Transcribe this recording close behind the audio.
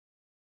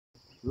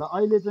ल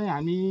अहिले चाहिँ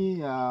हामी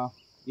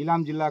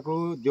इलाम जिल्लाको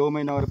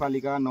देउमै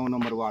नगरपालिका 9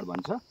 नम्बर वार्ड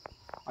भन्छ।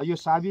 यो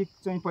साबिक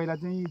चाहिँ पहिला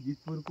चाहिँ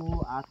जितपुरको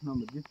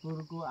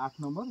 8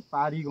 नम्बर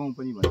पारी गाउँ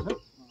पनि भन्छ।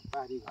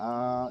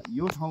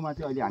 यो ठाउँमा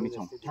चाहिँ अहिले हामी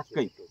छौँ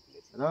ठ्याक्कै।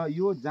 र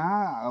यो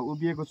जहाँ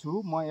उभिएको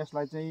छु म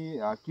यसलाई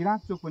चाहिँ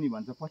किराँत चोक पनि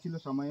भन्छ।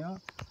 पछिल्लो समय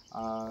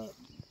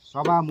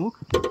सभामुख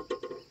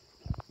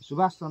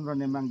सुभाष चन्द्र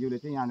नेम्बाङज्यूले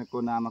चाहिँ यहाँको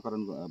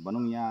नामाकरण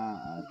भनौँ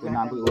यहाँ त्यो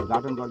नामको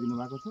उद्घाटन गरिदिनु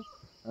भएको छ।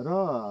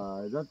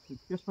 र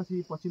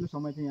त्यसपछि पछिल्लो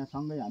समय चाहिँ यहाँ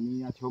सँगै हामी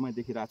यहाँ छेउमा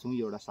देखिरहेको छौँ,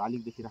 एउटा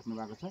शालिग देखिराख्नु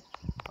भएको छ।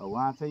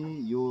 उहाँ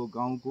चाहिँ यो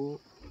गाउँको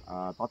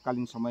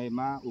तत्कालीन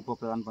समयमा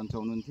उपप्रधान पञ्च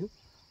हुनुहुन्थ्यो।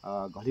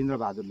 घलिन्द्र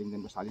बहादुर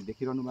लिङ्गदेनको शालिग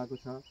देखिरहनु भएको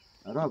छ।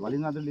 र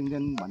घलिन्द्र बहादुर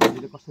लिङ्गदेन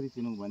भन्ने कसरी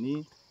चिनौँ भने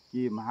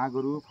कि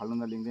महागुरु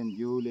फलनन्द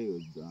लिङ्गदेनज्यूले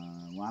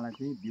उहाँलाई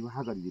चाहिँ विवाह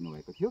गरिदिनु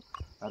भएको थियो।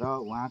 र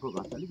उहाँको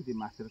घर चाहिँ अलिकति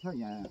माथि छ।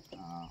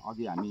 यहाँ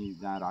अघि हामी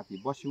जहाँ राति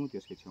बस्यौँ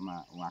त्यसकै छेउमा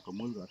उहाँको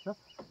मूल घर छ।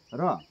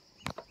 र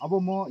अब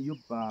म यो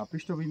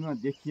पृष्ठभूमिमा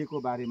देखिएको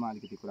बारेमा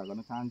अलिकति कुरा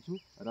गर्न चाहन्छु।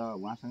 र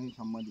उहाँसँगै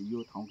सम्बन्धित यो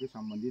ठाउँकै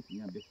सम्बन्धित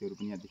यहाँ व्यक्तिहरू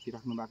पनि यहाँ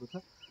देखिराख्नु भएको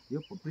छ। यो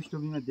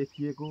पृष्ठभूमिमा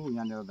देखिएको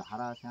यहाँनिर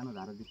धारा, सानो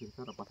धारा देखिएको छ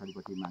र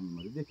पछाडिपट्टि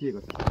माङ्गिमहरू देखिएको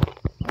छ।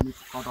 अनि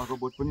कटहरको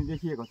बोट पनि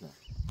देखिएको छ।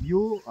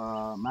 यो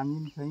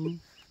माङ्गिम चाहिँ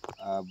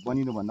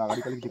बनिनुभन्दा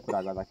अगाडि अलिकति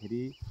कुरा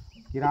गर्दाखेरि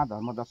किराँत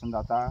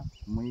धर्मदर्शनदाता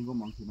मुइगो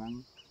मङ्सिबाङ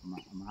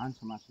महान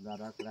समाज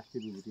सुधारक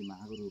राष्ट्रिय विभूति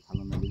महागुरु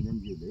फलनन्द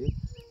लिङ्गदेनज्यूले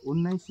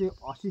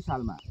 1980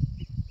 सालमा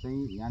चाहिँ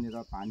यहाँनिर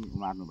पानी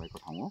उमार्नु भएको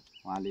ठाउँ हो।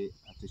 उहाँले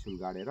त्रिशुल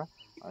गाडेर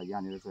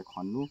यहाँनिर चाहिँ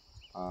खन्नु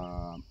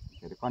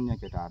के अरे कन्या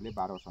केटाहरूले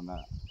 12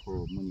 वर्षभन्दाको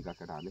मुनिका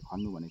केटाहरूले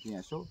खन्नु भने चाहिँ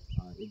यसो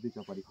 1-2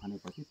 चपरी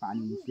खनेपछि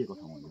पानी निस्किएको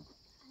ठाउँ हो।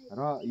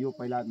 र यो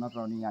पहिला नत्र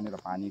भने यहाँनिर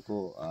पानीको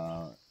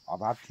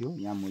अभाव थियो,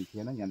 यहाँ मूल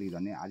थिएन। यहाँदेखि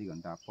झन् आधी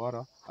घन्टा पर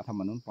अथवा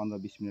भनौँ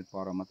 15-20 मिनट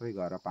पर मात्रै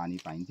गएर पानी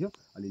पाइन्थ्यो।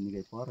 अलि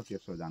निकै पर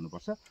तेर्सो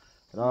जानुपर्छ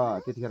र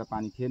त्यतिखेर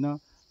पानी थिएन।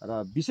 र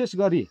विशेष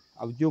गरी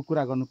अब त्यो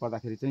कुरा गर्नु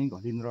पर्दाखेरि चाहिँ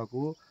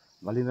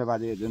घलिन्द्र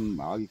बाजे जुन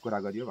अघि कुरा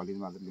गरियो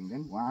घलिन्द्र बहादुर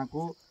लिङ्गदेन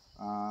उहाँको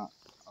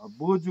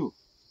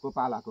बोजूको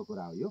पालाको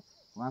कुरा हो यो।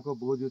 उहाँको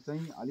बोजू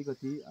चाहिँ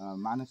अलिकति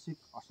मानसिक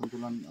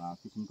असन्तुलन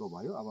किसिमको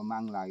भयो। अब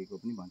माग लागेको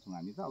पनि भन्छौँ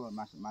हामी त। अब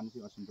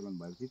मानसिक असन्तुलन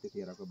भएपछि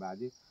त्यतिखेरको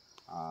बाजे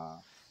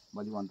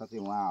बलिवन्त चाहिँ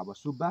उहाँ अब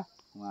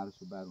उहाँहरू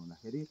सुब्बाहरू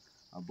हुँदाखेरि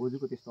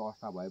बोजूको त्यस्तो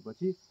अवस्था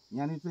भएपछि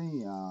यहाँनिर चाहिँ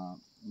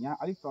यहाँ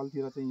अलिक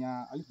तलतिर चाहिँ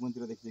यहाँ अलिक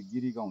मुनतिरदेखि चाहिँ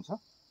गिरी गाउँ छ।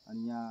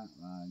 अनि यहाँ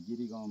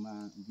गिरी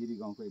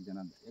गाउँको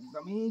एकजना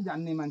एकदमै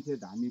जान्ने मान्छे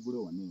धामी बुढो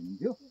भन्ने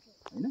हुनुहुन्थ्यो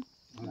होइन।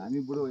 धामी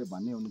बुढो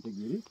भन्ने हुनुहुन्थ्यो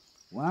गिरी।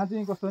 उहाँ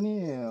चाहिँ कस्तो नि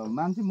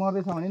मान्छे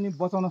मर्दैछ भने नि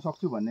बचाउन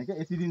सक्छु भन्ने क्या।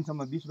 यति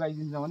दिनसम्म 20-22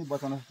 दिनसम्म नि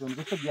बचाउन सक्छु भने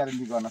त्यस्तो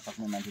ग्यारेन्टी गर्न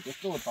सक्ने मान्छे,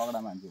 त्यस्तो तगडा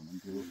मान्छे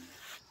हुनुहुन्थ्यो।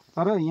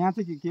 तर यहाँ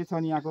चाहिँ के छ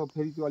भने यहाँको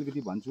फेरि त्यो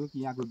अलिकति भन्छु कि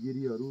यहाँको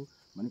गिरीहरू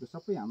भनेको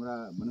सबै हाम्रा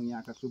भनौँ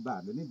यहाँका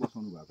सुब्बाहरूले नै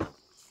बसाउनु भएको।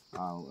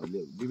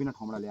 विभिन्न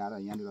ठाउँबाट ल्याएर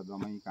यहाँनिर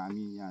दमाई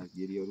कामी यहाँ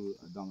गिरीहरू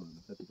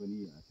जति पनि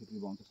छेत्री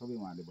बाहुन सबै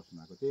उहाँहरूले बस्नु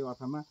भएको। त्यही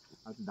अर्थमा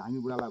धामी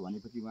बुढालाई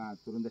भनेपछि उहाँ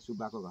तुरुन्तै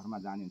सुब्बाको घरमा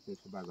जाने हुन्छ,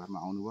 सुब्बाको घरमा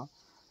आउनुभयो।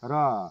 र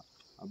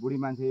बुढी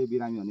मान्छे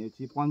बिरामी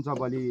भनेपछि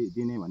पञ्चबली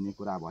दिने भन्ने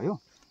कुरा भयो।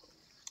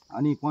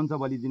 अनि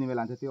पञ्चबली दिने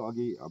बेला चाहिँ त्यो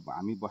अघि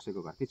हामी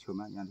बसेको घरकै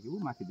छेउमा यहाँदेखि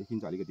माथि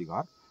देखिन्छ अलिकति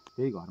घर,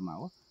 त्यही घरमा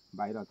हो।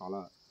 बाहिर तल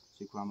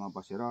सिकुवामा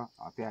बसेर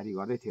तयारी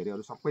गर्दै थियो अरे।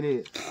 अरू सबैले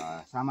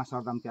सामा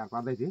सरदाम तयार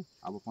पार्दै थिए।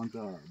 अब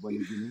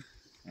पञ्चबली दिने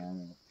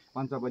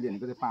पञ्चबली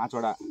भनेको चाहिँ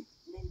 5वटा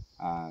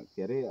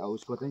के अरे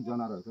उसको चाहिँ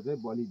जनावरहरूको चाहिँ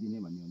बलि दिने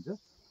भन्ने हुन्छ।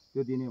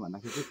 त्यो दिने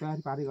भन्दाखेरि चाहिँ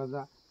तयारी पारी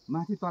गर्दा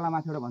माथि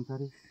तलमाथिबाट भन्छ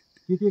अरे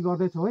के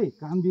गर्दैछौ है,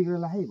 काम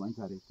बिग्रेला है भन्छ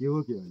अरे। के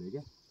हो अरे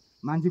क्या,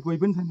 मान्छे कोही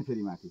पनि छैन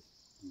फेरि माथि।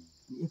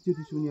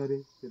 एकचोटि सुन्यो अरे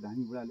त्यो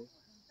धामी बुढाले।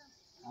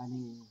 अनि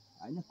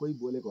होइन कोही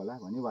बोलेको होला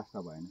भने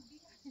वास्ता भएन।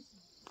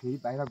 फेरि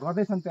बाहिर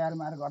गर्दैछन्, तयार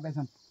मारेर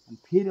गर्दैछन्। अनि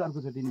फेरि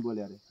अर्कोचोटि नि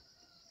बोल्यो अरे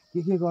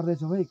के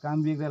गर्दैछौ है, काम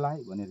बिग्रेला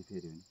है भनेर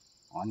फेरि भने।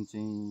 अनि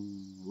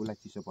चाहिँ उसलाई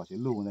चिसो पस्यो,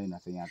 लु हुँदैन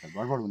चाहिँ यहाँ त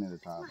गडबड हुने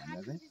रहेछ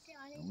भनेर चाहिँ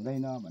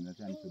हुँदैन भनेर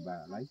चाहिँ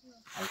अनि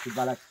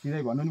सुब्बालाई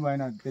सिधै भन्नु नि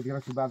भएन। त्यतिखेर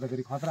सुब्बा त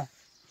फेरि खतरा।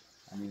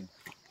 अनि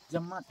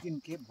जम्मा 3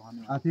 खेप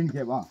भन्यो। 3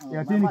 खेप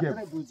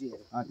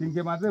 3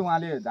 खेप मात्रै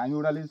उहाँले धामी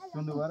बुढाले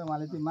सुन्नुभयो र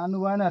उहाँले चाहिँ मान्नु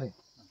भएन अरे।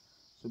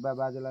 सुब्बा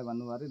बाजेलाई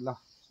भन्नुभयो अरे ल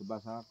सुब्बा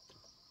साहब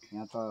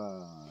यहाँ त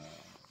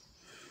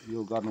यो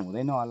गर्नु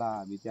हुँदैन होला,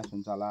 इतिहास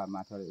हुन्छ होला,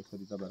 माथिबाट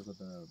यसरी तपाईँहरूको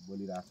त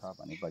बोलिरहेछ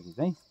भनेपछि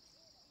चाहिँ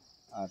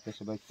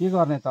त्यसो भए के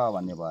गर्ने त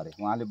भन्ने भयो अरे।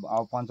 उहाँले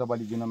अब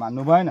पञ्चबली दिन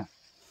मान्नु भएन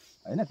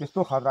होइन।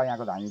 त्यस्तो खतरा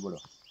यहाँको धामी बुढो।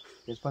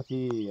 त्यसपछि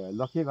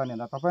ल के गर्ने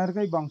त,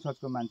 तपाईँहरूकै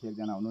वंशजको मान्छे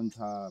एकजना हुनुहुन्छ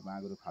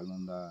महागुरु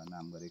फालनन्द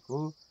नाम गरेको,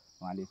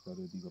 उहाँले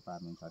यस्तोहरू निको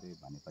पार्नुहुन्छ अरे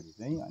भनेपछि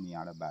चाहिँ अनि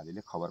यहाँबाट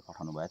बाजेले खबर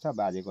पठाउनु भएछ।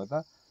 बाजेको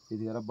त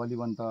त्यतिखेर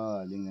बलिवन्त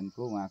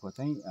लिङ्गदेनको उहाँको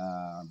चाहिँ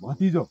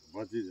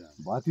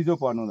भतिजो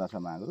पढ्नु हुँदछ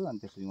महागुरु। अनि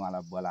त्यसपछि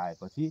उहाँलाई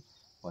बोलाएपछि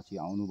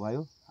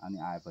आउनुभयो। अनि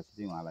आएपछि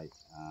चाहिँ उहाँलाई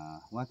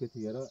उहाँ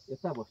त्यतिखेर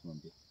यता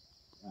बस्नुहुन्थ्यो,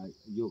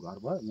 यो घर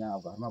भयो यहाँ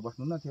घरमा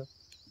बस्नु न थियो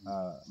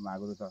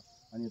महागुरु त।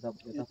 अनि यता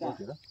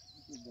पसेर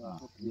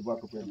यो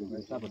बर्को पेटदेखि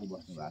यतापट्टि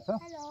बस्नु भएको छ,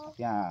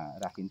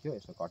 त्यहाँ राखिन्थ्यो।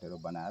 यसो कटेरो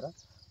बनाएर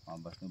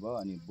बस्नुभयो।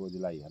 अनि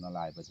बोजूलाई हेर्न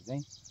लगाएपछि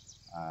चाहिँ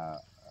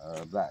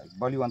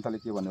बलिवन्तले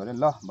के भन्यो भने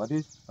ल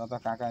भतिज त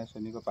कहाँ कहाँ यसो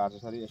निको पार्छ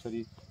सरी यसरी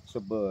यसो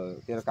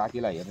तेरो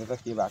काकीलाई हेर्नु त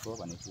के भएको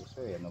भनेपछि यसो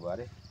हेर्नुभयो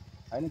अरे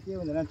होइन के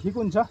भन्दैन ठिक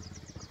हुन्छ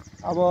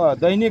अब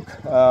दैनिक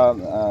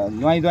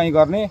नुहाइ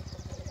गर्ने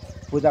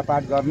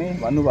पूजापाठ गर्ने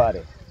भन्नुभयो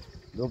अरे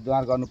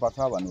धुपधुवार गर्नुपर्छ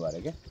भन्नुभयो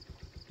अरे क्या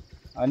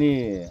अनि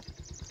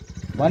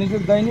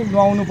भनेपछि दैनिक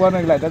नुहाउनु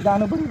पर्नेको लागि त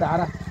जानु पऱ्यो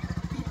धारा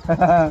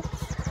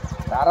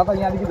धारा त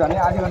यहाँदेखि झन्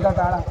आधी घन्टा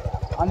टाढा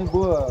अनि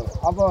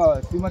अब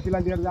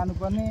श्रीमतीलाई लिएर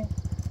जानुपर्ने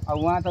अब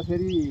उहाँ त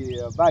फेरि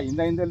बा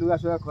हिँड्दा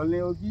लुगासुगा खोल्ने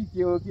हो कि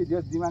के हो कि जो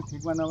दिमाग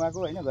ठिकमा नभएको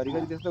होइन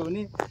घरिघरि त्यस्तो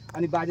हुने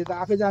अनि बाजे त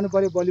आफै जानु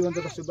पऱ्यो बलिवन्त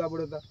त सुब्बा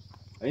बुढो त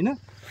होइन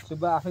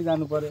सुब्बा आफै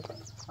जानु पऱ्यो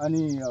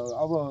अनि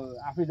अब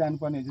आफै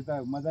जानुपर्ने चाहिँ त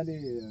मजाले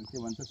के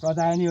भन्छ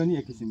सजाय नै हो नि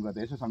एक किसिमको त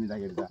यसो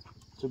सम्झिँदाखेरि त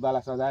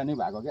सुब्बालाई सजाय नै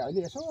भएको क्या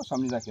अहिले यसो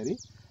सम्झिँदाखेरि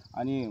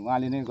अनि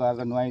उहाँले नै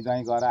गरेर नुहाइ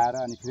गराएर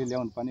अनि फेरि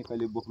ल्याउनु पर्ने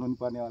कहिले बोक्नु पनि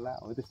पर्ने होला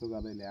हो त्यस्तो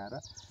गर्दै ल्याएर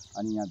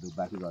अनि यहाँ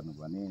धुपबाती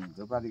गर्नुपर्ने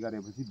धुपबाती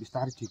गरेपछि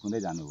बिस्तारै ठिक हुँदै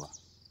जानुभयो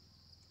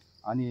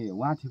अनि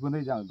उहाँ ठिक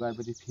हुँदै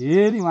गएपछि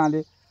फेरि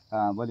उहाँले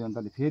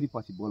बलिवन्तले फेरि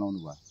पछि बोलाउनु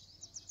भयो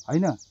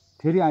होइन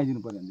फेरि आइदिनु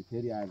पऱ्यो भने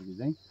फेरि आएपछि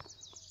चाहिँ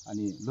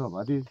अनि ल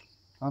भतिज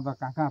त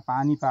कहाँ कहाँ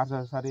पानी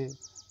पार्छ अरे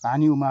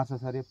पानी उमार्छ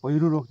अरे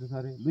पहिरो रोक्छ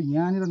अरे लु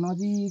यहाँनिर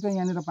नजिकै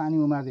यहाँनिर पानी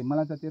उमार्दै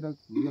मलाई त तेरो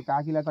यो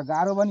काकीलाई त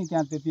गाह्रो भयो नि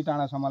त्यहाँ त्यति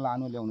टाढासम्म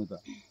लानु ल्याउनु त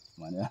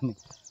भनेर नि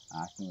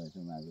हाँस्नु भएछ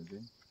उहाँले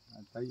चाहिँ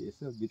खै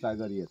यसो विचार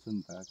गरी हेर्छु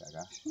नि त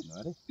काका भन्नु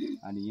अरे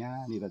अनि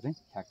यहाँनिर चाहिँ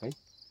ठ्याक्कै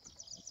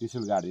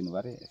त्रिशुल गाडिदिनु भयो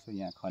अरे यसो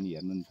यहाँ खनी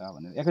हेर्नु नि त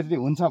भनेर एकैचोटि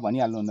हुन्छ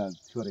भनिहाल्नु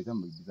थियो रहेछ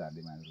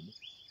विचारले मान्छेले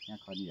यहाँ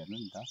खनी हेर्नु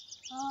नि त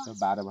यसो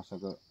 12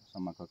 वर्षको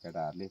सम्मको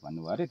केटाहरूले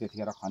भन्नुभयो अरे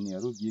त्यतिखेर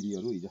खनीहरू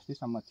गिरीहरू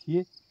हिजोअस्तिसम्म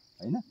थिए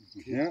होइन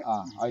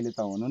अहिले त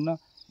हुनुहुन्न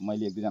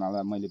मैले एक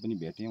दुईजनालाई मैले पनि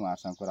भेटेँ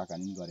उहाँहरूसँग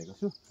कुराकानी पनि गरेको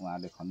छु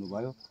उहाँहरूले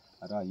खन्नुभयो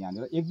र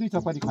यहाँनिर एक दुई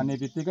चपरी खन्ने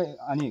बित्तिकै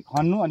अनि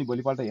खन्नु अनि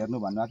भोलिपल्ट हेर्नु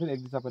भन्नुभएको थियो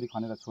एक दुई चपरी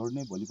खनेर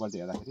छोड्ने भोलिपल्ट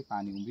हेर्दाखेरि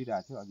पानी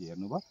उम्रिरहेको थियो अघि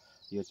हेर्नुभयो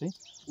यो चाहिँ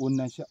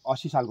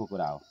 1980 सालको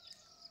कुरा हो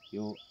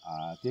यो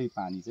त्यही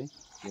पानी चाहिँ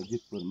यो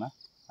जितपुरमा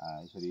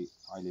यसरी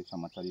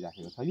अहिलेसम्म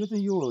चलिराखेको छ यो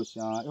चाहिँ यो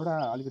एउटा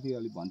अलिकति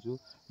भन्छु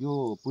यो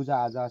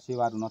पूजाआजा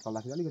सेवाहरू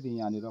नचल्दाखेरि अलिकति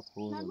यहाँनिर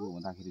फोहोरहरू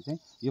हुँदाखेरि चाहिँ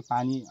यो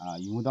पानी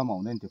हिउँदमा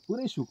हुँदैन थियो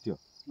पुरै सुक्थ्यो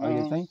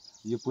अहिले चाहिँ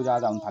यो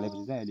पूजाआजा हुन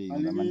थालेपछि चाहिँ अहिले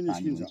हिउँदमा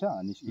पानी हुन्छ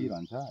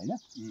निस्किरहन्छ होइन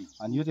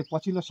अनि यो चाहिँ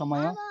पछिल्लो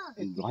समय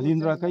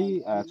घलिन्द्रकै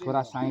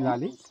छोरा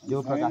साइँलाले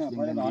देवप्रकाश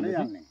लिङ्गदेनले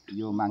चाहिँ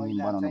यो माङ्गिम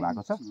बनाउनु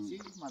भएको छ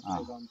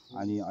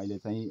अनि अहिले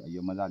चाहिँ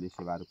यो मजाले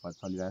सेवाहरू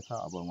चलिरहेछ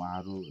अब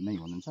उहाँहरू नै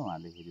हुनुहुन्छ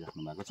उहाँहरूले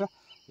हेरिराख्नु भएको छ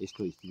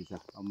यस्तो स्थिति छ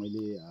अब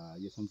मैले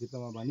यो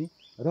संक्षिप्तमा भने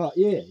र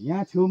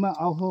यहाँ छेउमा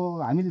अहो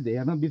हामीले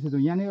हेर्न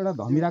बिर्सेछौँ यहाँनिर एउटा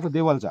धमिराको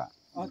देवल छ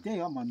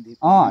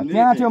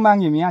त्यहाँ थियो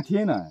माग्यौँ यहाँ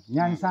थिएन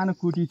यहाँ सानो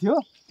कुटी थियो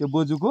त्यो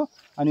बोजूको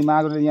अनि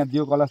माग्रोले यहाँ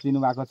दियो कलश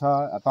दिनुभएको छ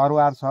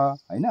तरवार छ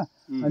होइन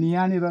अनि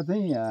यहाँनिर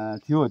चाहिँ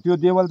थियो त्यो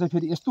देवल चाहिँ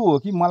फेरि यस्तो हो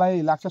कि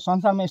मलाई लाग्छ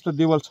संसारमा यस्तो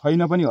देवल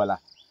छैन पनि होला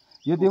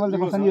यो देवल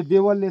चाहिँ कस्तो यो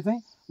देवलले चाहिँ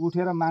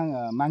उठेर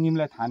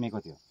माङ्गिमलाई थामेको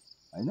थियो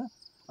होइन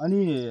अनि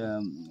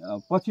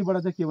पछिबाट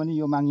चाहिँ के भने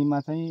यो माङ्गिममा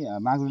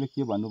चाहिँ माग्रोले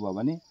के भन्नुभयो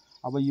भने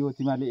अब यो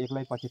तिमीहरूले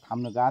एक्लै पछि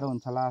थाम्न गाह्रो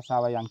हुन्छ होला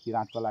सावायाङ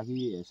किराँतको लागि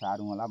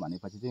सारौँ होला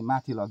भनेपछि चाहिँ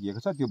माथि लगिएको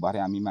छ त्यो भरे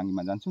हामी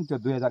माङ्गिममा जान्छौँ त्यो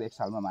 2001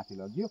 सालमा माथि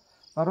लगियो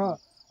तर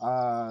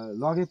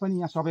लगे पनि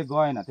यहाँ सबै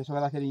गएन त्यसो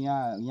गर्दाखेरि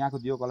यहाँको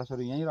दियो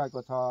कलशहरू यहीँ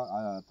रहेको छ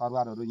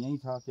तरवारहरू यहीँ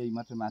छ केही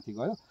मात्रै माथि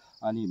गयो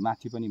अनि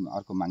माथि पनि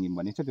अर्को माङ्गिम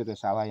बनेको छ त्यो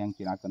चाहिँ सावायाङ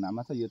किराँतको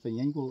नाममा छ यो चाहिँ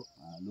यहीँको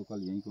लोकल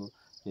यहीँको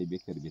केही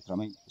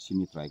व्यक्तिहरूभित्रमै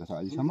सीमित रहेको छ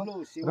अहिलेसम्म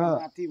र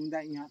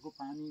यहाँको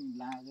पानी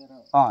लगेर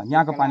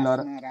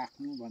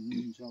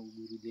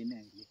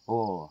हो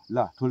ल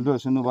ठुल्ठुलो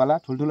सुन्नु होला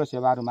ठुल्ठुलो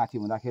सेवाहरू माथि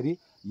हुँदाखेरि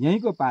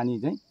यहीँको पानी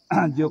चाहिँ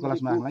दियो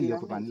कलशमा राख्नलाई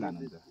यहाँको पानी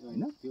लानुहुन्छ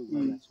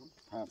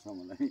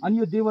होइन अनि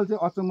यो देवल चाहिँ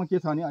अचम्म के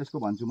छ भने यसको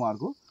भन्छु म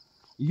अर्को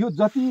यो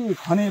जति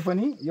खने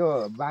पनि यो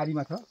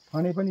बारीमा छ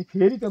खने पनि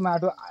फेरि त्यो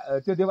माटो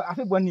त्यो देवल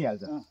आफै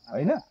बनिहाल्छ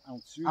होइन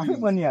आफै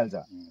बनिहाल्छ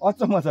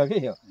अचम्म छ के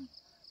यो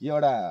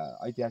एउटा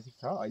ऐतिहासिक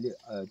छ अहिले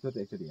त्यो त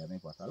एकचोटि हेर्नै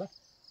पर्छ होला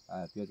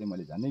त्यो चाहिँ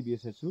मैले झन्डै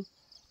बिर्सेछु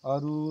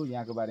अरू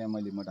यहाँको बारेमा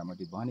मैले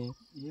मोटामोटी भने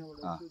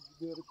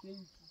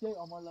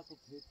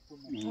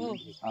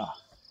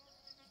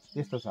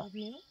त्यस्तो छ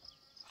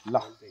ल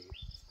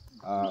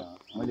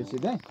मैले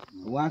सिधै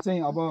उहाँ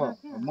चाहिँ अब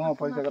म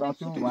परिचय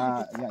गराउँछु उहाँ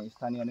यहाँ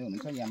स्थानीय नै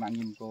हुनुहुन्छ यहाँ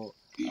माङ्गिमको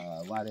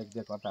उहाँ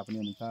रेखदेखकर्ता पनि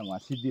हुनुहुन्छ उहाँ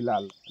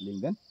सिद्धिलाल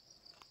लिङ्गदेन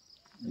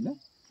होइन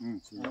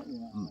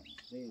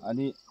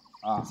अनि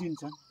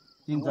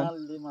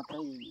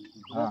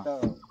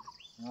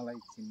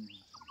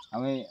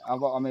हामी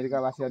अब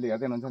अमेरिकावासीहरूले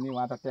हेर्दै हुनुहुन्छ नि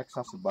उहाँ त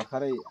टेक्सास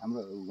भर्खरै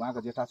हाम्रो उहाँको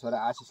जेठा छोरा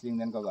आशिष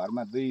लिङ्गदेनको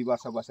घरमा 2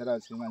 वर्ष बसेर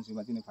श्रीमान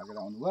श्रीमती नै फर्केर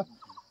आउनुभयो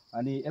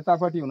अनि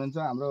यतापट्टि हुनुहुन्छ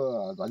हाम्रो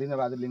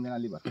घलिन्द्रबहादुर लिङ्गदेन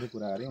अलि भर्खरै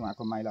कुरा गरेँ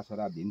उहाँको माइला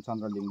छोरा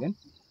भीमचन्द्र लिङ्गदेन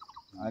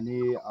अनि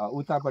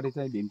उतापट्टि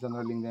चाहिँ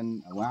भीमचन्द्र लिङ्गदेन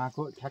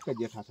उहाँको ठ्याक्कै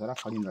जेठा छोरा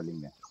फणिन्द्र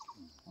लिङ्गदेन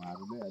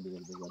उहाँहरूले अहिले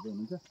गर्दै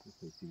हुनुहुन्छ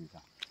त्यस्तो स्थिति छ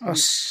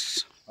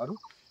अरू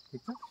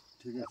ठिक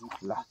छ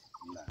ल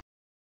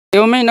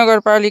देउमै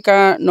नगरपालिका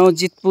 9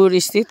 जितपुर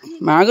स्थित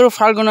माग्रो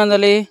फाल्गु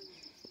नन्दले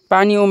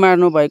पानी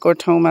उमार्नु भएको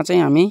ठाउँमा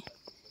चाहिँ हामी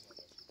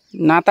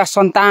नाता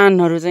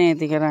सन्तानहरू चाहिँ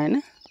यतिखेर हैन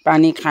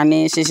पानी खाने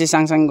सिसी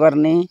साङसाङ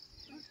गर्ने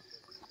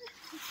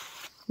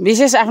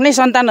विशेष आफ्नै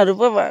सन्तानहरू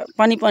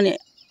पनि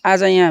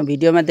आज यहाँ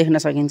भिडियोमा देख्न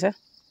सकिन्छ।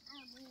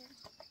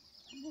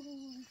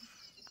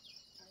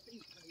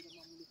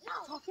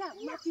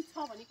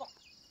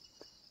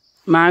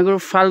 महागुरु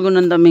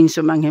फाल्गुनन्द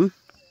मिङसु माङहेम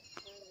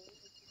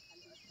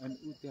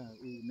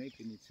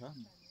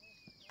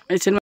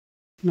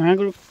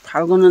महागुरु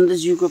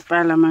फाल्गुनन्दज्यूको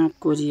पालामा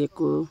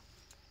कोरिएको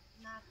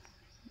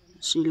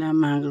शिला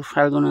महागुरु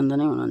फाल्गुनन्द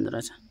नै हुनुहुँदो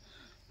रहेछ।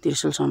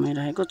 त्रिशूल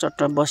समाइरहेको, चट्ट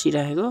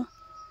बसिरहेको,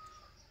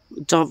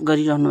 जप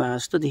गरिरहनु भएको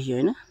जस्तो देखियो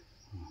होइन।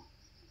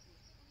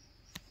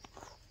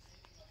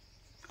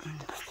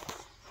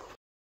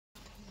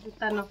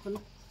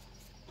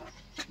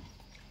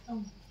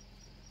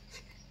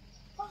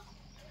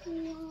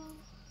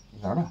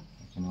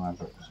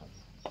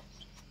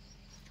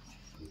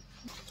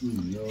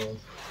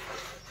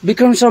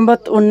 विक्रम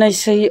सम्वत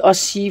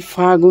 1980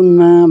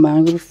 फागुनमा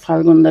महागुरु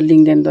फाल्गुनन्द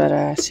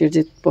लिङदेनद्वारा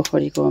सिर्जित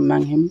पोखरीको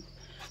माङहेम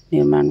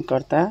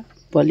निर्माणकर्ता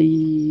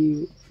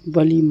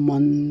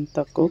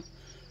बलिमन्तको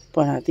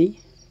पनाति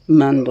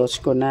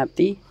मानध्वजको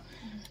नाति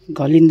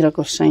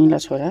घलिन्द्रको साइला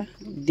छोरा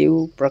देव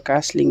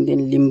प्रकाश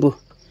लिङदेन लिम्बू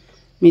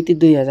मिति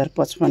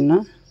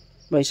 2055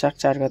 वैशाख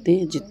 4 गते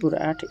जितपुर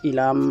 8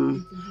 इलाम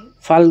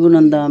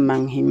फाल्गुनन्द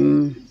माङहेम।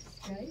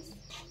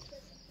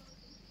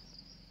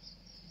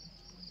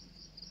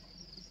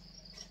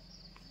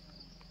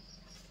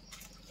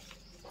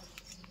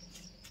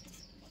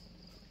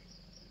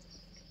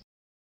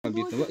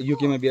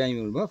 युकेमा बिरामी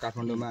हुनुभयो,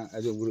 काठमाडौँमा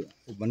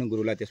भनौँ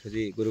गुरुलाई,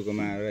 त्यसपछि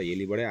गुरुकोमा आएर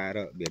हेलीबाटै आएर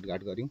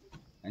भेटघाट गऱ्यौँ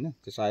होइन।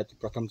 त्यो सायद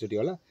प्रथमचोटि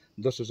होला,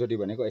 दोस्रोचोटि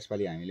भनेको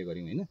यसपालि हामीले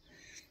गऱ्यौँ होइन।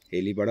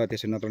 हेलीबाट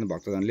त्यसरी नत्र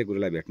भक्तजनले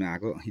गुरुलाई भेट्न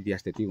आएको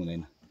इतिहास त्यति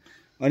हुँदैन।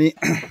 अनि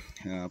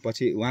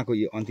पछि उहाँको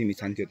यो अन्तिम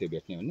इच्छा थियो त्यो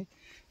भेट्ने भन्ने।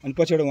 अनि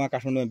पछिबाट उहाँ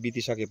काठमाडौँमा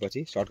बितिसकेपछि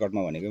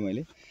सर्टकटमा भनेको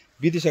मैले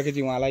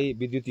बितिसकेपछि उहाँलाई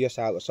विद्युतीय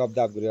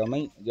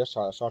शब्दागृहमै जो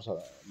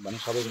भने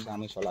सबैको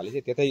सामु सल्लाहले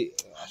चाहिँ त्यतै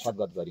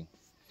सद्गत गऱ्यौँ।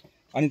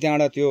 अनि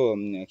त्यहाँबाट त्यो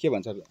के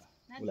भन्छ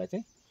उसलाई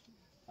चाहिँ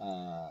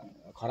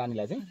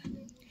खरानीलाई चाहिँ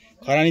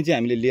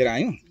हामीले लिएर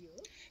आयौँ।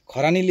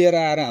 खरानी लिएर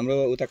आएर हाम्रो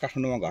उता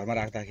काठमाडौँमा घरमा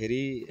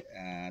राख्दाखेरि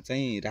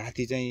चाहिँ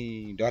राति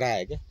चाहिँ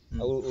डरायो क्या।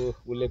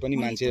 उसले पनि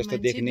मान्छे जस्तो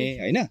देख्ने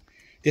होइन,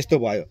 त्यस्तो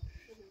भयो।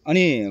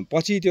 अनि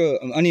पछि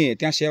त्यो अनि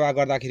त्यहाँ सेवा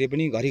गर्दाखेरि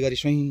पनि घरिघरि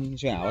सोही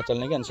हावा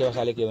चल्ने क्या। अनि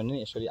सेवासाले के भन्ने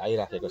यसरी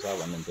आइराखेको छ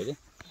भन्नुहुन्थ्यो कि।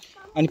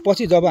 अनि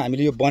पछि जब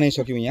हामीले यो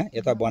बनाइसक्यौँ, यहाँ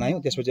यता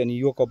बनायौँ, त्यसपछि अनि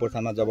यो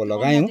कपुरथानमा जब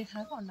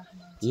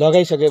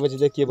लगाइसकेपछि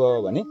चाहिँ के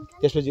भयो भने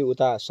त्यसपछि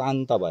उता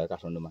शान्त भयो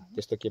काठमाडौँमा,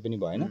 त्यस्तो केही पनि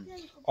भएन।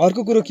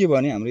 अर्को कुरो के भयो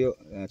भने हाम्रो यो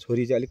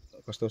छोरी चाहिँ अलिक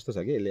कस्तो कस्तो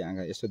छ कि यसले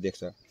आँखा यसो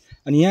देख्छ।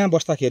 अनि यहाँ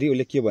बस्दाखेरि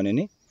उसले के भन्यो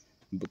भने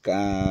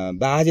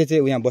बाजे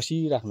चाहिँ यहाँ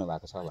बसिराख्नु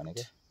भएको छ भने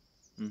क्या।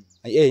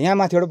 यहाँ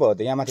माथिबाट भयो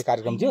त, यहाँ माथि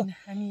कार्यक्रम थियो,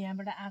 हामी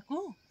यहाँबाट आएको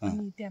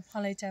अनि त्यहाँ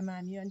फलैचामा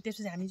हामी अनि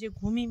त्यसपछि हामी चाहिँ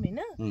घुम्यौँ होइन।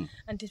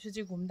 अनि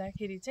त्यसपछि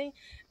घुम्दाखेरि चाहिँ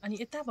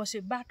अनि यता बस्यो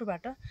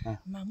बाटोबाट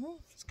मामु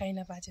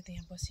काइला बाजे त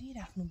यहाँ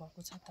बसिराख्नु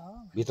भएको छ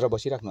त, भित्र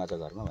बसिराख्नु भएको छ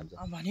घरमा भन्छ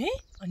भने।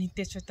 अनि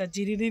त्यसपछि त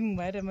जिरिरिङ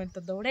भएर मैले त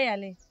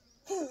दौडाइहालेँ।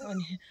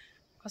 अनि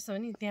कस्तो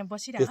भने त्यहाँ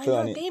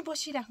बसिराख्नु त्यहीँ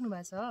बसिराख्नु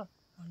भएको छ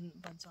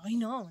भन्छ।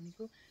 होइन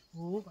भनेको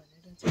हो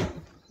भनेर चाहिँ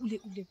उसले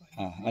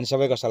अनि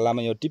सबैको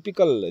सल्लाहमा यो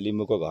टिपिकल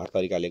लिम्बूको घर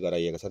तरिकाले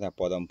गराइएको छ। त्यहाँ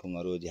पदम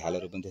फुङहरू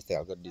झ्यालहरू पनि त्यस्तै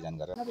खालको डिजाइन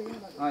गरेर।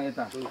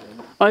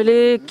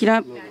 अहिले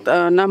किराँत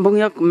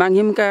नाम्बुङयक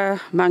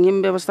माङहेम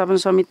व्यवस्थापन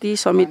समिति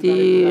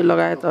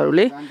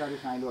लगायतहरूले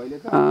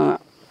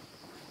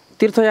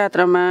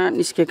तीर्थयात्रामा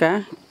निस्केका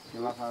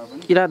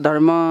किराँत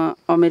धर्म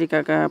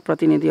अमेरिकाका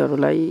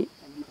प्रतिनिधिहरूलाई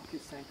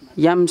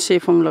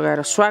यामसेफोङ लगाएर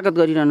स्वागत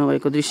गरिरहनु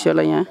भएको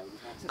दृश्यलाई यहाँ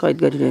कैद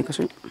गरिरहेको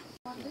छु।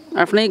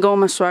 आफ्नै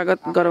गाउँमा स्वागत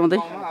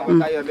गराउँदै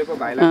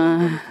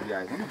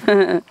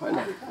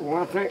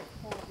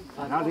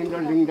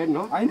लिङदेन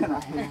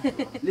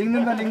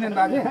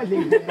बाजे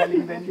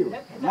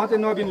म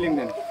चाहिँ नवीन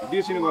लिङदेन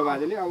बिर्सिनु भयो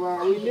बाजेले। अब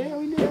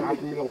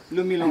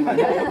लु मिलाउँ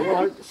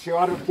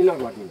सेवाहरू किन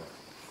गर्ने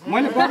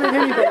मैले गर्दै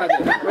थिएँ नि त बाजे,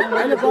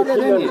 अहिले गर्दै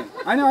थिएँ नि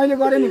होइन, अहिले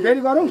गरेँ नि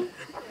फेरि गरौँ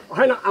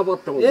होइन। अब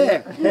त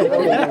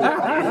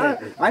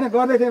होइन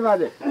गर्दै थिएँ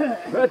बाजे।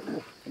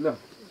 ल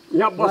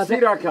यहाँ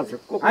बसिराखेको छ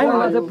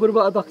पूर्व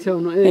अध्यक्ष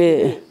हुनु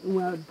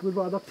उहाँ पूर्व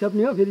अध्यक्ष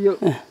पनि हो, फेरि यो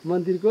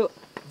मन्दिरको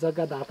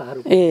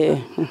जग्गादाताहरू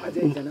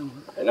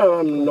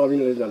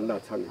नवीनले जल्ला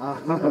छन्।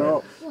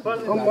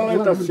 मलाई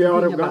त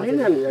सेवाहरू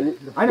गरेन नि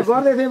होइन,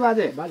 गर्दै थिएँ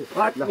बाजे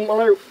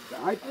मलाई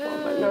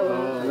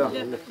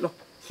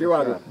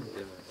सेवाहरू।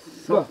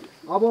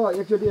 अब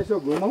एकचोटि यसो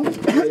घुमौँ,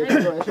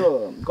 यसो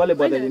कसले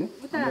बताइदिने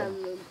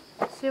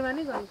सेवा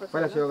नै गर्नुपर्छ।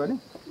 पहिला सेवा गर्ने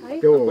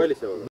त्यो पहिले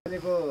सेवा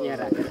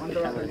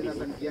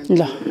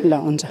ल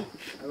हुन्छ।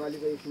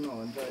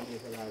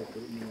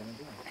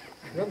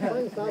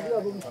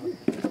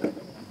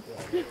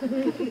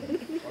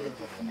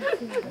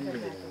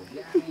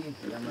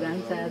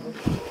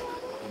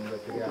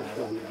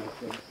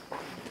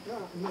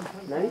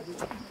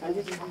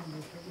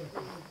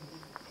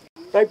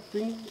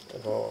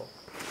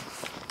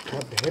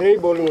 धेरै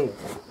बोल्नु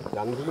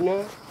जान्दिनँ,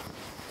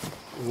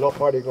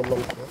 नपढेको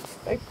मान्छे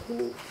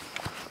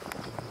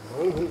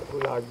को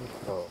लागि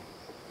त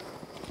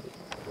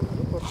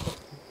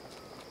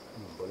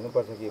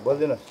बोल्नुपर्छ कि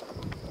बोल्दिनुहोस्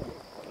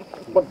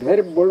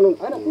धेरै बोल्नु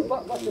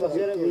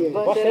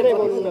बसेरै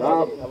बोल्नु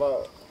अब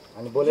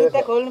हामी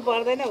बोलेर खोल्नु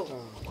पर्दैन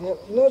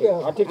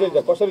ठिक छ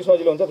कसरी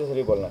सजिलो हुन्छ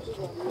त्यसरी बोल्नुहोस्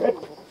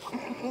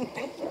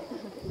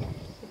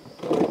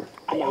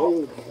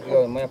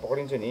यो म यहाँ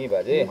पक्रिन्छु नि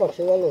बाजे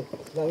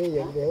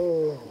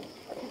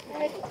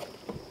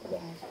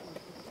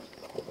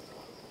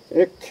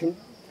एकछिन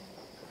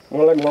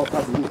मलाई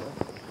मौका दिनु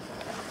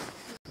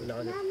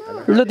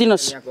ल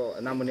दिनुहोस् यहाँको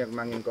नामुनिया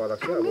माङ्गिङको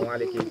अध्यक्ष अब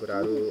उहाँले केही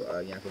कुराहरू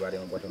यहाँको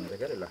बारेमा बताउनुहुन्छ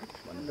क्या ल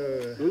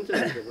हुन्छ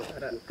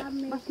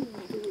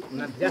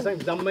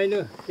जम्मै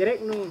के अरे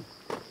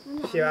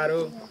सेवारो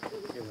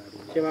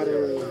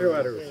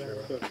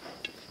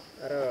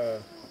र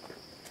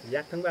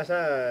याक्थुङ भाषा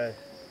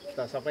त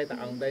सबै त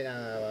आउँदैन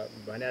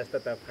भने जस्तो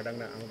त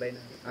फटाङ्ग आउँदैन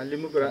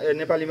लिम्बू कुरा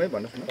नेपालीमै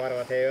भन्नुहोस् न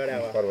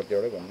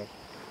पर्वतेबाटै भन्नुहोस्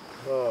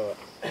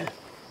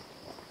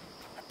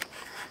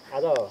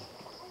आज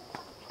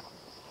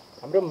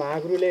हाम्रो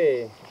महागुरुले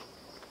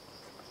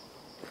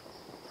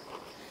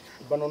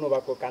बनाउनु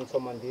भएको कान्छो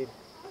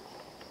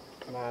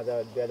मन्दिरमा आज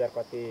 2000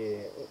 कति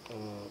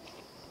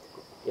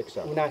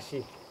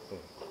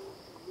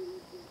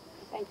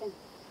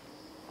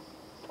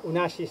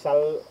 79 साल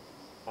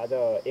आज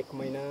 1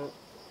 महिना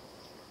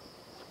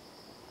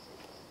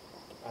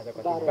आज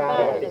कति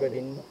 12 गतिको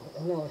दिन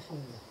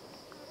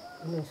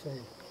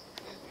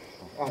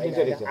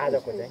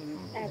आजको चाहिँ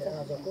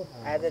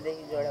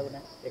आजदेखि जोडाउन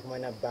 1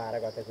 महिना 12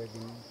 गतेको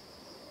दिन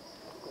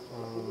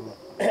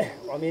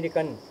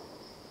अमेरिकन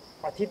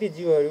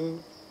अतिथिज्यूहरू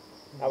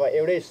अब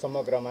एउटै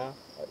समग्रमा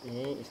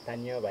यहीँ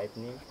स्थानीय भए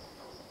पनि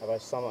अब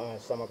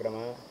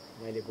समग्रमा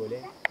मैले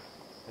बोलेँ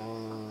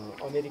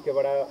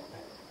अमेरिकाबाट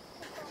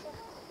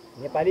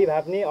नेपाली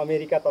भए पनि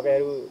अमेरिका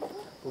तपाईँहरू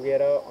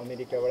पुगेर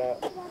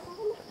अमेरिकाबाट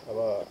अब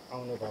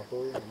आउनुभएको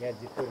यहाँ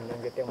जितपुर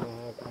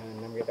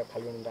नामगेटा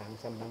फाल्गुन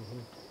हाङसाम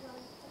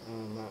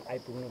माङहिममा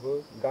आइपुग्नुभयो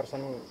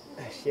दर्शन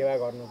सेवा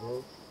गर्नुभयो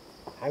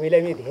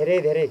हामीलाई पनि धेरै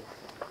धेरै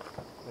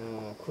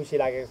खुसी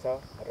लागेको छ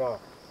र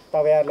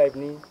तपाईँहरूलाई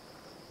पनि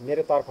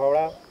मेरो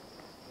तर्फबाट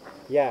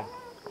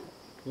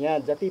यहाँ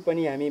जति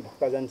पनि हामी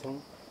भक्तजन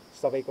छौँ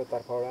सबैको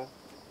तर्फबाट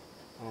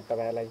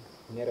तपाईँहरूलाई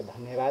मेरो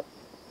धन्यवाद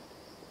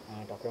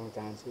टक्राउन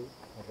चाहन्छु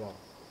र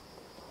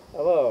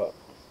अब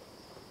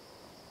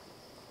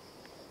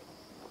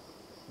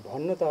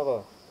भन्नु त अब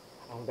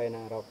आउँदैन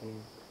र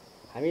पनि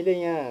हामीले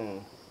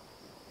यहाँ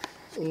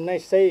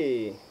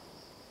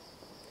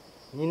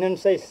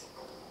 1999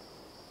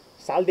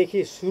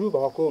 सालदेखि सुरु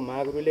भएको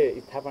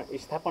महागुरुले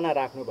स्थापना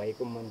राख्नु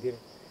भएको मन्दिर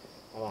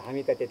अब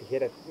हामी त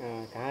त्यतिखेर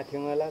कहाँ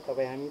थियौँ होला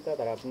तपाईँ हामी त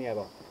तर पनि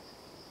अब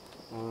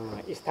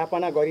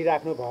स्थापना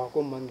गरिराख्नु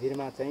भएको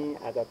मन्दिरमा चाहिँ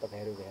आज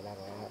तपाईँहरू भेला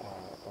भएर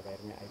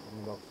तपाईँहरू नै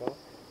आइपुग्नु भएको छ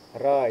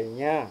र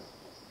यहाँ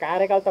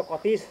कार्यकाल त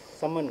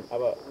कतिसम्म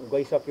अब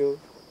गइसक्यो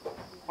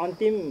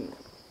अन्तिम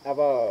अब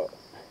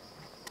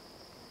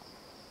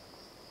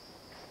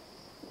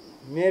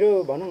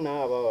मेरो भनौँ न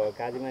अब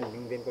काजीमान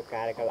लिङदेनको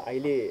कार्यकाल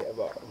अहिले अब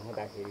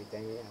हुँदाखेरि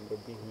चाहिँ हाम्रो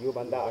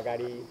योभन्दा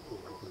अगाडि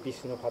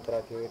विष्णु खत्र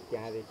थियो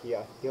त्यहाँदेखि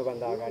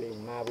त्योभन्दा अगाडि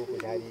माबु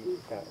पुजारी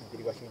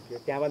दीर्घसिंह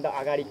थियो त्यहाँभन्दा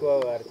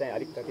अगाडिको चाहिँ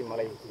अलिकति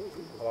मलाई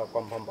अब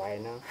कन्फर्म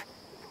भएन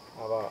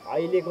अब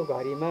अहिलेको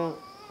घडीमा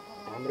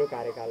हाम्रो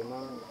कार्यकालमा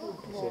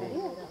यसरी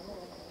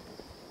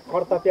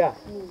कर्तव्य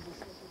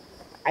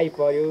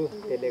आइपर्यो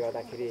त्यसले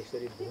गर्दाखेरि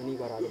यसरी ध्वनि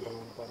घरहरू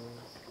बनाउनु पर्ने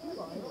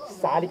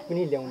शालिग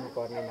पनि ल्याउनु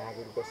पर्ने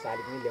महागुरुको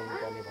शालिग पनि ल्याउनु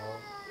पर्ने भयो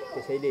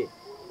त्यसैले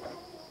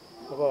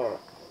अब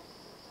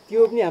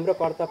त्यो पनि हाम्रो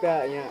कर्तव्य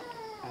यहाँ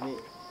हामी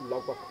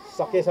लगभग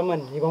सकेसम्म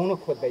निभाउन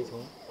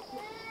खोज्दैछौँ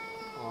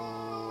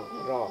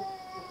र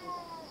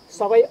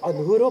सबै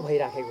अधुरो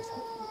भइराखेको छ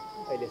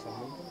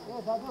अहिलेसम्म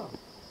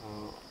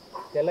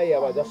त्यसलाई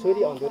अब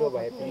जसरी अधुरो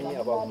भए पनि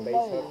अब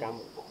हुँदैछ काम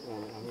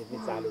हामी पनि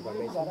चालु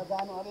गर्दैछौँ अब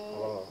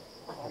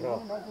र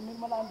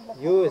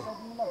यो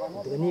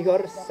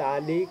ध्वनिघर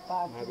शालिग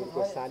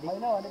महागुरुको शालिग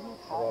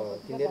अब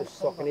तिनीहरू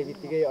सक्ने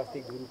बित्तिकै अस्ति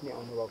गुरु पनि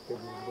आउनुभएको थियो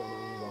गुरुजी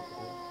आउनुभएको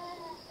थियो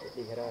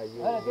त्यतिखेर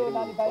यो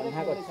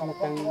कन्हाको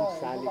चुताङ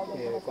शालिग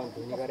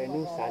ध्वनिघर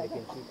हेर्नु शालिग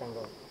चुताङ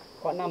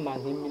कन्हा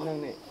माघिम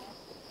मिलाउने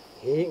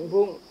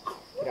हेङबुङ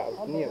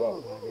पनि अब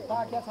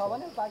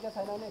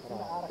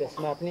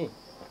त्यसमा पनि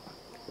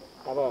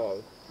अब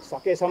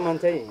सकेसम्म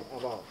चाहिँ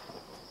अब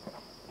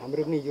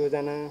हाम्रो पनि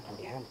योजना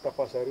ध्यान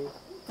तपसहरू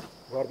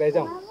गर्दै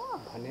जाउँ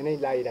भन्ने नै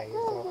लागिरहेको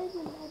छ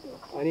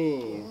अनि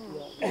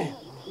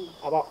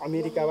अब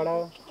अमेरिकाबाट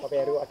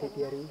तपाईँहरू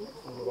अतिथिहरू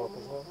आउनुभएको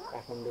छ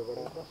काठमाडौँबाट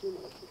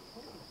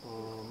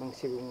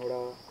मङ्सेबुङबाट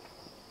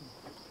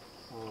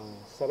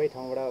सबै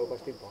ठाउँबाट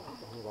उपस्थित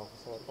हुनुभएको छ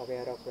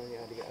तपाईँहरू पनि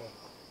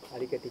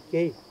अलिकति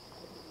केही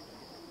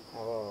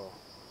अब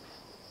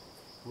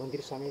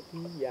मन्दिर समिति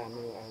या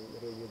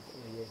हाम्रो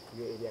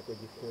यो एरियाको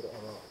जितपुर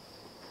अब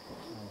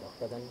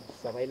भक्तजन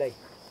सबैलाई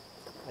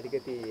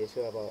अलिकति यसो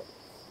अब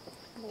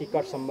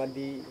टिकट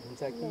सम्बन्धी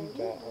हुन्छ कि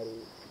वा अरू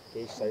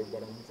केही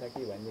सहयोगबाट हुन्छ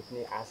कि भन्ने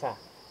पनि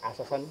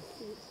आशासन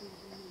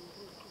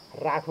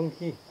राखौँ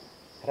कि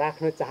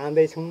राख्न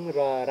चाहँदैछौँ र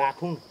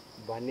राखौँ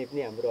भन्ने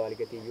पनि हाम्रो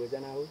अलिकति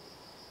योजना हो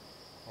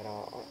र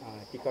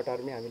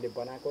टिकटहरू पनि हामीले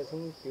बनाएको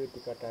छौँ। त्यो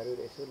टिकटहरू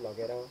यसो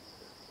लगेर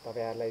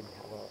तपाईँहरूलाई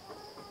अब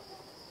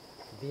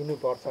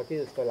दिनुपर्छ कि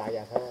जस्तो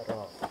लागेको छ र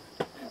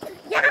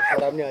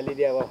तर पनि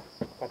अलिअलि अब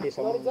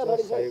कतिसम्म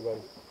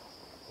सहयोगहरू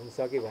हुन्छ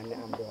कि भन्ने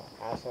हाम्रो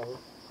आशा हो।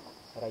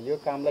 र यो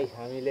कामलाई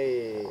हामीले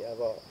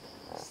अब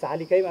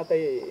सालिकै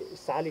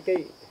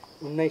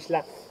 19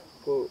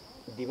 लाखको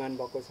डिमान्ड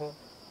भएको छ।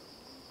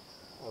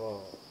 अब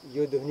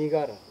यो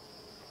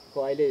ध्वनिघरको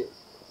अहिले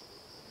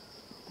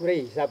पुरै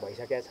हिसाब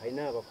भइसकेको छैन।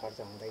 अब खर्च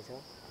हुँदैछ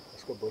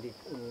यसको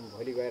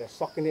भोलि गएर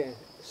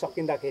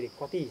सकिँदाखेरि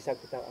कति हिसाब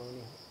किताब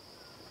आउने हो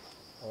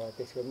अब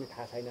त्यसको पनि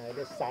थाहा छैन।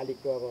 अहिले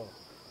सालिकको अब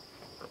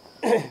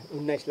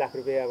 19 लाख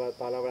रुपियाँ अब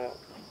तलबाट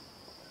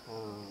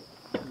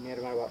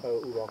निर्माण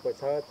भएको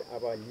छ।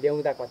 अब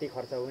ल्याउँदा कति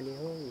खर्च हुने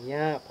हो,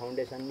 यहाँ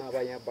फाउन्डेसनमा अब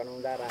यहाँ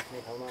बनाउँदा राख्ने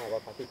ठाउँमा अब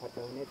कति खर्च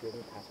हुने त्यो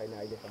पनि थाहा छैन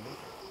अहिलेसम्म।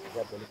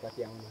 हिसाब भोलि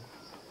कति आउने हो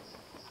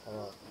अब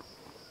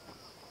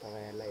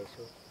तपाईँहरूलाई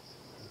यसो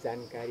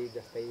जानकारी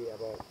जस्तै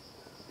अब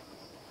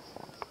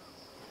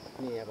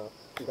नि अब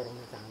गराउन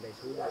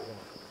चाहँदैछु। र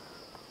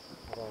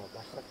अब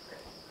भर्सक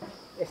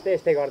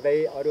यस्तै गर्दै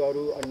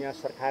अरू अन्य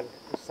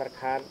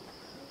सरकार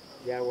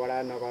या वडा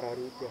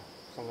नगरहरू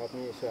त्योसँग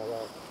पनि यसो अब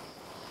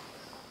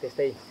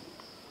त्यस्तै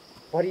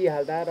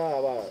परिहाल्दा र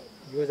अब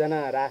योजना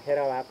राखेर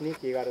भए पनि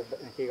के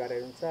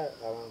गरेर हुन्छ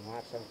अब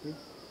उहाँहरूसँग पनि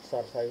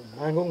सरसहयोग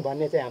मागौँ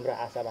भन्ने चाहिँ हाम्रो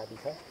आशावादी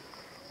छ।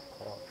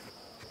 र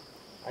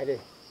अहिले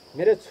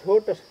मेरो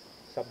छोटो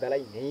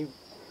शब्दलाई यहीँ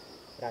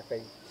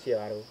राख्दै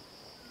सेवाहरू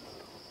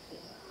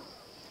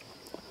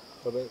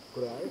सबै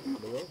कुरा आयो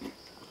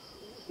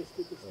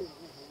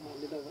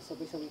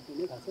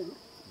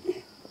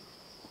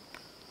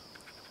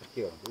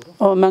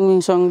माङ्मिङ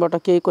सङ्घबाट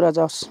केही कुरा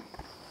जाओस्।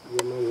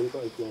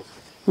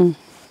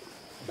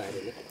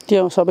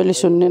 त्यो सबैले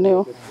सुन्ने नै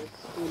हो।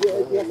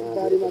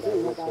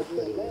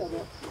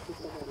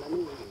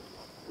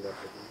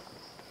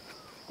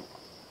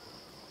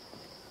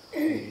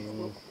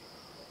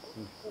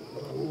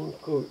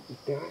 माङ्मिङको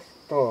इतिहास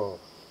त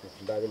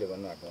दाजुले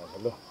भन्नुभएको छ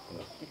ल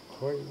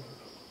खोइ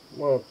म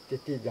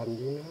त्यति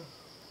जान्दिनँ।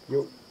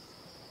 यो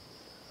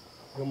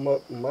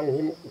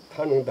माङ्मिङ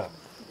उत्थान हुँदा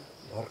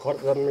भर्खर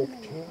जन्मेको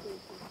थियो।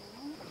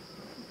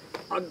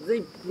 अझै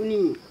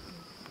पनि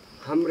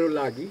हाम्रो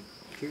लागि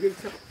ठिकै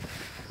छ।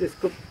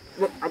 त्यसको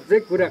अझै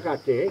कुरा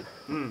काटेँ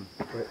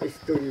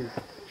यस्तो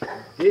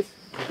देश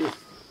विदेश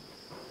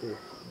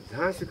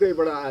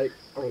जहाँसुकैबाट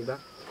आउँदा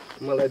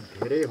मलाई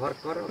धेरै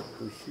भर्खर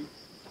खुसी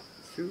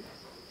छु।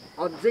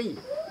 अझै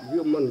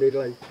यो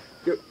मन्दिरलाई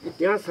त्यो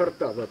इतिहासहरू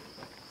त अब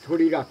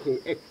छोडिराख्नु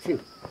एकछिन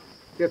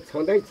त्यो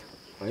छँदैछ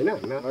होइन।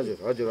 हजुर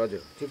हजुर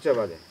हजुर ठिक छ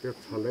बाजे, त्यो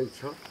छँदैछ।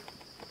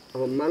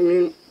 अब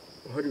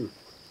माङ्मिङहरू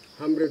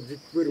हाम्रो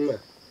जितपुरमा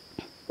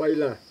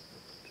पहिला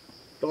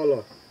तल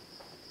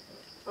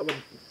अब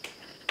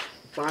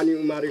पानी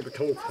उमारेको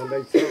ठाउँ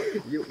छँदैछ,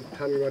 यो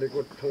उत्थान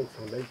गरेको ठाउँ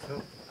छँदैछ।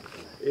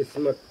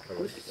 यसमा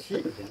खुसी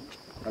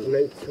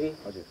नै छौँ।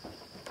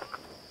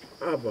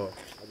 अब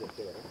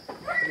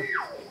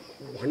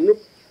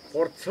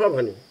भन्नुपर्छ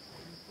भने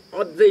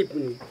अझै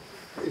पनि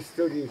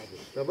यसरी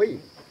सबै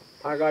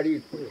अगाडि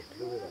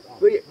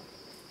कोही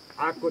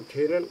आएको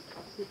थिएनन्,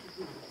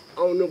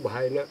 आउनु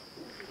भएन।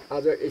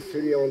 आज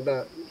यसरी आउँदा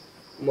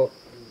म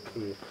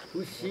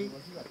खुसी,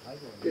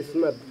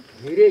 त्यसमा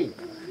धेरै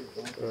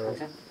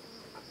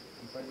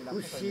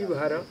खुसी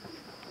भएर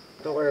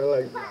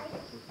तपाईँहरूलाई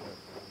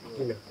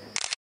किन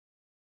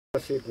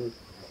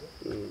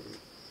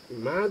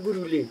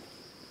महागुरुले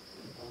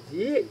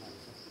जे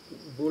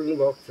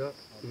बोल्नुभएको छ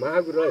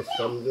महागुरुलाई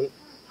सम्झौँ।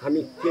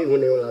 हामी केही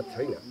हुनेवाला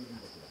छैन।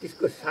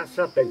 त्यसको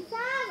साथसाथै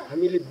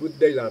हामीले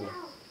बुझ्दै लानु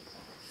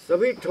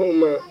सबै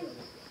ठाउँमा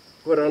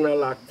कोरोना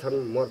लाग्छन्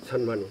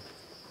मर्छन् भने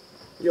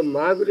यो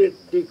महागुरुले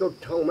दिएको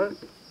ठाउँमा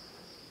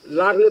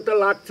लाग्नु त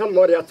लाग्छ,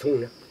 मर्या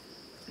छौँ।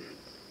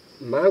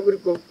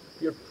 महागुरुको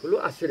यो ठुलो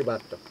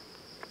आशीर्वाद त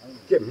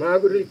के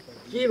महागुरुले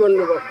के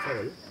भन्नुभएको छ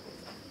भने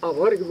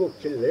अभर्ग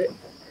बोक्छिलले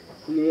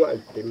नुवा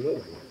आइटेम्नु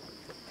भने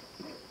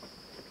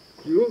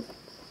यो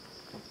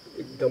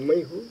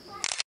एकदमै हो।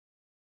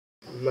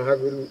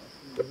 महागुरु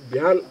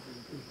बिहान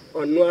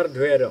अनुहार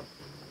धोएर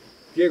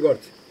के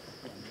गर्छ?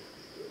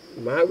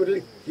 महागुरुले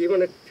के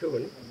भनेको थियो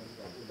भने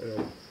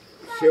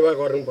सेवा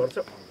गर्नुपर्छ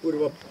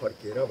पूर्व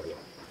फर्केर भने।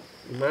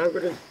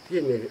 महागुरुले के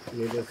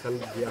निर्देशन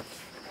दिएको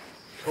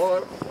छ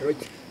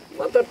रहेछ? म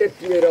त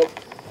त्यति बेर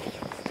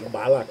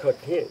बालक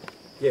थिएँ,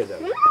 के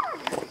जाने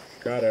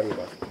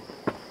कारणबाट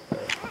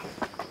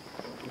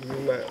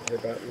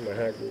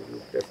महागुरु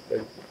त्यस्तै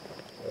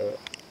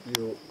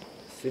यो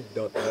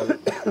सिद्धताल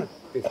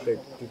त्यस्तै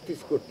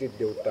 33 कोटी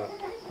देउता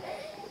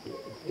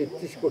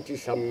 33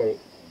 कोटीसम्म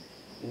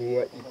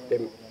नुवा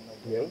इत्तेम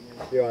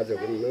सेवा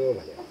जोग्नु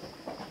भने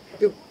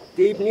त्यो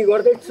त्यही पनि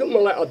गर्दैछु।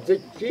 मलाई अझै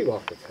के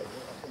भएको छैन।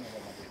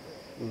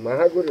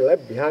 महागुरुलाई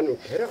बिहान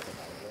उठेर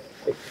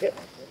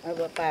अब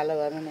पालो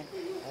गर्नु नै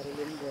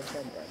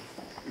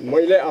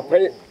मैले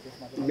आफै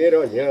मेरो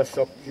यहाँ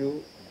सक्छु,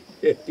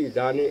 यति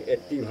जाने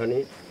यति भने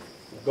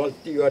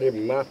गल्ती गरे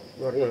माफ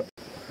गर्न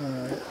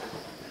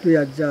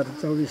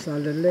 2024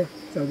 सालले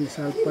 24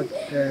 साल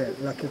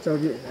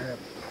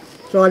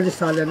 44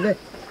 सालले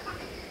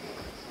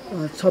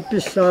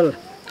 26 साल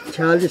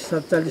 46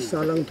 47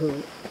 साल अंथो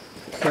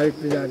साहिब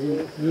पुजारी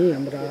यी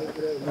हाम्रा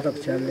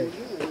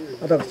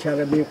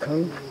अध्यक्षले निखङ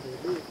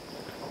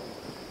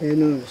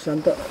हेर्नु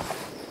सन्त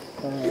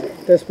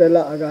त्यस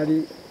बेला अगाडि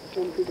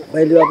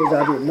भैलुवा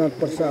पुजारी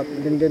नरप्रसाद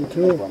लिङ्गदेन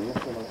थियो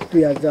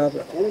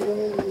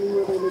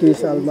 2003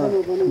 सालमा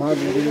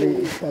महागुरुले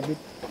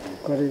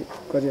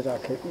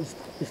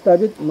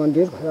स्थापित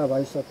मन्दिर खडा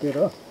भइसकेर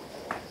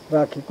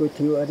राखेको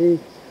थियो अरे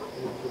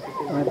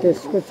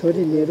त्यसको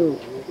छोरी मेरो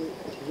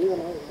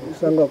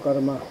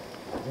सङ्घकर्म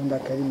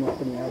हुँदाखेरि म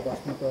पनि यहाँ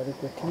बस्नु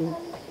परेको थियो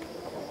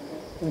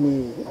अनि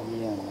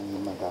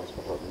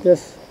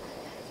त्यस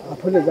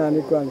आफूले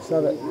जानेको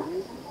अनुसार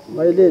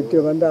मैले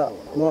त्योभन्दा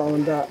म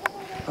आउँदा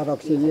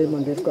अध्यक्ष यही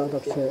मन्दिरको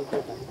अध्यक्ष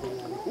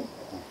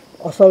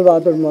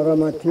असलबहादुर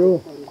मरमा थियो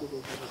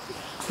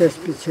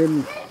त्यसपछि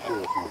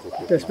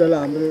त्यस बेला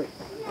हाम्रो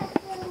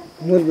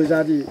मूल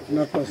पुजारी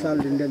नरप्रसाद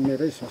लिङ्गदेन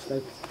मेरै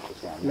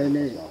संस्थाले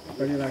नै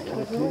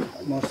गरिराखेको थियो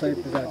म सही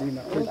पुजारी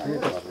मात्रै थिएँ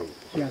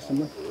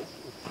त्यहाँसम्म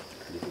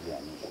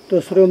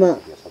दोस्रोमा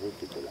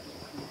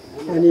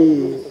अनि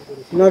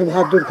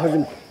नरबहादुर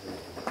खजुम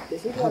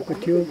भएको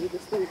थियो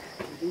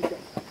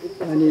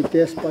अनि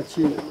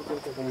त्यसपछि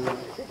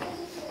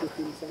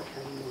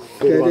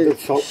के अरे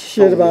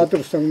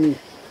शेरबहादुर सङ्मी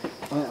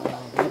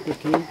भएको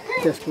थियो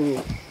त्यसको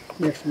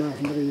नेक्स्टमा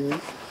हाम्रो यो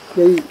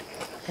केही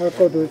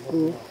अर्को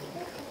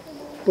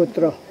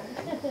पुत्र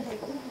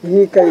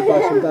यहीँकै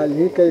बासिन्दा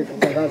यहीँकै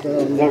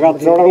जग्गा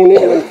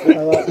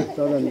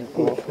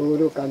चढाउनेको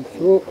छोरो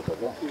कान्छो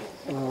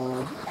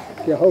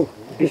के हौ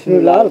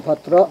विष्णुलाल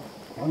भत्र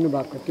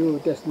हुनुभएको थियो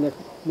त्यस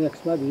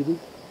नेक्स्टमा फेरि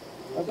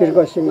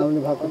त्रिकसिंह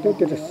आउनुभएको थियो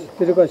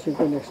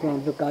त्रिकसिंहको नेक्स्टमा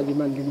हाम्रो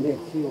कालीमा लिङ्गदेन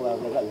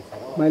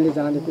मैले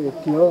जानेको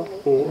यति हो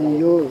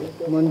यो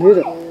मन्दिर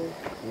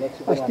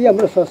अस्ति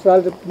हाम्रो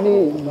संस्थाले पनि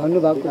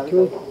भन्नुभएको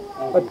थियो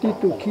अति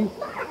दुखी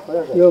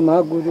यो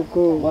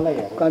महागुरुको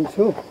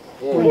कान्छो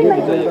मन्दिर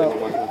भनेर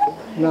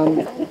नाम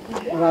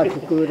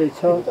राखेको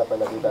रहेछ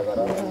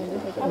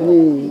अनि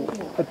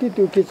अति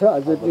दुखी छ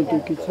अझै पनि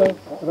दुखी छ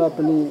र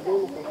पनि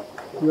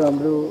यो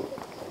हाम्रो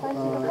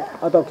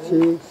अध्यक्ष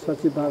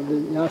सचिवहरूले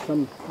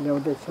यहाँसम्म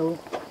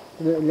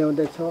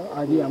ल्याउँदैछ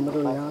अघि हाम्रो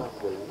यहाँ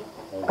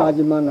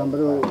काजीमान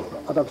हाम्रो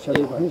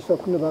अध्यक्षले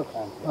भनिसक्नु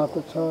भएको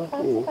छ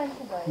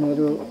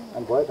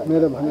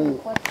मेरो भनाइ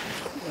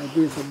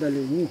दुई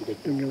शब्दले नि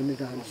टुङ्ग्याउन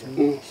चाहन्छु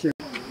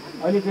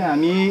अहिले चाहिँ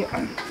हामी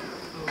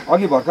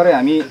अघि भर्खरै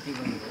हामी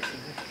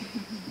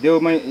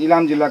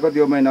इलाम जिल्लाको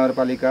देवमय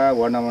नगरपालिका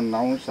वार्ड नम्बर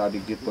 9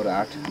 साबिक जितपुर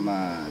 8मा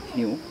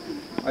थियौँ।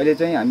 अहिले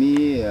चाहिँ हामी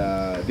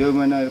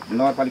देवमय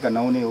नगरपालिका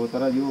 9 नै हो,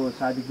 तर यो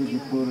साबिक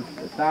जितपुर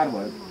 4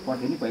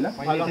 पर्थ्यो नि पहिला,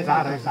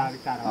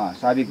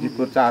 साबिक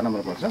जितपुर 4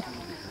 नम्बर पर्छ।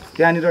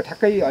 त्यहाँनिर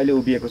ठ्याक्कै अहिले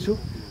उभिएको छु।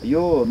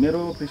 यो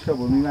मेरो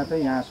पृष्ठभूमिमा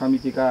चाहिँ यहाँ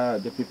समितिका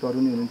व्यक्तित्वहरू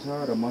नि हुनुहुन्छ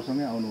र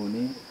मसँगै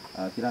आउनुहुने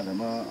किराँत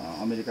धर्म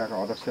अमेरिकाका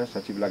अध्यक्ष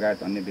सचिव लगायत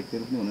अन्य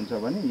व्यक्तिहरू पनि हुनुहुन्छ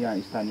भने यहाँ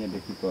स्थानीय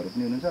व्यक्तित्वहरू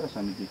पनि हुनुहुन्छ र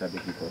समितिका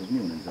व्यक्तित्वहरू पनि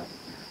हुनुहुन्छ।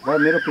 र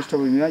मेरो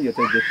पृष्ठभूमिमा यो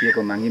चाहिँ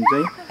देखिएको माङ्गिम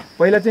चाहिँ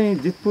पहिला चाहिँ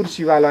जितपुर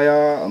शिवालय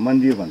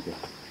मन्दिर भन्थ्यो,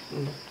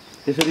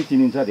 त्यसरी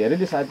चिनिन्छ।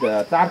 धेरैले सायद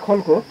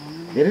चारखोलको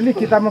धेरैले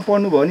किताबमा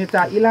पढ्नुभयो भने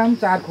इलाम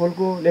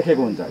चारखोलको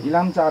लेखेको हुन्छ।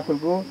 इलाम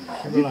चारखोलको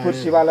जितपुर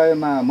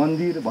शिवालयमा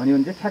मन्दिर भन्यो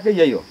भने चाहिँ ठ्याक्कै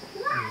यही हो।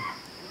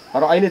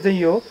 तर अहिले चाहिँ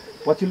यो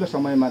पछिल्लो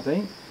समयमा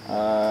चाहिँ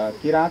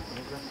किराँत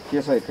के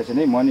छ एकैछिन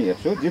नै म नि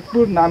हेर्छु,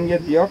 जितपुर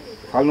नामगेत यक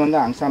फालमन्दा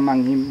हाङसा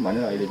माङ्हिम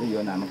भनेर अहिले चाहिँ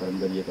यो नामकरण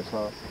गरिएको छ।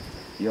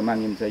 यो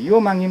माङ्हिम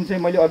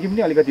चाहिँ मैले अघि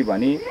पनि अलिकति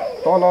भने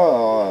तल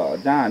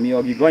जहाँ हामी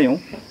अघि गयौँ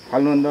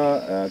फालमन्दा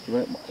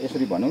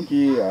यसरी भनौँ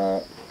कि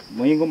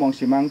मोहिङको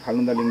मङ्सिमाङ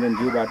फालुन्दा लिङ्गदेन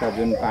ज्यूबाट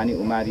जुन पानी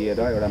उमारिएर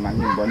एउटा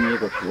माङ्हिम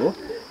बनिएको थियो,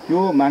 त्यो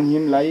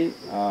माङ्हिम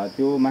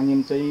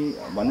चाहिँ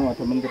भनौँ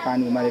अथवा त्यो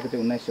पानी उमारेको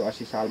चाहिँ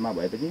 1980 सालमा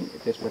भएपछि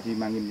त्यसपछि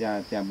माङ्हिम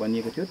त्यहाँ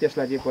बनिएको थियो।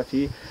 त्यसलाई चाहिँ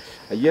पछि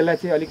यसलाई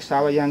चाहिँ अलिक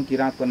सावयाङ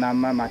किराँतको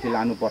नाममा माथि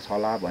लानुपर्छ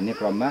होला भन्ने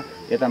क्रममा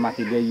यता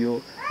माथि ल्याइयो।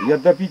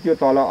 यद्यपि त्यो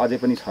तल अझै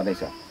पनि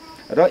छँदैछ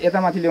र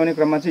यता माथि ल्याउने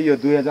क्रममा चाहिँ यो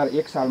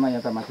 2001 सालमा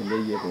यता माथि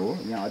ल्याइएको हो।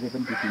 यहाँ अझै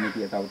पनि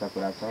टिकिमिटी यताउता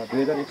कुरा छ।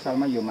 2001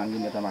 सालमा यो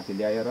माङ्हिम यता माथि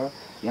ल्याएर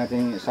यहाँ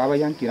चाहिँ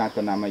सावयाङ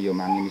किराँतको नाममा यो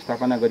माङ्हिम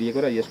स्थापना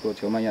गरिएको र यसको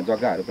छेउमा यहाँ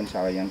जग्गाहरू पनि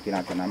सावयाङ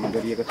किराँतको नाममा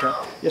गरिएको छ।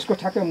 यसको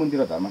ठ्याक्कै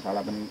मुन्तिर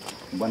धर्मशाला पनि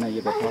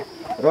बनाइएको छ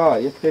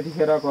र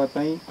त्यतिखेरको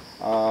चाहिँ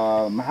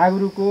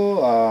महागुरुको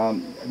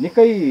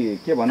निकै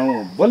के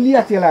भनौँ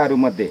बलिया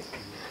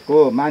चेलाहरूमध्येको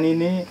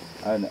मानिने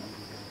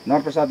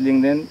नरप्रसाद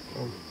लिङ्गदेन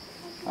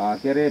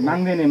के अरे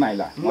माङ्देने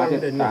माइला उहाँ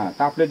चाहिँ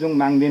ताप्लेजुङ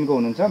माङ्देनको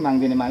हुनुहुन्छ।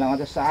 माङ्देने माइला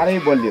उहाँ चाहिँ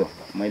साह्रै बलियो,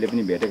 मैले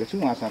पनि भेटेको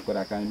छु, उहाँसँग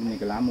कुराकानी पनि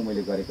निकै लामो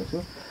मैले गरेको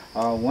छु।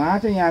 उहाँ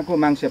चाहिँ यहाँको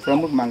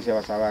प्रमुख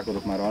माङ्सेवा सभाको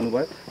रूपमा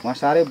रहनुभयो। उहाँ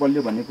साह्रै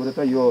बलियो भन्ने कुरो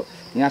त यो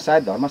यहाँ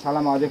सायद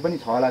धर्मशालामा अझै पनि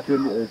छ होला।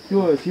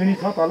 त्यो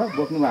सिँढी छ तल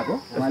बोक्नु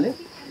भएको उहाँले,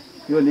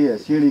 त्यो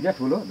सिँढी क्या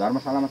ठुलो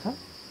धर्मशालामा छ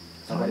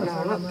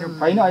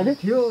छैन अहिले?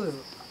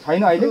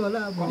 छैन अहिले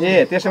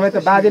ए त्यसो भए त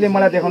बाजेले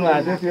मलाई देखाउनु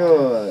भएको थियो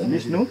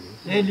त्यो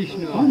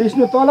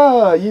लिस्नु तल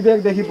यी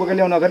ब्यागदेखि बोकेर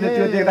ल्याउन गर्ने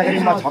त्यो देख्दाखेरि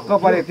म छक्क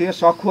परेको थिएँ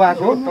सक्खु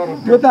आएको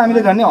त्यो त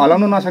हामीले झन्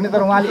हलाउनु नसक्ने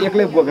तर उहाँले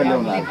एक्लै बोकेर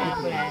ल्याउनु भएको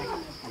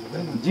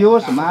जे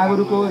होस्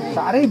महागुरुको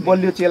साह्रै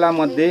बलियो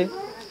चेलामध्ये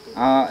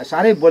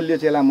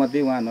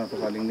उहाँ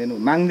नरप्रसाद लिङ्गदेन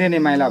माङ्देने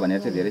माइला भनेर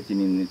चाहिँ धेरै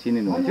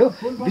चिनिनुहुन्थ्यो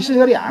विशेष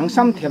गरी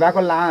हाङसाम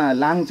थेबाको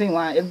लाङ चाहिँ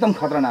उहाँ एकदम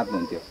खतरनाक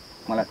हुन्थ्यो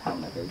मलाई थाहा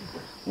हुँदाखेरि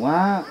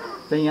उहाँ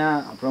चाहिँ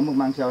यहाँ प्रमुख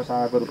मान्छे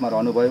अवस्थाको रूपमा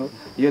रहनुभयो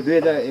यो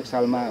 2001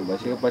 सालमा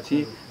भइसकेपछि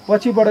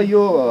पछिबाट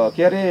यो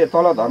के अरे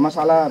तल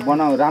धर्मशाला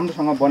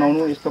राम्रोसँग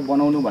बनाउनु यस्तो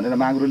बनाउनु भनेर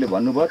महागुरुले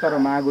भन्नुभयो तर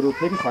महागुरु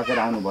फेरि फर्केर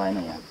आउनु भएन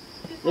यहाँ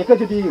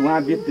एकैचोटि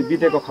उहाँ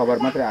बितेको खबर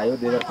मात्रै आयो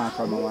 2005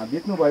 सालमा उहाँ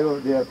बित्नुभयो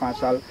 2005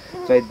 साल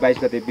चैत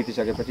 22 गते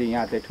बितिसकेपछि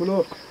यहाँ चाहिँ ठुलो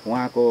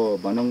उहाँको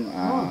भनौँ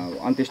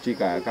अन्त्येष्टि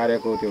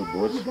कार्यको त्यो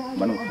भोज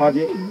भनौँ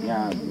खजे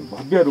यहाँ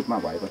भव्य रूपमा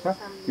भएको छ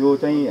त्यो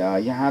चाहिँ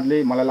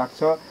यहाँहरूले मलाई लाग्छ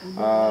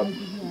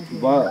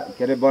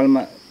के अरे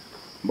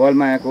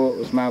बलमायाको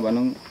उसमा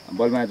भनौँ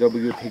बलमाया जब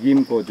यो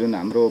थिगिमको जुन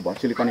हाम्रो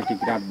भर्चुअली कनेक्टिङ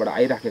ग्रान्टबाट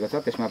आइराखेको छ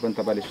त्यसमा पनि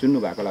तपाईँले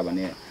सुन्नुभएको होला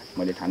भन्ने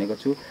मैले ठानेको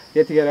छु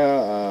त्यतिखेर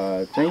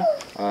चाहिँ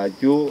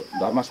त्यो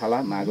धर्मशाला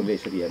महागुरुले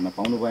यसरी हेर्न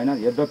पाउनु भएन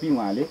यद्यपि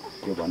उहाँले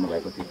यो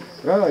भन्नुभएको थियो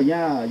र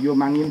यहाँ यो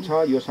माङ्गिम छ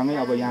यो सँगै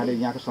अब यहाँले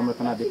यहाँको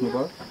संरचना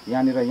देख्नुभयो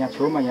यहाँनिर यहाँ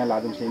छेउमा यहाँ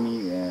लाजुङ सेमी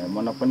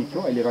मण्डप पनि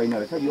थियो अहिले रहेन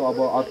रहेछ यो अब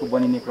अर्को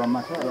बनिने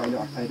क्रममा छ र अहिले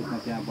अस्थायी रूपमा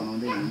त्यहाँ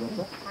बनाउँदै हुनुपर्छ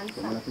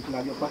मलाई खुसी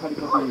लाग्यो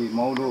पछाडिपट्टि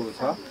मौलो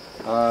छ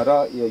र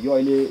यो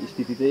अहिले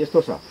स्थिति चाहिँ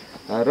यस्तो छ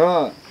र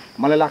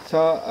मलाई लाग्छ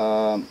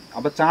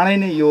अब चाँडै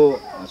नै यो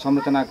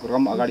संरचना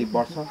क्रम अगाडि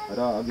बढ्छ र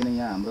अघि नै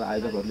यहाँ हाम्रो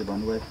आयोजकहरूले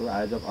भन्नुभएको थियो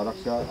आयोजक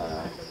अध्यक्ष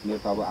मेरो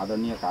त अब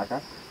आदरणीय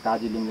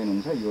काजी लिङ्गदेन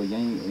हुन्छ यो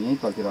यहीँ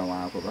तलतिर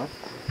उहाँको घर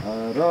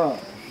र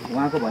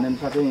उहाँको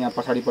भनेअनुसार चाहिँ यहाँ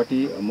पछाडिपट्टि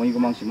मुइगो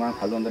मङसिमा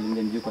खालुन्द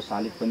लिङ्गदेनज्यूको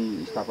शालिग पनि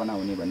स्थापना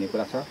हुने भन्ने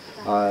कुरा छ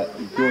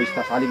त्यो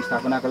शालिग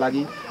स्थापनाको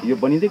लागि यो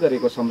बनिँदै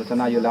गरेको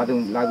संरचना यो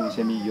लाजुङ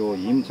सेमी यो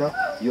हिम छ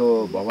यो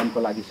भवनको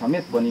लागि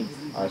समेत पनि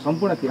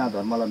सम्पूर्ण किराँत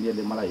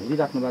धर्मावलम्बीहरूले मलाई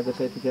हेरिराख्नु भएको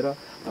छ यतिखेर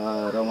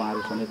र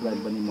उहाँहरू समेतलाई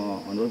पनि म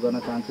अनुरोध गर्न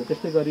चाहन्छु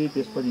त्यस्तै गरी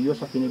त्यसपछि यो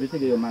सकिने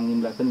बित्तिकै यो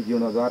माङ्गिमलाई पनि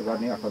जीर्णोद्धार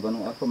गर्ने अथवा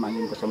भनौँ अर्को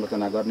माङ्गिमको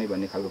संरचना गर्ने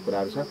भन्ने खालको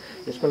कुराहरू छ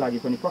यसको लागि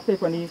पनि पक्कै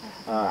पनि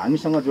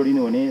हामीसँग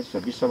जोडिनुहुने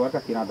विश्वभरका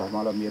किराँत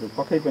धर्मावलम्बीहरू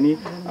पक्कै पनि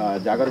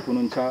जागरुक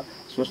हुनुहुन्छ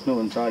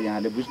सोच्नुहुन्छ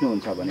यहाँले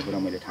बुझ्नुहुन्छ भन्ने कुरा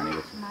मैले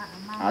ठानेको छु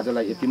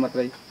आजलाई यति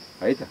मात्रै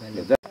है त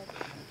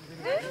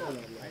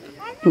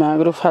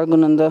महागुरु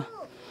फाल्गुनन्द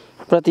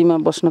प्रतिमा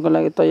बस्नको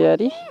लागि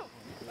तयारी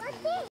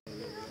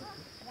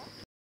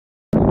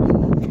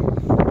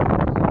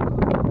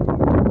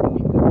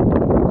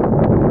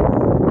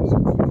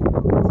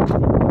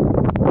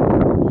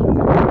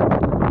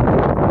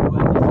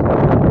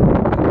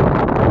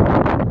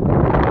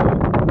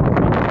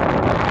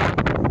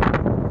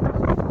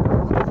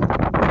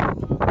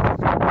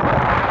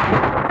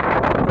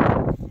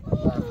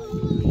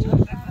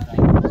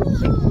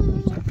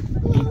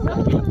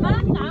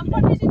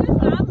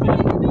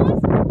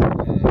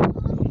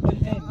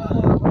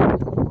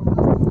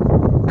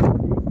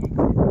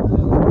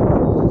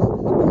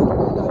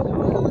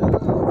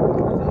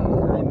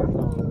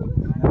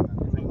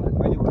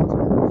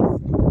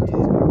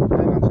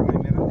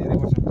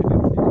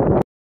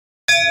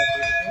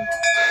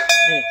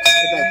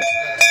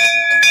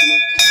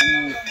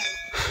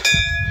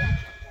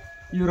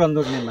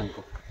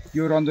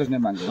यो रन्दोज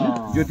नेमाङको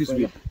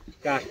ज्योतिषविद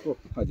काठको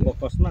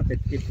बकसमा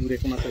त्यति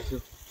पुरेको मात्र थियो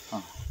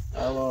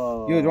अब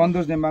यो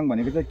रन्दोज नेमाङ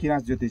भनेको चाहिँ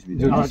किराँत ज्योतिषविद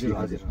हजुर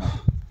हजुर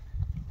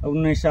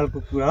 19 सालको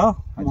कुरा हो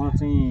म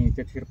चाहिँ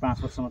त्यतिखेर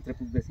 5 वर्ष मात्रै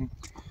पुग्दै थिएँ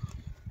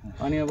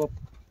अनि अब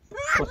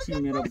पछि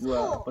मेरो बुवा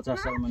 50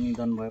 सालमा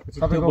निधन भएपछि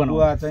तपाईँको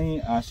बुवा चाहिँ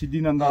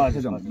सिद्धिनन्द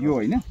खेजङ यो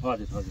होइन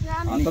हजुर हजुर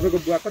तपाईँको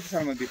बुवा कति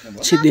सालमा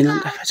बित्नुभयो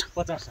सिद्धिनन्द खेजङ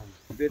 50 साल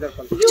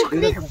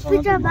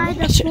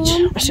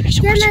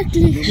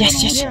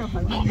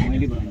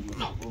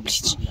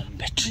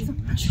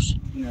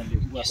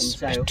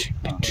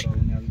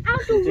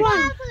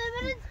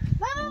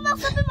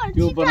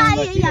 2000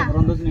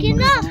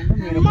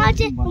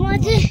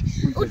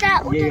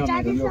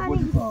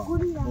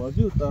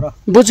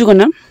 बोजूको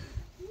नाम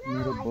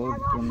मेरो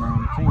बोजूको नाम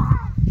चाहिँ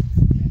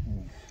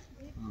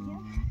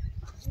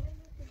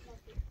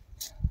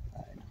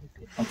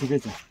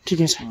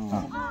ठिकै छ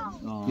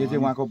यो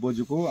चाहिँ उहाँको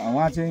बोजूको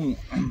उहाँ चाहिँ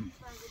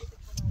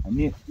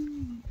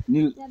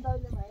निल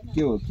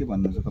के हो के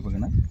भन्नुहुन्छ तपाईँको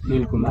नाम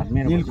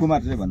निलकुमार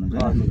चाहिँ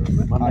भन्नुहुन्छ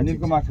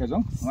निलकुमार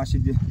खेजङ उहाँ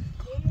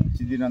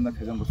सिद्धिनन्द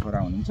खेजङको छोरा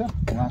हुनुहुन्छ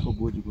उहाँको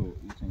बोजूको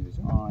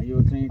यो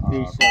चाहिँ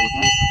 23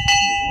 सालमा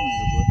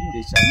मेरो बोजू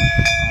 23 सालमा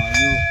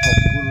यो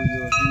गुरु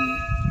यो जुन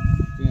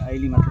चाहिँ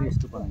अहिले मात्रै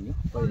यस्तो बनायो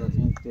पहिला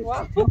चाहिँ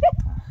त्यस्तो थियो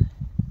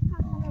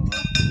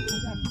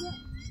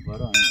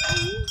भएर अनि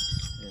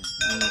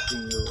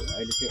यो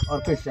अहिले चाहिँ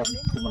अर्कै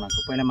हिसाबको बनाएको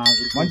पहिला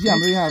महागुरु मान्छे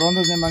हाम्रो यहाँ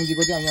रन्दोज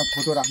नेमाङजीको चाहिँ यहाँ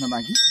फोटो राख्न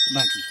बाँकी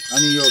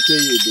अनि यो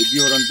केही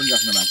विवरण पनि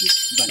राख्न बाँकी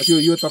त्यो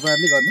यो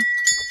तपाईँहरूले गर्नु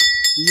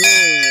यो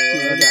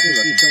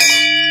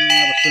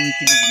अब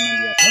समितिले जिम्मा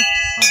लिएको छ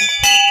हजुर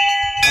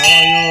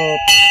अब यो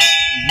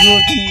यो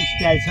चाहिँ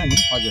स्टाइल छ नि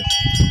हजुर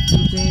यो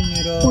चाहिँ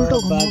मेरो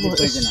बाजे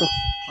पहिजना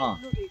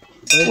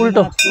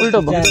उल्टो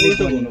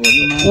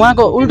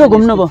उहाँको उल्टो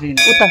घुम्नुभयो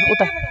उता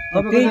उता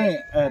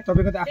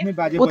तपाईँको त आफ्नै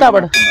बाजे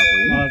उताबाट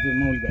हजुर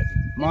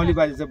मौली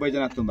बाजे चाहिँ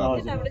बैजनाथ तुम्बा हो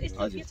हजुर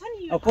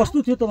अब कस्तो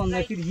थियो त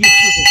भन्दाखेरि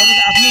यस्तो थियो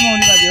तपाईँको आफ्नै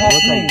मौली बाजे हो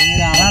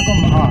उहाँको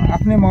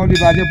आफ्नै मौली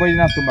बाजे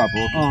बैजनाथ तुम्बा हो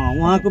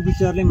उहाँको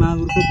विचारले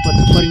मागुरको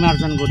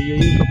परिमार्जन गरियो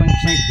यो तपाईँको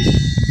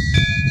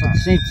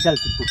 37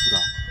 सालतिरको कुरा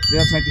हो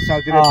 2037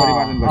 सालतिर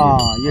परिमार्जन गरियो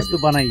यस्तो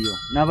बनाइयो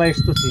नभए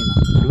यस्तो थिएन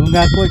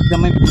ढुङ्गाको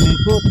एकदमै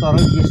बुनेको तर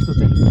यस्तो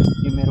चाहिँ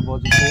यो मेरो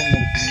बजुको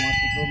मेरो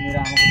श्रीमतीको मेरो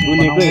आमाको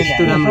बुनेको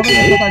यस्तो राम्रो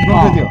थियो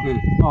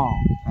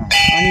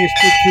अनि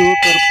यस्तो थियो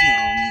तर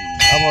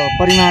अब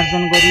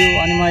परिमार्जन गरियो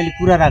अनि म अहिले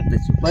कुरा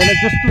राख्दैछु पहिला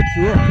जस्तो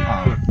थियो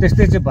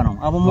त्यस्तै चाहिँ बनाऊँ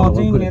अब म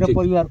चाहिँ मेरो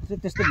परिवारको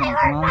चाहिँ त्यस्तै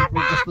बनाउँछु मागुरको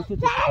जस्तो थियो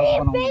त्यस्तो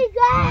बनाउनु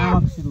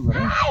आमाको सुरु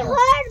गरेँ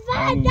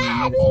अनि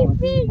मेरो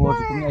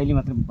बजुको पनि अहिले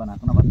मात्रै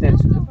बनाएको नभए त्यहाँ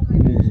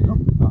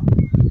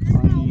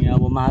अनि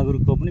अब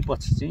मागुरको पनि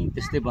पछि चाहिँ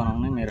त्यस्तै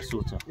बनाउने मेरो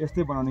सोच हो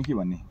यस्तै बनाउने कि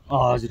भन्ने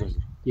हजुर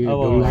हजुर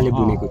ढुङ्गाले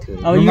बुनेको थियो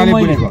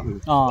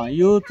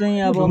यो चाहिँ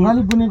अब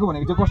ढुङ्गाले बुनेको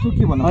भनेको चाहिँ कस्तो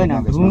के भन्नु होइन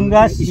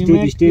ढुङ्गा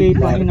सिमेन्ट केही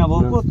पनि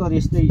नभएको तर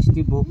यस्तै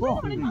स्टिप भएको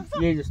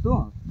यही जस्तो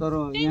तर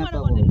यहाँ त अब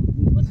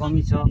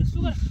कमी छ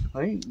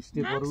है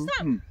स्टेपहरू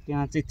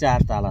त्यहाँ चाहिँ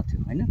 4 ताला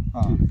थियो होइन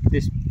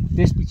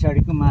त्यस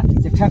पछाडिको माथि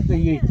चाहिँ ठ्याक्कै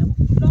यही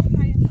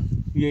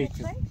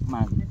थियो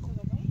मागुरको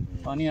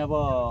अनि अब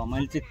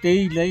मैले चाहिँ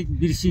त्यहीलाई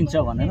बिर्सिन्छ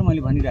भनेर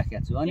मैले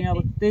भनिराखेको छु अनि अब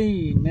त्यही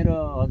मेरो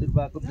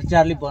हजुरबाको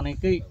विचारले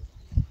बनेकै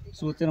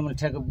सोचेर मैले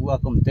ठ्याक्क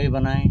बुवाको पनि त्यही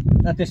बनाएँ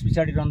त्यस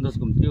पछाडि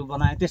रन्दोजको पनि त्यो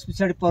बनाएँ त्यस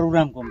पछाडि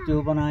प्रोग्रामको पनि त्यो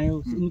बनायो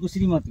उनको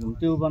श्रीमतीको पनि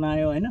त्यो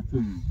बनायो होइन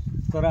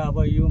तर अब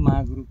यो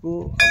मागुरको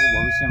अब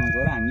भविष्यमा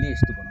गएर हामीले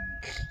यस्तो बनाउँ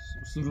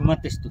सुरुमा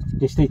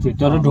त्यस्तै थियो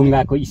तर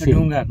ढुङ्गाको अब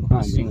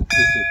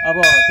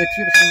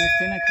त्यतिखेर सिमेन्ट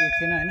थिएन के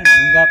थिएन होइन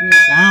ढुङ्गा पनि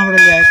कहाँबाट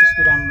ल्यायो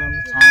त्यस्तो राम्रो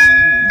राम्रो छाना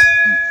होइन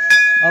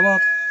अब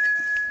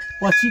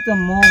पछि त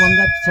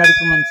मभन्दा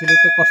पछाडिको मान्छेले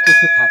त कस्तो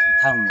थियो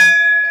थाहा हुँदैन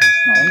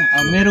होइन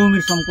अब मेरो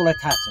उमेरसम्मकोलाई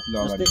थाहा छ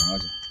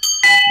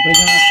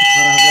बैजनाथको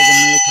छोराहरूलाई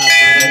जन्मले थाहा छ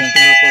पर्ने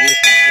थाहा छ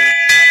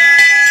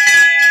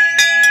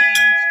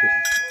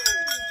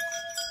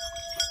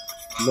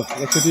ल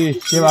एकचोटि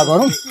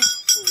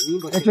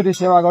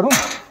सेवा गरौँ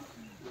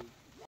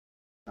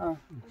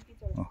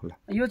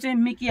यो चाहिँ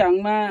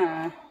मिकिहाङमा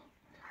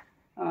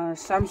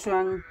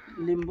सामसुवाङ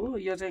लिम्बू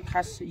यो चाहिँ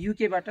खास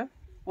युकेबाट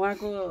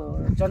उहाँको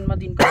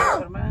जन्मदिनको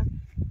अवसरमा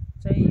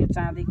चाहिँ यो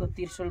चाँदीको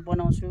त्रिशूल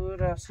बनाउँछु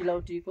र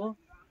सिलौटीको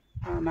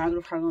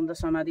मागुर फागुन्द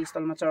समाधि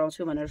स्थलमा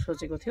चढाउँछु भनेर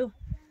सोचेको थियो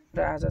र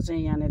आज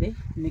चाहिँ यहाँनिर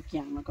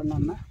मिकिहाङमाको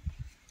नाममा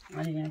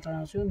अनि यहाँ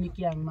चढाउँछु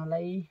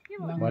मिकिहाङमालाई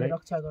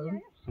रक्षा गरौँ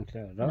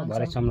र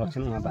भरे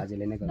संरक्षण उहाँ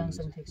बाजेले नै गर्नुहुन्छ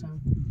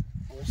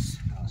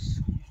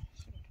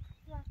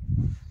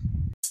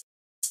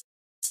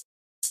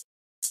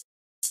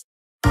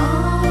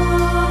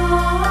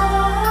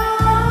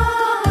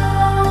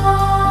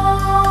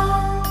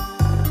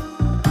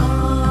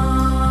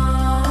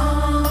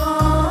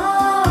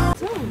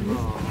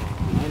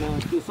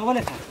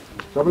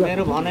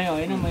मेरो भनाइ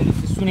होइन मैले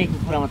सुनेको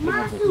कुरा मात्रै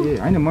ए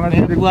होइन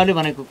मलाई बुवाले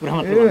भनेको कुरा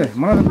मात्रै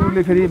मलाई त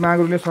गुरुले फेरि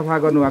मागुरले सफा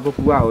गर्नुभएको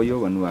कुवा हो यो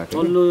भन्नुभएको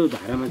तल्लो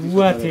धारामा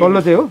कुवा थियो तल्लो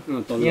चाहिँ हो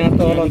यहाँ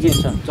तल छ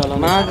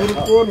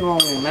मागुरको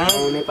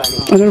नआउने पानी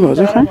हजुर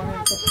भाउजू खा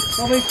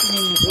सबै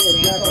किनिन्छ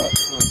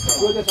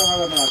त्यो चाहिँ सफा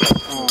गर्नु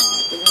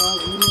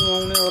गुरु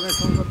नुहाउने ओर्ने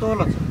ठाउँ त तल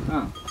छ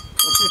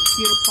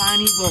त्यतिखेर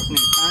पानी बग्ने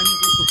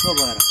पानीको दुःख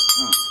भएर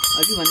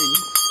अघि भने नि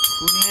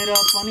सुनेर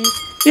पनि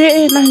ए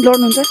नानी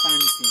लड्नुहुन्छ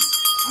पानी थिएन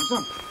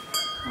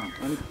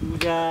अनि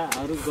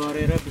पूजाहरू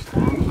गरेर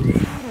बिस्तारै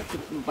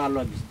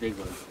पालुवा बिस्दै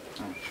गयो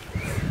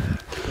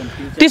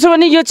त्यसो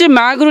भने यो चाहिँ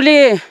मागुरले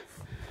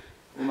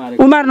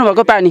उमार्नु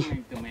भएको पानी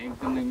एकदमै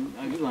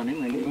अघि भने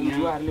मैले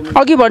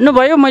अघि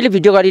भन्नुभयो मैले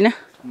भिडियो गरिनँ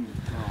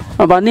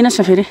भनिदिनुहोस्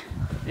न फेरि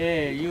ए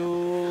यो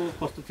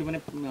कस्तो थियो भने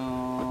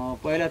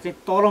पहिला चाहिँ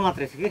तल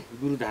मात्रै थियो कि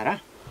गुरुधारा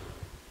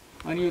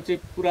अनि यो चाहिँ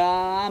पुरा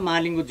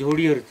मालिङको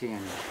झोडीहरू थिए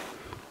यहाँ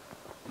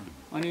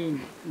अनि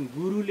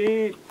गुरुले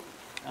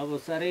अब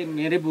साह्रै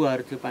मेरै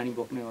बुवाहरू थियो पानी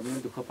बोक्ने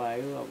ओर्ने दुःख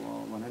पायो अब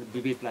भनेर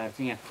विवेक लाएर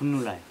चाहिँ यहाँ खुन्नु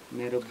लाग्यो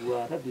मेरो बुवा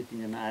र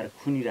 2-3 जना आएर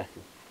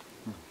खुनिराख्यो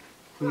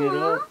खुनेर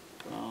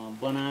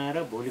बनाएर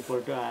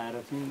भोलिपल्ट आएर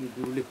चाहिँ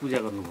गुरुले पूजा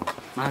गर्नुभयो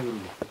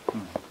महागुरुले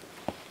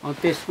अनि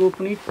त्यसको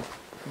पनि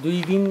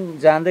 2 दिन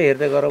जाँदै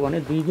हेर्दै गर भने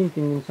 2 दिन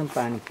 3 दिनसम्म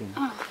पानी थिएन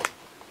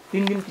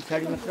 3 दिन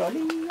पछाडि मात्र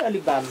अलि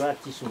बालुवा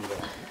चिसो हुँदै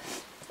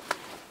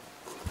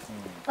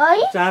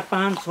 4,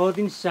 5, 6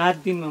 दिन 7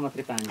 दिनमा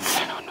मात्रै पानी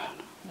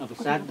अब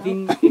 7 दिन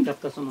एक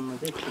हप्तासम्ममा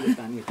चाहिँ ठुलो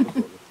पानी यत्रो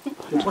भयो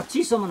त्यो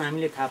पछिसम्म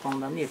हामीले थाहा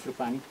पाउँदा पनि यत्रो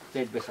पानी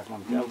चैत वैशाखमा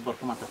हुन्छ अब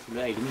वर्षमा त ठुलो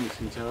अहिले पनि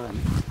निस्किन्छ होइन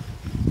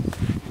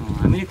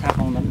हामीले थाहा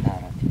पाउँदा पनि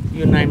धारा थियो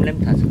यो नानीलाई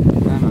पनि थाहा छ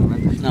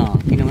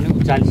किनभने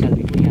 40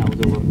 सालदेखि यहाँ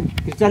आउँदो गर्नु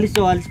 43,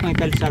 44,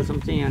 45 सालसम्म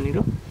चाहिँ यहाँनिर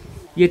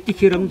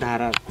यतिखेर पनि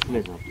धारा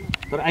ठुलै छ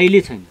तर अहिले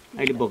छैन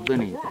अहिले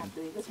बग्दैन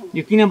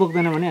यो किन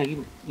बग्दैन भने अघि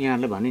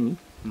यहाँहरूलाई भने नि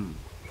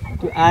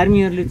त्यो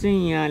आर्मीहरूले चाहिँ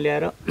यहाँ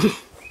ल्याएर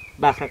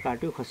बाख्रा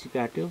काट्यो खसी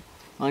काट्यो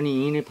अनि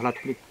यहीँ नै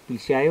फलातफुली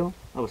पिस्यायो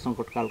अब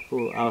सङ्कटकालको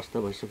अवस्था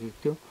भइसकेको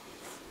थियो।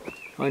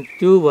 अनि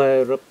त्यो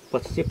भएर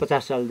पछि चाहिँ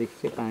 50 सालदेखि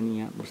चाहिँ पानी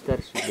यहाँ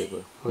बिस्तारै सुक्दै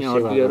गयो। यहाँ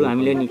हड्डीहरू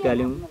हामीले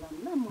निकाल्यौँ,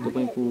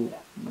 तपाईँको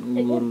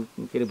उयोहरू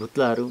के अरे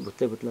भुत्लाहरू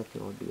भुत्ला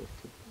थियो, हड्डीहरू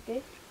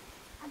थियो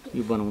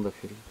यो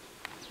बनाउँदाखेरि।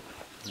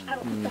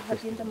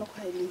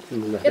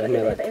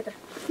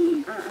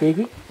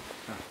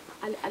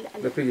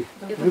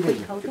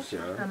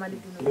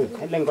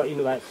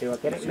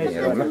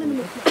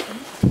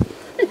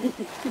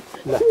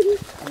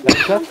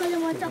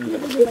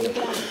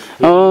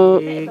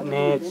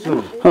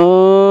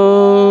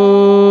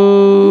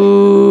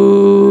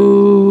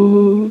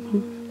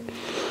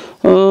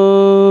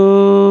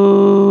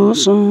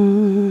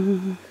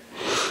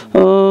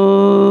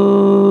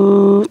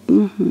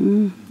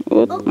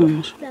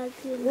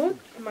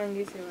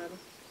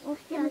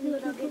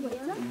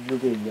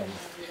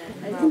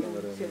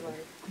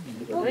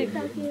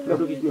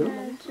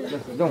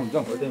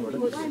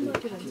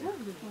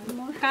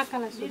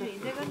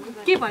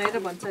 के भनेर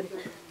भन्छ अरे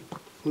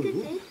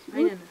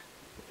हैन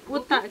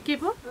के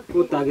पो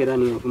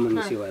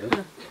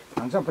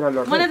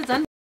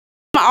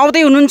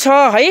आउँदै हुनुहुन्छ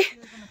है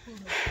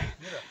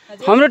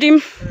हाम्रो टिम।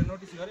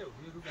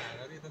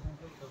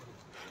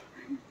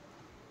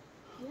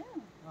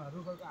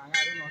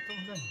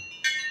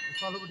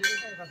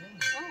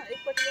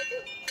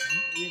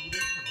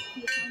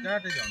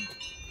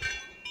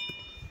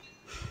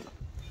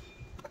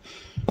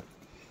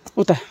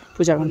 उता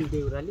पूजा गर्नु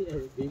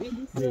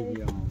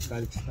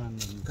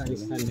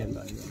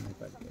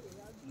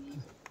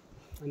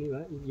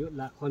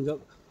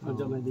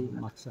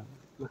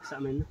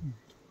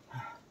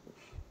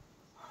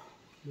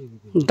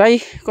दाइ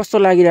कस्तो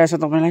लागिरहेछ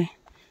तपाईँलाई?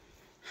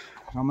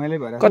 रमाइलो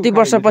भएर कति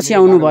वर्षपछि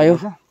आउनुभयो?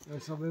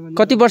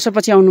 कति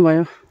वर्षपछि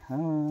आउनुभयो?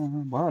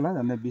 भयो होला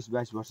झन्डै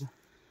 20-22 वर्ष।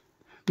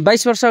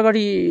 22 वर्ष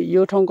अगाडि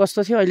यो ठाउँ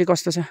कस्तो थियो, अहिले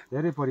कस्तो छ?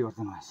 धेरै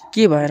परिवर्तन भएछ।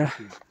 के भएर?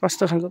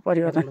 कस्तो खालको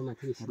परिवर्तन?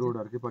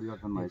 रोडहरुकै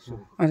परिवर्तन भएछ,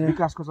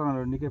 विकासको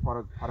चरणहरु निकै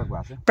फरक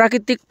भएको छ।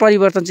 प्राकृतिक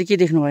परिवर्तन चाहिँ के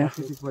देख्नुभयो?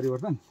 प्राकृतिक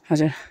परिवर्तन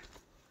हजुर,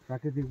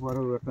 प्राकृतिक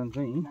परिवर्तन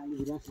चाहिँ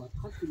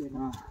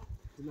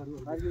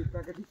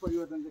प्राकृतिक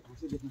परिवर्तन चाहिँ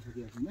खासै देख्न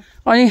सकिएको छैन।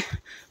 अनि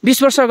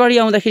 20 वर्ष अगाडि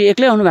आउँदाखेरि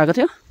एक्लै आउनु भएको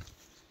थियो?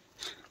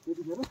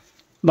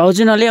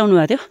 भाउजूले आउनु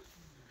भएको थियो?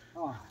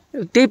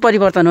 त्यही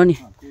परिवर्तन हो नि।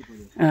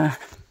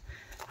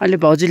 अहिले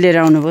भाउजू लिएर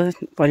आउनुभयो,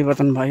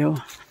 परिवर्तन भयो।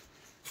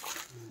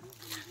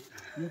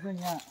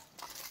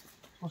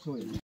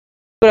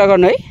 कुरा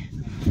गर्नु है,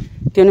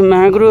 त्यो नि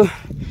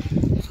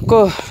महागुरुको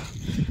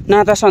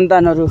नाता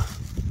सन्तानहरू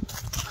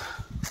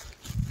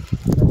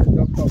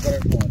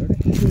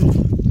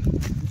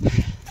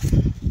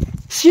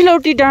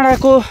सिलौटी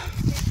डाँडाको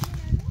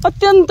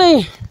अत्यन्तै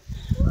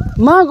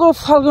माघ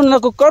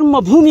फाल्गुनको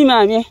कर्मभूमिमा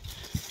हामी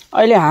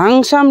अहिले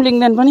हाङसाम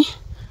लिङ्गदेन पनि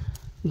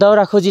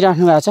दाउरा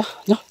खोजिराख्नु भएको छ।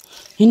 ल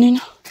हिँड्नु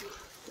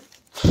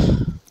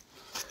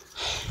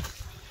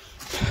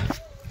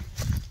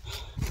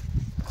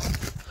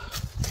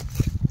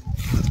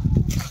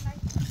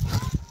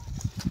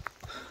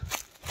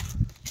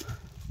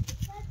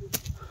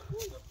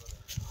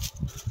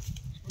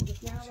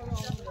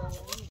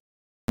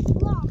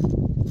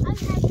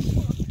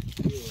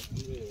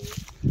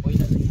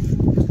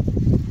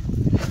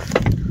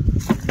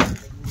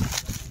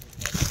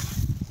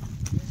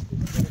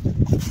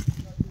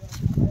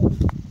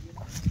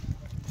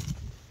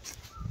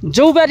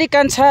जौबारी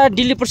कान्छा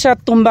दिल्ली प्रसाद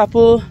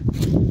तुम्बापो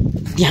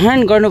ध्यान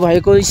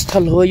गर्नुभएको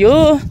स्थल हो यो।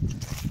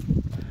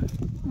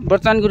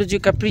 वर्तमान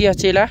गुरुजीका प्रिय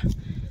चेला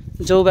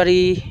जौबारी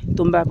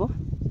तुम्बापो,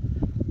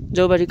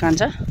 जौबारी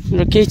कान्छा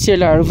र केही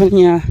चेलाहरू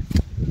पनि यहाँ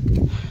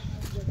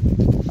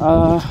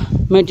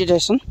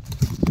मेडिटेसन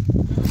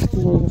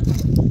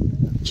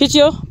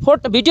खिच्यो।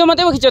 फोटो भिडियो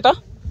मात्रै पो खिच्यो त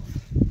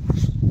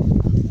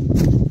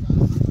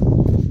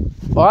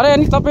भरे।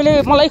 अनि तपाईँले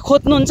मलाई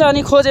खोज्नुहुन्छ,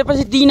 अनि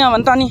खोजेपछि दिइनँ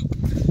भने त अनि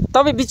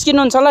तपाईँ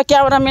बिच्किनुहुन्छ होला,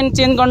 क्यामेराम्यान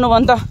चेन्ज गर्नु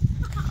भने त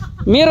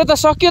मेरो त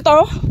सकियो त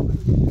हो।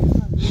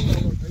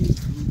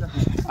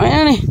 होइन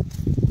नि,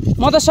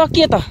 म त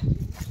सकिएँ त,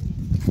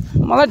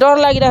 मलाई डर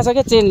लागिरहेछ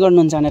क्या चेन्ज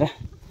गर्नुहुन्छ भनेर।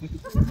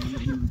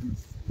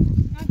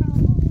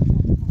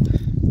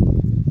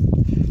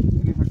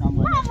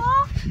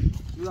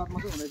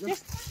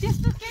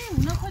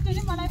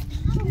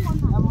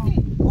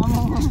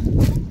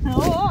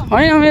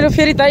 होइन मेरो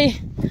फेरि दाइ,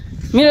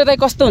 मेरो दाइ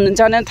कस्तो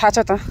हुनुहुन्छ भनेर थाहा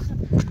छ त।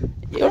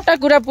 एउटा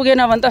कुरा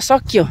पुगेन भने त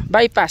सकियो,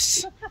 बाइपास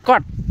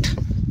कट।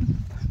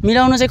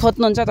 मिलाउनु चाहिँ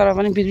खोज्नुहुन्छ तर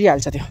पनि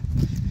बिग्रिहाल्छ त्यो,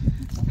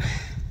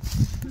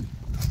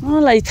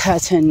 मलाई थाहा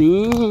छ नि।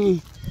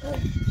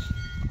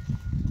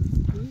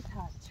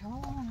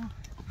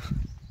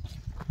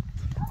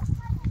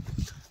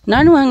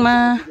 नानुहाङमा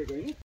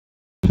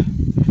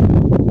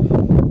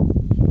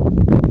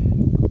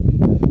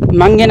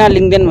माङ्गेना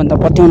लिङ्गदेन भन्दा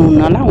पत्याउनु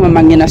हुन्न होला, उहाँ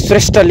माङ्गेना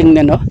श्रेष्ठ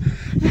लिङ्गदेन हो।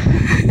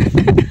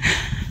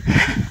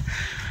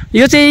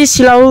 यो चाहिँ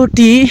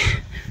सिलौटी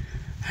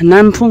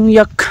नामफुङ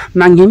यक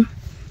माङ्हिम।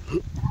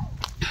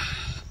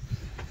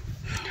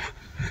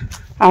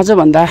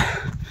 आजभन्दा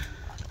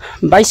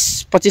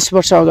 22-25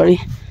 वर्ष अगाडि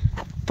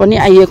पनि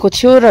आइएको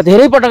थियो र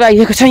धेरै पटक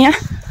आइएको छ यहाँ।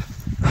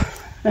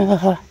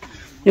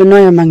 यो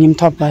नयाँ माङ्गिम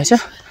थप भएछ।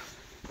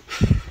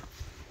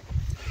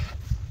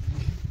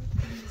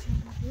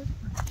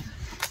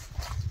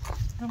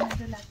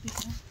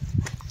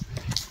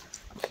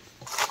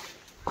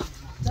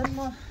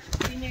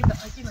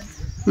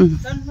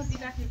 जन्म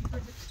दिँदाखेरिको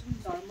जुन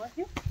धर्म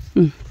थियो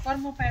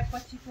कर्म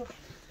पाएपछिको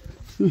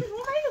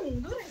रमाइलो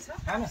हुँदो रहेछ।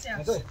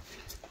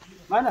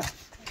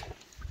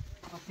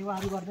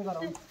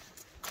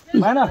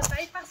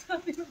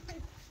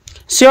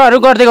 सेवाहरू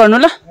गर्दै गर्नु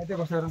ल,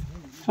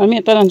 हामी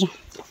यता जान्छौँ।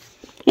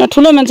 यहाँ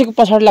ठुलो मान्छेको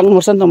पछाडि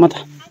लाग्नुपर्छ नि त म त।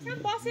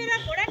 बसेर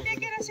घोडा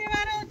टेकेर सेवा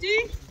र जी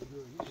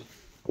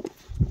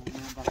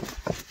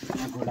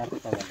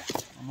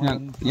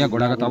यहाँ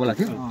घोडाको तबला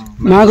थियो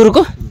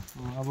महागुरुको।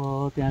 अब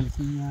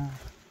त्यहाँदेखि यहाँ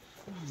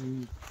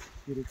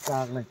के अरे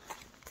कागलाई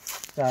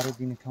चारो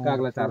दिने ठाउँ,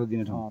 कागलाई चारो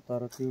दिने ठाउँ।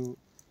 तर त्यो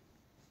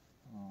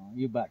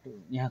यो बाटो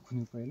यहाँ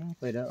खुन्यो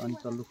पहिला अनि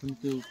तल्लो खुन्यो।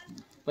 त्यो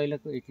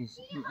पहिलाको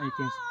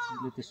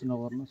ऐतिहासिकले त्यसो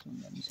नगर्नुहोस्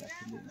भन्ने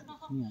साथीले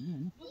सुनिहाल्यो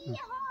होइन।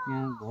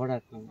 यहाँ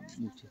घोडाको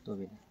मुख्य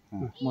तपाईँले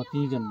म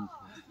त्यहीँ जन्मेको,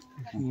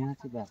 यहाँ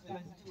चाहिँ बाख्रा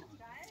थियो।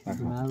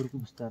 महागुरुको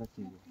विस्तार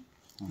चाहिँ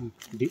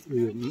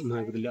उयो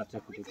महागुरुले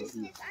अचार कुटेको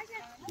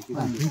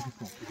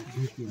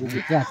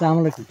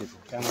चामलै कुटेको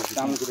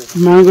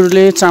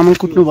महागुरुले चामल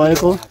कुट्नु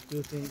भएको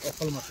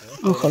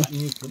ओखल।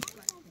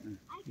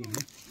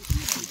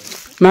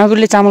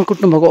 महागुरुले चामल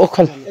कुट्नु भएको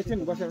ओखल।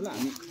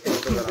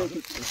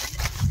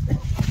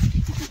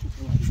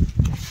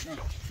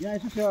 यहाँ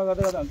यसो सेवा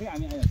गर्दै गर्दा हुन्छ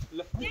हामी आइहाल्छौँ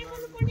ल।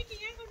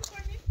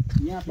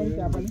 यहाँ पनि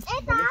त्यहाँ पनि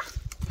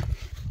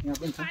यहाँ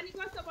पनि छ।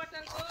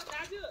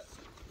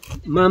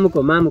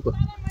 मामुको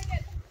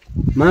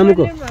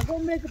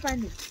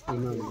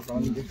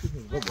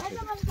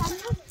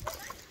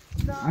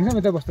हामी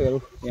यता बस्दै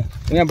गरौँ,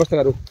 यहाँ बस्दै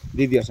गरौँ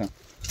दिदीहरूसँग।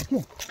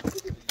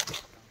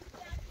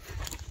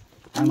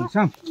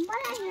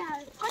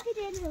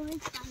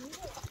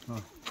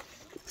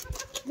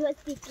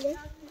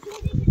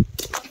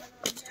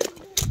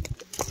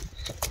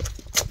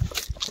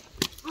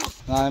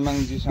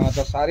 नारायणजीसँग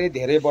त साह्रै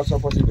धेरै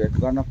वर्षपछि भेट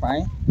गर्न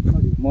पाएँ।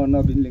 म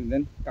नवीन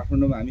लिङ्गदेन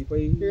काठमाडौँमा हामी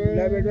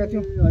पहिला भेट भएको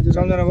थियौँ।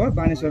 सम्झना भयो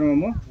बानेश्वरमा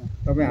म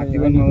तपाईँ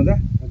हात्तीवनमा हुँदा।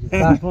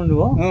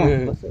 काठमाडौँ हो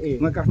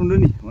म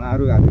काठमाडौँ नि,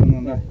 उहाँहरू हात्तीवनमा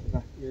हुँदा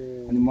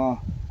अनि म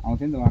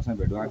आउँथेँ नि त उहाँसँग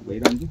भेट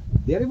भइरहन्थ्यो।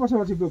 धेरै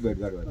वर्षपछि पो भेट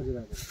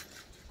गरेर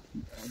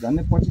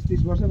झन्डै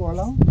 25-30 वर्ष भयो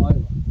होला।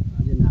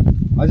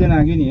 अझै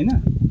नाग्यो नि होइन,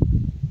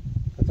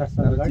 50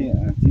 साल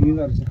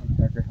चिनिँदो रहेछ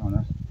ट्याक्कै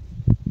खाउन।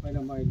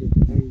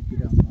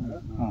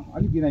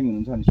 अलिक बिरामी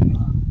हुनुहुन्छ नि सुने।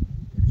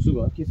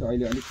 सुगर के छ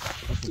अहिले? अलिक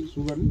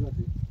सुगर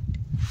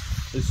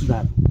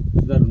सुधार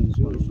हुनुहुन्छ।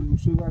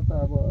 सुगर त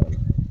अब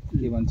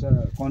के भन्छ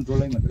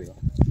कन्ट्रोलै मात्रै हो,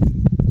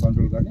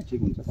 कन्ट्रोल गर्ने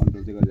ठिक हुन्छ।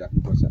 कन्ट्रोल चाहिँ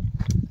गरिराख्नुपर्छ।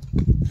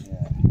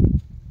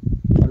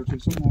 अरू ठिक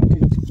छ न?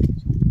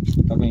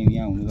 तपाईँ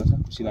यहाँ हुनुहुँदछ,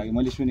 खुसी लाग्यो।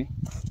 मैले सुनेँ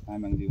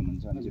आमाङजी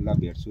हुनुहुन्छ भने चाहिँ ल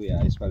भेट्छु या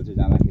यसपालि चाहिँ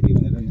जाँदाखेरि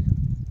भनेर नि।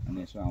 अनि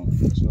यसो आयौँ,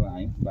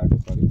 बाटो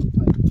पऱ्यो,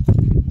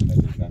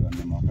 भेटघाट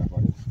गर्ने मौका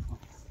पऱ्यो।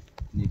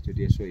 अनि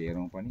एकचोटि यसो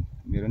हेरौँ पनि।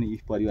 मेरो नि यी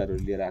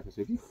परिवारहरू लिएर आएको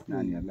छु कि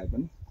नानीहरूलाई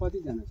पनि।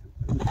 कतिजना छ?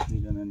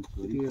 2जना नि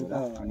छोरी छोरा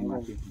अनि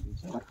माथि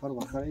भर्खरै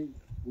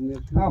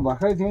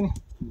भर्खरै थियो नि।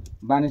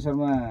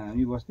 बानेश्वरमा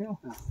हामी बस्थ्यौँ,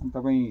 अनि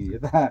तपाईँ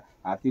यता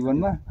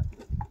हात्तीवनमा।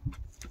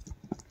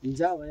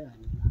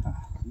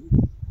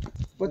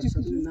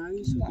 25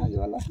 नाग्यो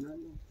होला।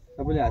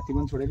 तपाईँले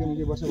हात्तीवन छोडेको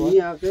निकै वर्ष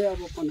भयो अब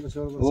 15-16 वर्ष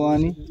हो।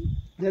 अनि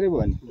धेरै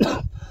भयो नि।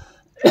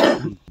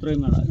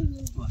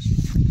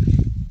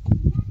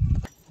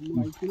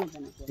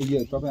 यो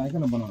तपाईँ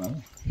आइकन बनाउनु हो।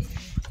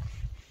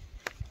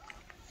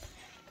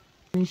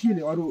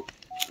 केले अरू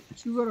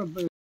सुगर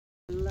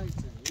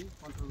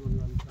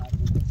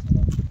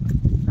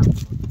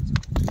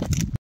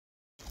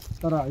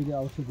तर अहिले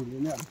औषधिले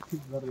नै अलिक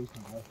ठिक गर्दैछ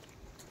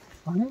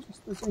भने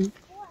जस्तो चाहिँ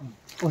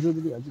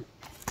औषधिले हजुर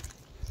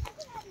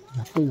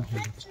झट्टै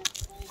नखाइदिन्छ।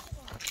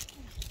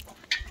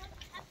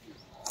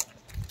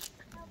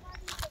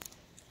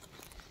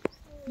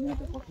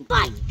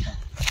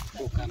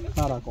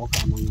 ताराको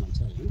कामङ भन्छ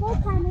होइन,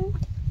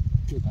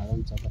 त्यो धारण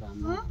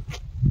चक्रमा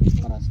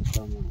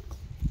पराक्षेत्रमा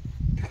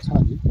छ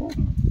नि,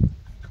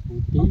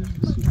 त्यही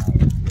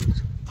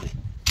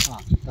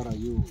तर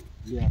यो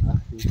ल्याएर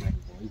राख्ने होइन।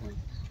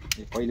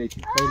 पहिल्यै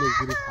थियो, पहिले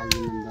गुरु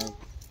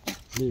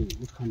फाल्गुनन्दले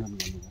उत्खण्डन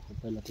गर्नुभएको,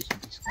 पहिला त्यसो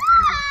डिस्कस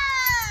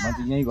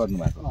मान्छे यहीँ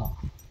गर्नुभएको।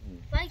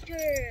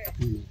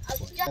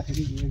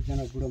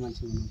 एकजना बुढो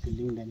मान्छे हुनुहुन्थ्यो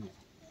लिङ्गदेन,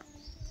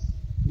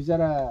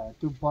 बिचरा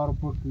त्यो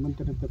बरपोट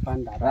मन्त्र त्यो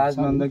पानी ढाडा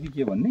राजनन्द कि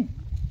के भन्ने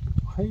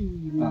खै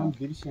नाम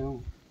बिर्स्यौँ।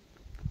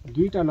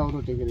 2टा लौरो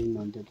टेकेर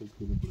हिँड्नुहुन्थ्यो त्यो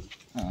गुरुले।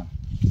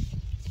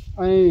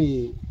 अनि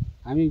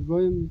हामी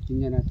गयौँ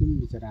 3जना थियौँ,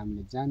 बिचरा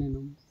हामीले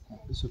जानेनौँ।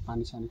 यसो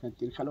पानी सानी कहाँ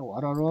तिर्खालो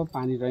हरहर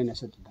पानी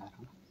रहेनछ त्यो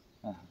धारामा।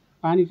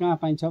 पानी कहाँ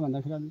पाइन्छ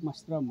भन्दाखेरि अलिक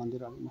मात्र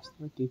मन्दिर अलिक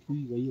मात्र त्यहीँ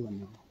पुगिगयो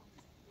भन्ने भयो।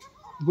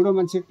 बुढो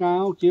मान्छे कहाँ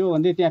हो के हो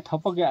भन्दै त्यहाँ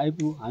थपक्कै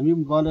आइपुग्यो। हामी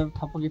पनि गलेर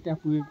थपक्कै त्यहाँ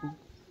पुगेको।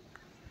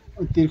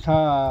 तिर्खा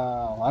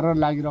हरर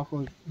लागिरहेको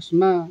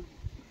उसमा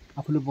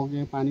आफूले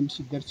बोकेको पानी पनि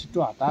सिद्धेर छिटो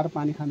हतार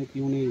पानी खाने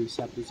पिउने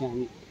हिसाबले चाहिँ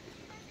हामी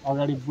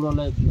अगाडि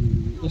बुढोलाई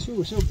यसो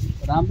उसो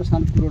राम्रो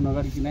सानो कुरो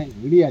नगरिकन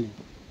हिँडिहाल्यो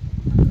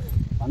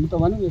भन्नु त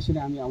भन्यो यसरी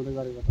हामी आउँदै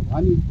गरेको त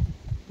भन्यो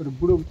तर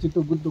बुढो चित्त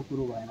बुझ्दो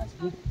कुरो भएन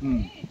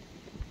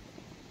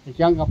कि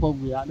क्याङ गप्प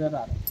हालेर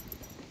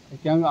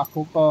क्याङ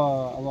आएको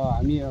अब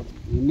हामी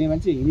हिँड्ने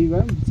मान्छे हिँडी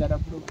गयौँ बिचरा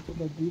बुढो मान्छे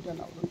त दुईवटा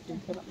लाउनु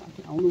टेकेर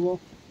माथि आउनुभयो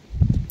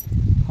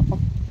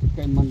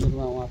थपक्कै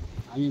मन्दिरमा उहाँ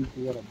हामी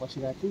पुगेर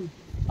बसिरहेको थियौँ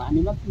पानी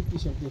मात्रै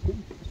पिसक्दै थियौँ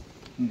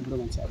बुढो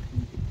मान्छे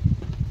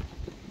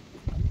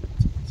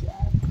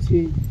आएपछि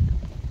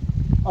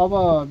अब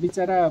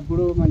बिचरा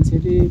बुढो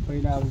मान्छेले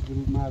पहिला अब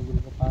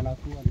गुरुको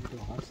पालाको अनि त्यो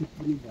हर्षित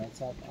पनि भएछ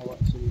अब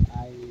यसरी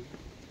आए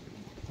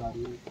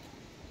घरु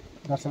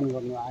दर्शन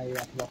गर्नु आयो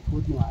अथवा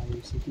खोज्नु आयो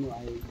सिक्नु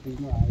आयो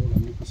बुझ्नु आयो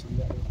भन्ने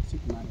किसिमले अब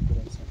हर्षित मानेको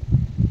रहेछ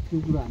त्यो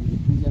कुरो हामीले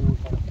बुझेनौँ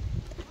तर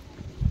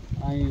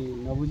अनि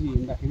नबुझी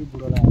हिँड्दाखेरि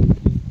बुढोलाई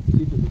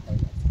चित्त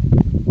दुखाइरहेछ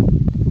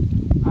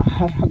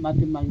आएर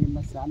माथि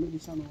माग्नेमा सानो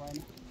रिसाउनु भएन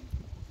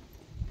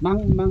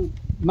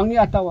माग्ने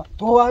अथवा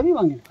तो हामी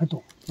माग्ने खै तो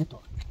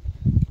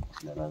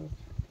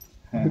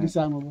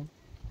रिसाउनु भयो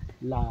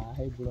ला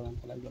है बुढो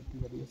मान्छेलाई गल्ती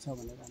गरिएछ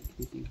भनेर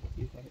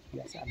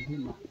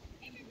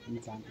हामी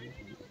जान्थ्यौँ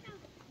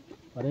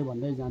भरे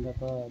भन्दै जाँदा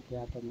त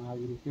त्यहाँ त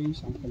महागुरुकै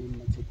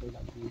सङ्कलनमा चाहिँ पहिला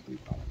गुरुकै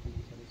पालाको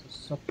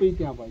सबै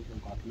त्यहाँ भएको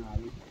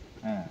घटनाहरू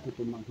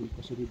त्यो मागुर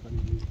कसरी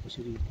बन्ने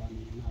कसरी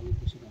पर्ने महागुरु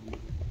कसरी आउने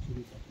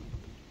कसरी बस्ने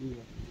के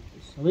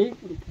गर्ने सबै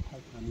कुरो थाहा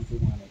खाने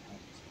चाहिँ उहाँलाई थाहा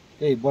छ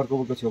त्यही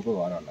बर्कोको छेउको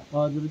घर होला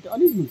हजुर त्यो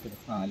अलिक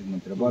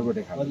मुन्तिर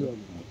बरबोटे खाल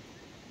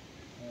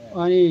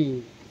अनि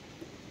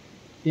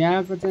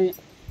त्यहाँको चाहिँ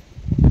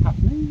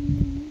आफ्नै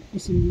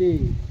किसिमले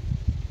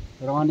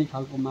रहने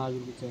खालको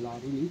महागुरुको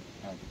चेलाहरू नि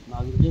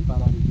महागुरुकै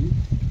पालाहरू नि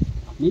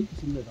आफ्नै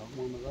किसिमले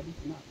ढकमाउन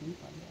गरिकन आफ्नै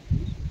पाला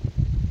आफ्नै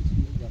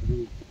किसिमले गर्ने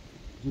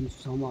जुन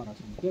समूहहरू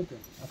छन् क्या त्यो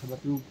अथवा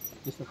त्यो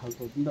त्यस्तो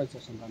खालको जुन रहेछ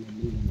सन्तानहरू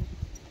लिँदैन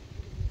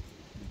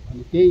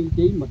अनि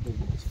त्यही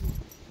मध्येको रहेछ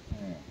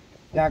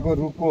त्यहाँको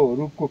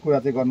रुखको कुरा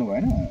चाहिँ गर्नु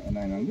भएन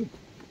नाइमाङ्गी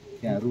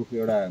त्यहाँ रुख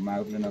एउटा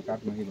महागुरुले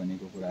नकाट्नु कि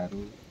भनेको कुराहरू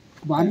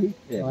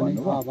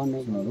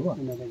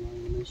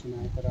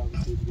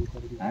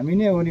हामी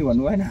नै हो नि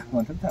भन्नु भएन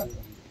भन्छ त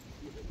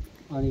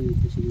अनि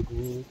त्यसरी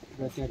भयो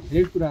र त्यहाँ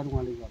धेरै कुराहरू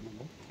उहाँले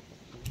गर्नुभयो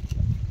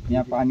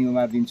यहाँ पानी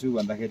उमारिदिन्छु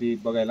भन्दाखेरि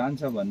बगाइ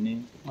लान्छ भन्ने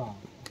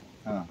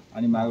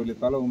अनि महागुरुले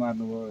तल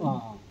उमार्नु भयो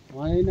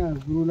होइन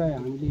गुरुलाई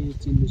हामीले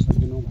चिन्नु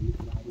सकेनौँ भन्ने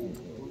कुराहरू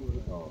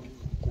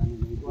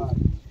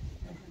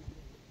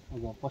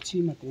अब पछि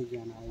मात्रै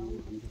ज्ञान आयो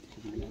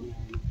भन्दाखेरि ज्ञान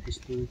आएन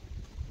त्यस्तो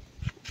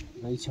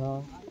रहेछ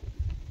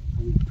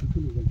हामी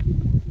ठुल्ठुलो गल्ती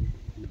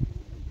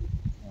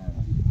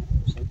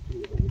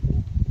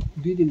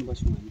 2 दिन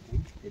बस्यौँ हामी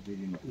त्यहाँ 2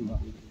 दिन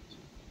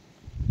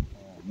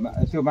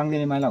त्यो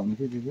बाङ्गेनी माइला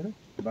हुनुहुन्थ्यो त्यतिखेर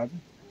बाजे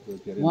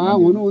उहाँ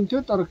हुनुहुन्थ्यो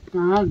तर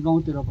कहाँ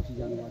गाउँतिर पछि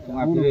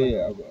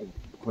जानुभएको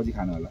खोजी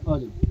खानु होला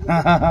हजुर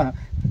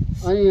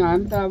अनि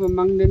हामी त अब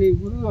माग्देनी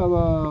गुरु अब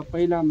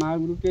पहिला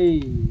महागुरुकै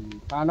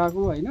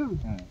पालाको होइन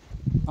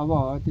अब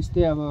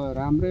त्यस्तै अब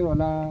राम्रै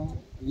होला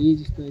यही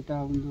जस्तो यता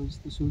हुँदो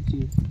जस्तो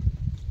सोच्यो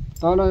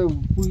तल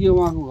पुग्यो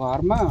उहाँको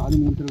घरमा अलि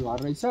मुन्तिर घर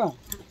रहेछ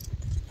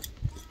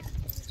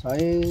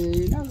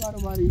छैन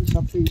घरबारी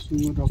सबै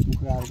सुँगुर र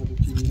कुखुराहरू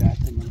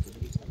चुरिरहेको छ मान्छेहरू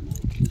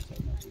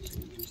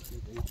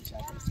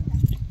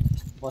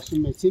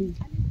बस्यौँ एकछिन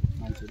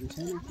मान्छेहरू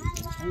छैन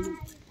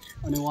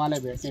अनि उहाँलाई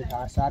भेट्ने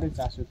साह्रै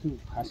चासो थियो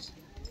खास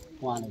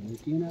उहाँलाई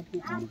भेटिएन आउनु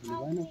पनि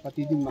भएन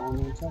कति दिनमा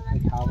आउनुहुन्छ खै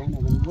थाहा भएन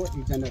भन्नुभयो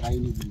एकजना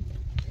राइनी दिनु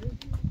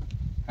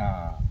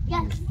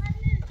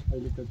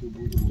अहिले त त्यो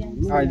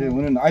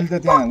अहिले त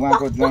त्यहाँ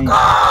उहाँको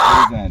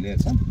ज्वाइँले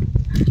छ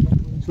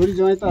छोरी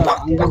ज्वाइँ त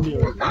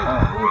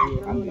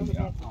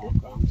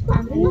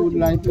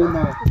उसलाई पनि म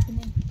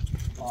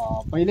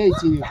पहिल्यै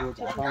चिनेको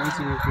झापामै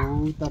चिनेको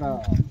तर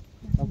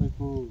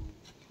तपाईँको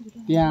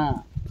त्यहाँ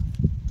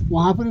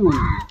उहाँ पनि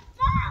हुनुहुन्न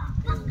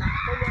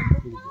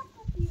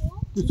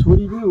त्यो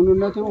छोरी पनि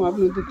हुनुहुन्न थियो उहाँ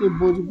पनि त्यो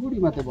बोजू बुढी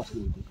मात्रै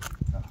बस्नुहुन्थ्यो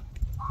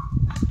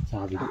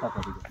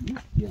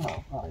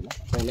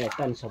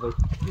सबै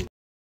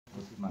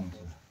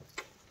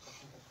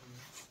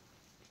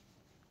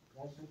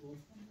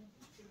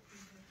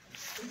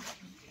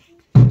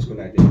यसको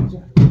लागि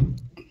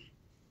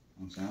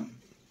हुन्छ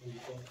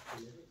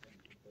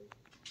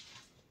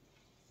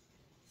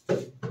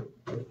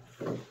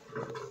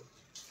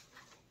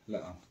ल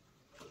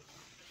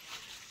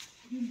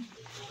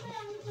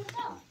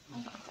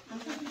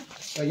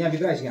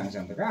यहाँभित्र आइसक्यो आउँछ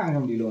त कहाँ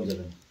आउँछ ढिलो हुन्छ त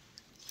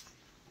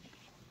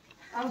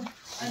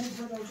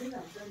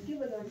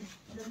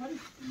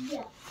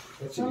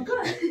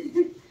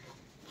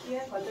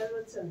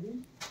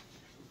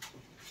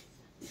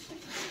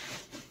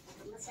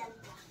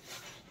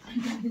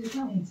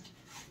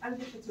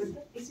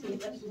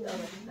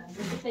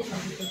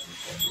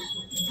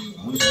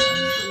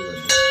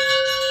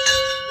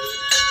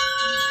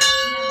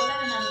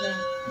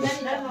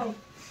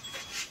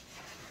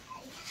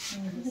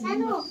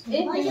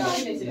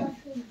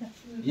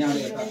यहाँ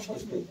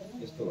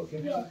यस्तो हो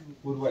क्या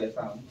पूर्व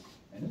यता हो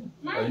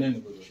होइन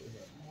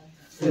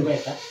पूर्व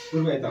यता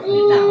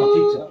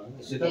ठिक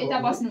छ यता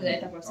बस्नु हुँदा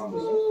यता बस्नु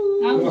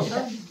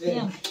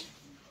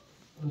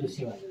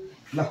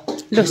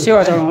ल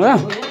सेवा चढाउँ ल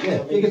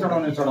के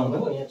चढाउने चढाउँदा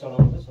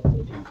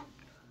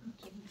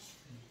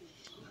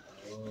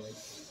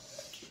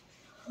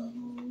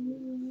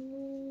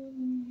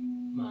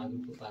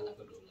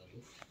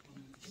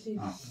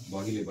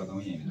भगीले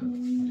बताउँ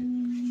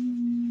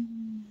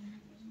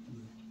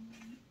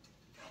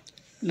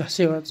ल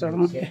सेवा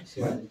चढाउँ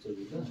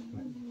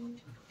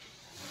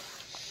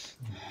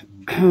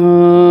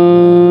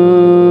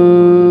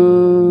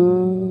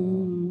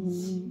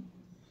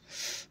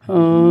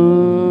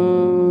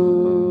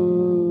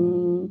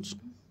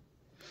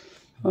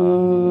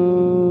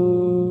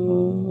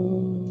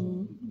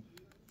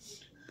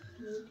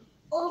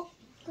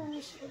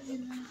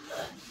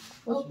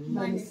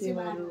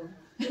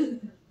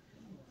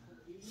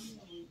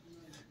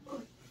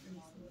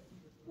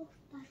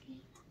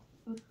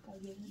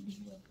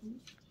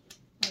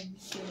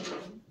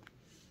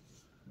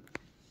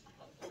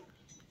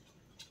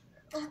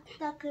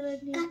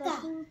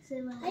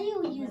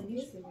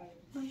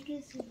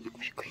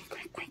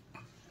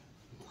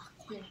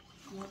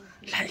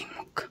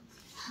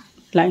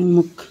Lying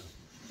muck.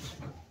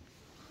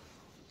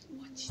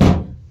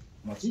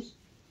 मचिस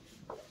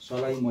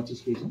सलाई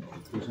मचिस के छ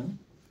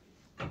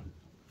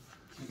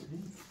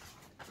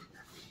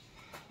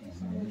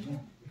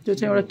त्यो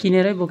चाहिँ एउटा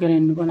किनेरै बोकेर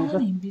हिँड्नु पर्ने छ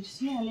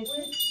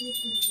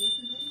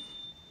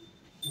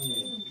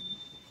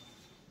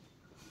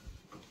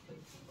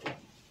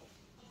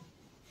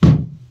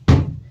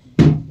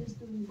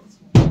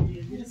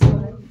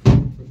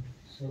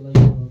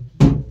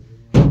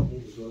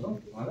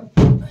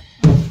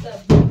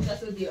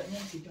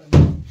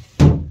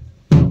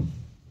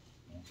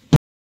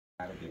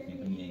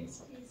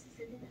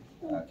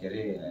के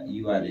अरे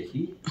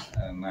युवादेखि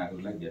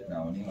माघहरूलाई भेट्न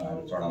आउने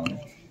उहाँहरू चढाउने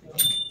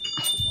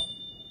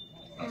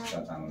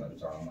चामलहरू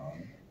चढाउन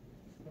आउने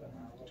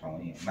ठाउँ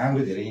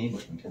माघहरू धेरै यहीँ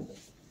बस्नुहुन्थ्यो नि त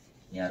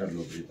यहाँ र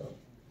लोब्रे त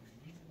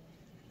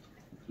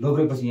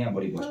लोब्रेपछि यहाँ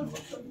बढी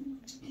बस्नुभयो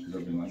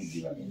लोब्रेमा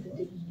विवाह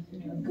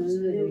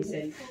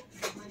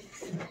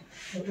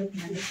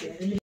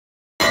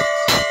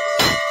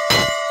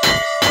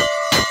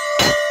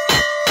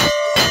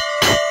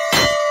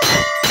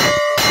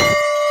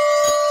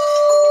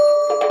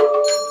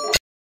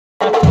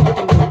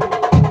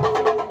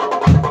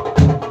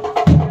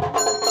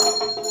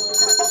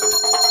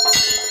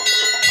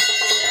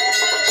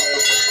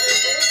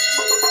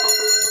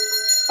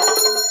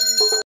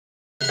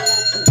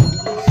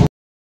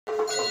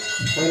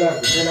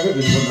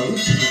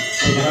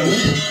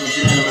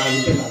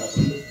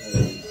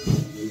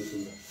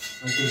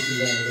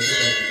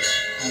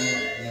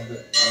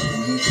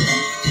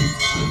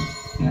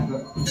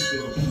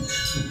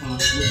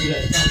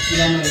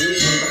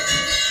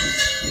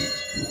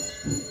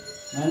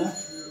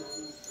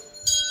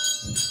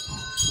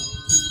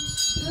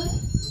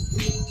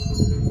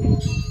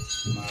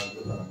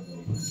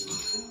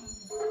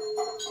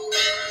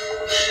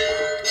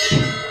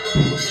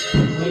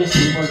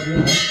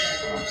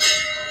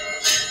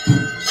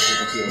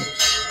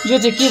यो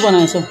चाहिँ के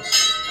बनाएछ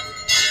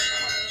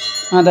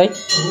दाइ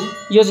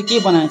यो चाहिँ के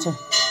बनाएछ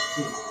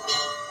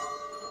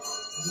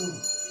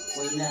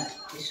पहिला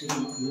यसरी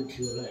यो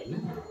थियो र हैन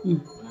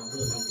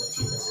हाम्रो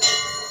पछि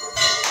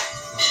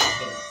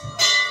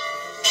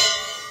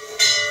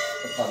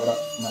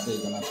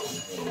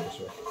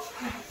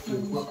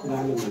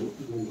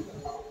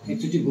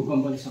एकचोटि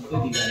भूकम्पले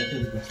सबै बिगारेको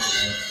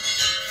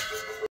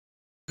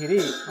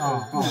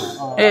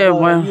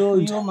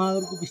यो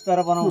मागुरको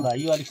बिस्तारा बनाउँदा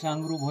यो अलिक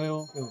साङ्ग्रो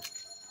भयो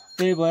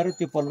त्यही भएर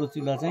त्यो पल्लो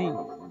चुल्हा चाहिँ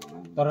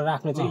तर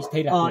राख्नु चाहिँ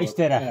स्थायी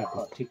राखेको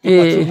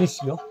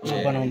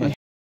बनाउँदा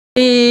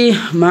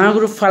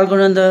महागुरु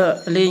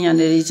फाल्गुनन्दले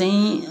यहाँनिर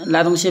चाहिँ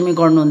लादोङ सेमी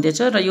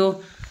गर्नुहुन्थेछ र यो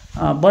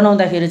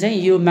बनाउँदाखेरि चाहिँ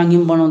यो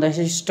माङ्गिम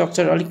बनाउँदाखेरि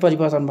स्ट्रक्चर अलिक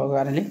परिवर्तन भएको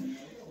कारणले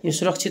यो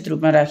सुरक्षित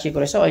रूपमा राखिएको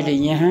रहेछ अहिले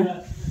यहाँ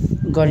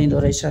गरिँदो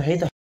रहेछ है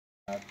त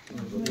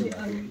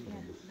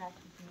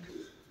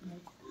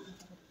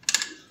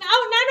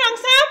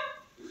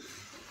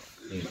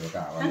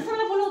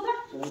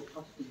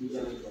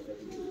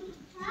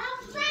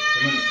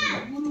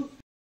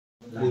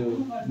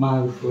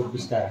मागुरको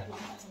बिस्तारा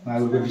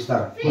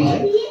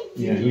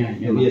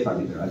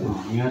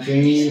यहाँ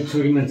चाहिँ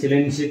छोरी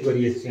मान्छेलाई निषेध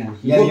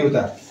गरिएको छ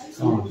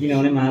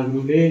किनभने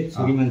मागुरले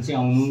छोरी मान्छे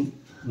आउनु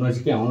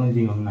नजिकै आउनु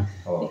दिनुहुन्न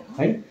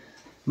है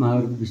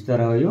मागुरको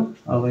बिस्तारा हो यो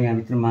अब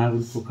यहाँभित्र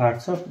मागुरको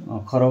काठ छ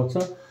खराउ छ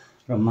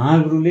र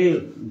मागुरले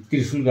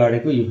त्रिशूल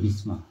गाडेको यो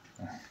बिचमा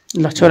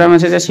ल छोरा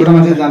मान्छे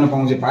चाहिँ जानु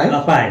पाउँछ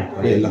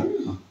पाए ल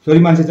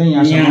छोरी मान्छे चाहिँ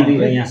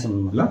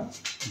यहाँसम्म ल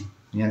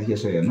यहाँदेखि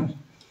यसो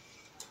हेर्नुहोस्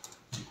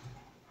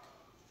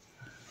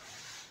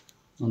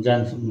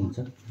जान सक्नुहुन्छ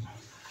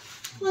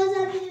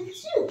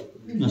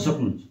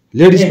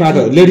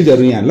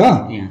लेडिजहरू यहाँ ल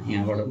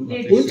यहाँबाट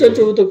हुन्छ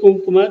त्यो त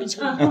कुमारी छ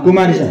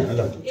कुमारी छ ल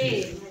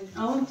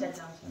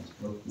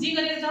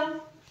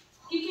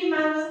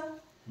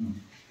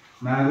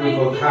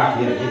मागुरको खाट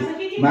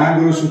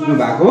मागुरु सुत्नु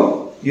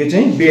भएको यो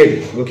चाहिँ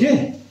बेड हो के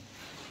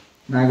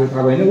मागुरु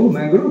थाहा भएन ऊ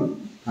मागुरु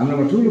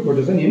हाम्रोमा ठुलो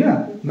फोटो छ नि होइन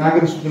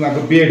मागेर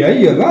सुत्नुको बेड है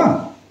यो ल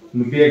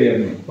बेड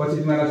हेर्ने पछि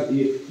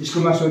तिमीलाई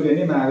स्कुलमा सोध्यो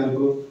भने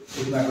मागेरको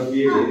सुत्नुको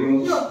बेड हेऱ्यौँ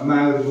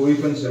मागेरको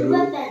वेपन्सहरू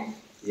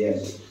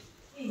यस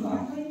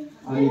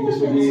अनि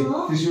त्यसपछि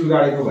त्रिशुल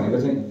गाडेको भनेको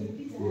चाहिँ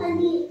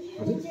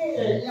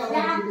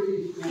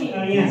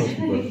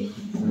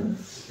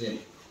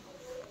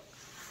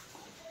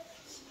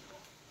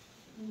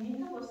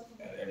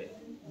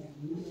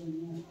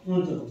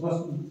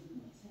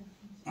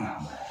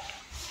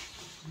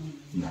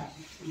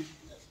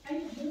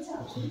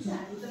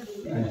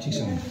ठिक छ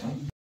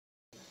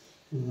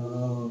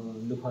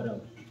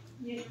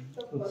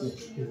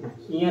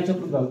यहाँ चाहिँ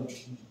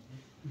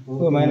ओ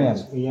माने आज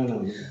यहाँ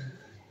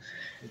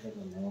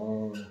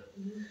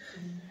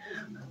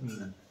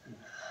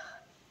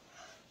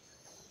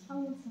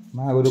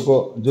मागुरुको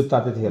जुत्ता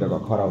त्यतिखेर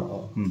खराब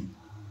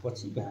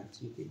पछि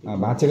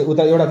भाँचेको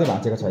उता एउटा चाहिँ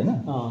भाँचेको छैन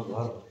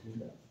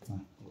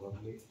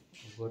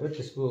घरले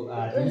त्यसको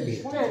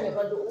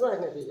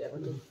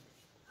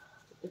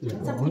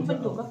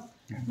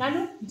नानु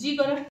जी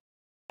गर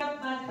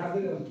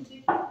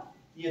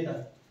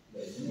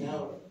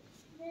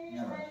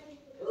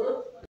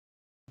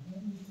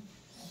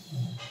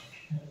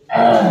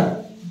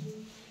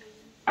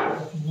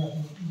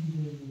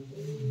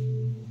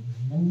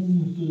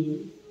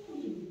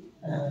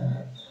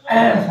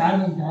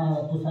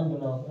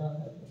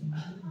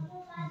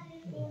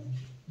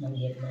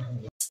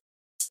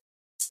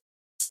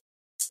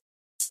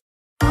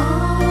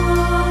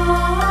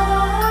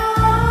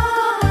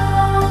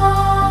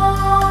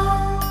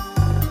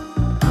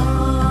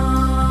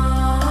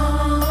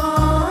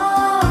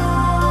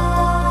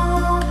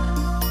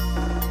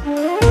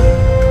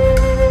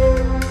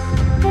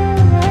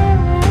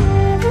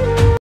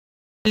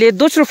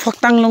दोस्रो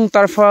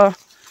फक्ताङलुङतर्फ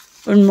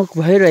उन्मुख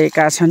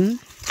भइरहेका छन्।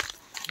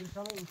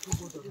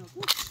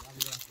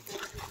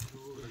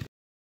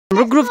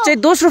 हाम्रो ग्रुप चाहिँ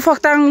दोस्रो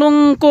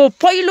फक्ताङलुङको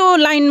पहिलो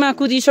लाइनमा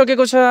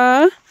कुदिसकेको छ।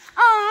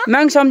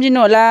 माग सम्झिनु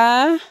होला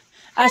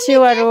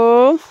आसेवारो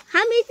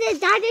हामी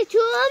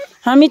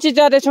चाहिँ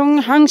जाँदैछौँ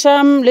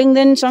हाङसाम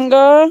लिङदेनसँग।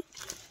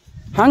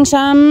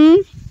 हाङसाम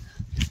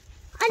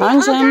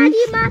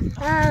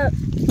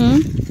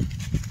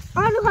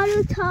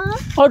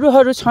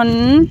अरूहरू छन्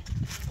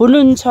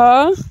हुनुहुन्छ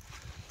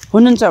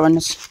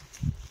भन्नुहोस्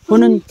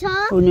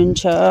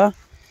हुनुहुन्छ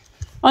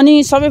अनि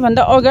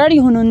सबैभन्दा अगाडि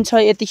हुनुहुन्छ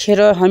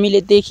यतिखेर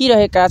हामीले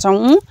देखिरहेका छौँ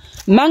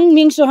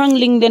माङमिङसोहाङ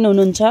लिङदेन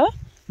हुनुहुन्छ।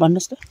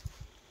 भन्नुहोस् त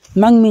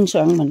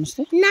माङमिङसोहाङ भन्नुहोस् त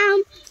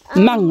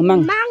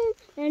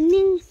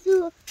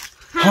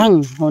हाङ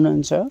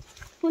हुनुहुन्छ।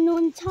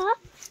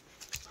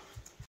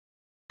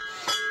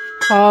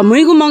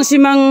 मुइगु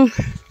मङ्सिमाङ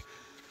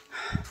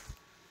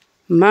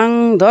माङ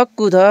धक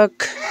कुधक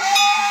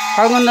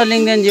फागुन्द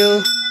लिङदेनज्यू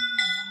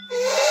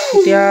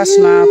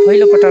इतिहासमा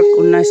पहिलोपटक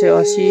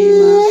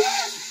 1980मा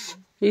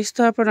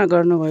स्थापना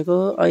गर्नुभएको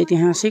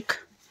ऐतिहासिक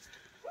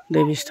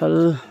देवीस्थल।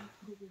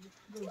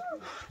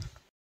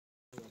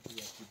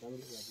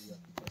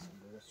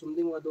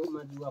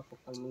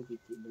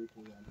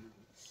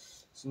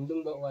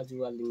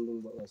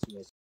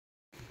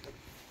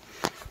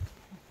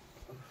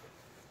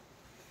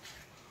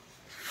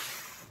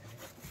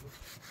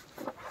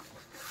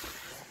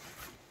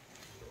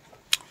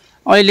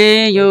 अहिले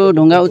यो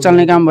ढुङ्गा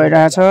उचाल्ने काम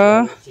भइरहेछ।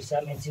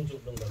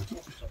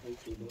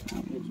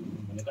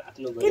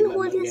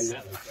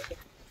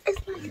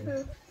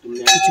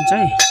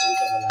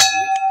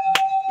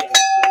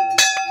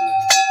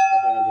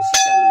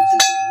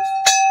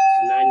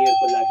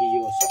 नानीहरूको लागि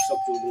यो सक्सक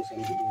चोल्दो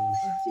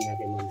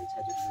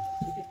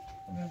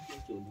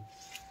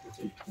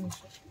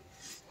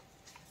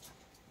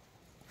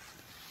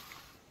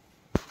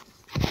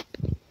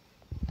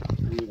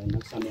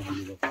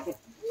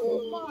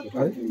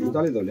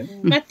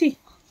माथि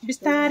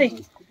बिस्तारै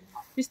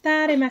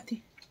बिस्तारै माथि।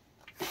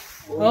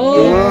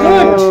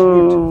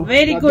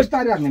 भेरी गुड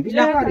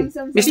बिस्तारै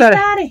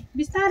बिस्तारै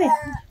बिस्तारै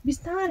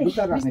बिस्तारै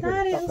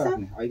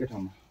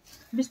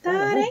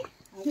बिस्तारै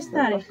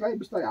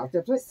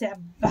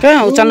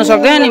कहाँ उचाल्नु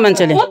सक्दैन नि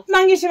मान्छेले।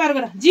 माङ्गे सेवार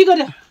गर जी गर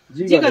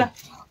जी गर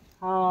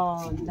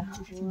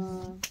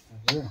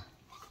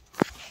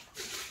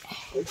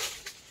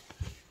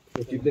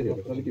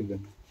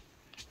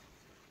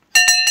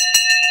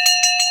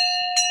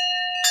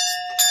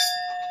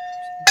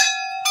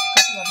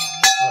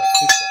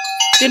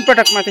तीन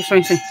पटक माथि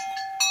सोइ सोइ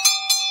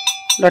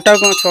ल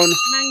टाउकोमा छाउनु।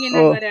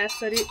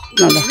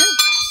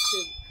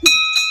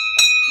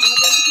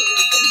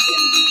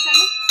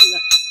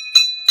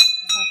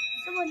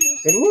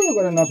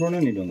 नछोड्नु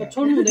नि ढुङ्गा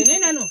छोड्नु हुँदैन है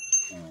नानु।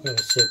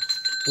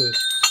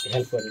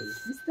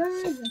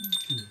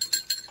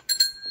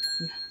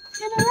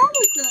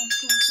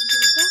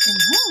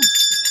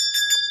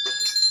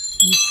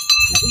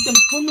 एकदम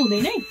छोड्नु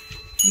हुँदैन है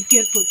बी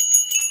केयरफुल।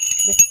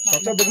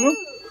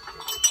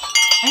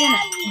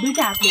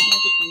 दुईटा हातले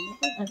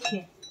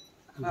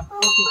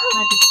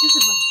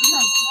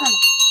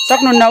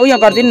सक्नुहुन्न उयो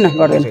गरिदिनु न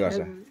गर्दैन।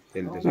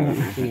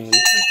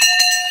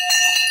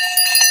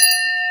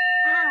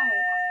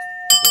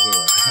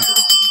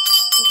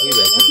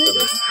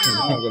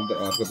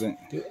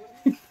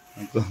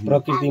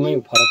 प्रकृतिमै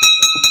फरक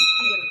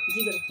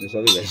हुन्छ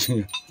सबै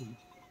भइसक्यो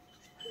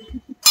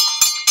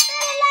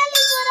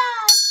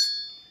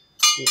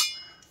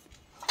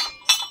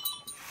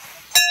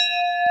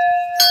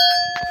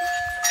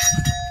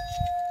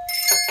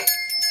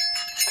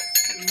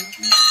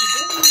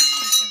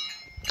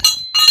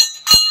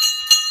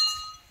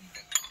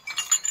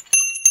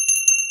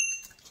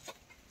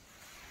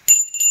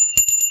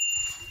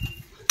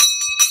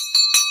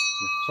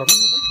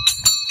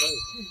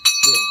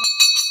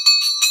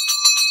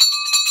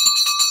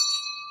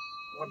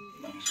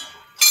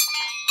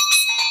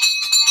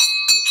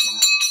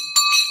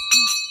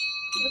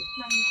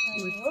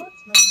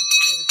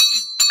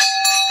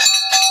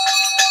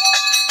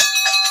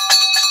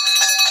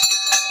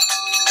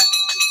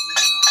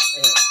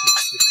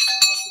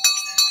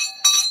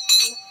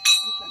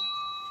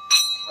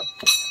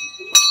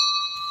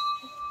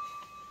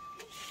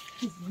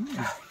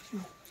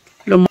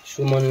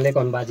सुमनले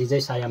कन्बाजी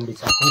चाहिँ सायाम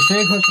बिचा खुसै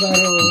खुस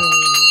गरो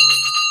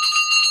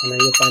अनि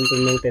यो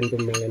पान्तुम्याङ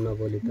तेन्तुम्याङले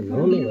नबोली त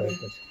नहुने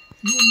भएको छ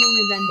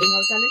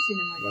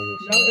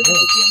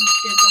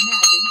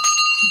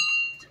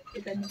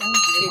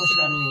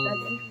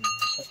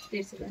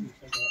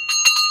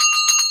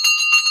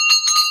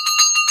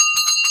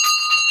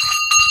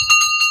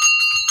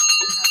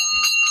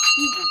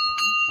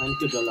अनि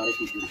त्यो डलरै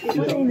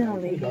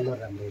डलर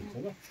राम्रो हुन्छ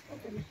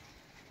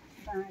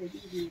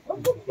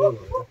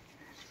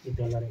यो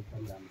डलर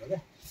एकदम राम्रो क्या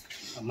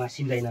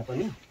मासिँदैन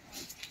पनि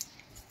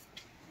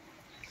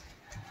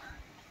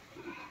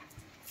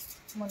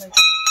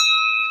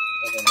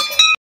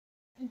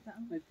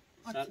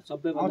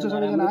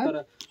सबैभन्दा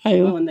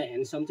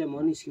ह्यान्डसम चाहिँ म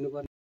निस्किनु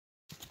पर्ने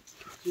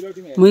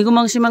भुइँको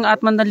मङ्सिमाङ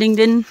आत्मन्त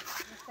लिङदेन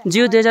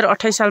ज्यू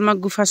 2028 सालमा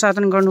गुफा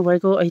साधन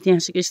गर्नुभएको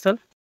ऐतिहासिक स्थल।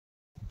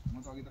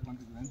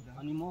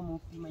 अनि म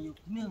मुक्तिमा यो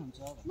किन हुन्छ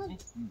भने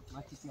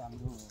माथि चाहिँ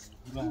हाम्रो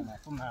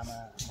गुरुआमाको मामा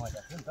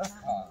मजा थियो नि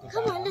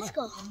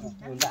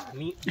त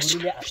हामी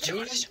गुरुले आफै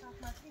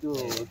त्यो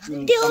जुन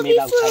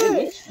समेला उठायो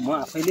नि म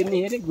आफैले नि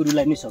हेरेँ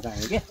गुरुलाई नि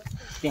सघाएँ क्या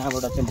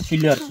त्यहाँबाट चाहिँ म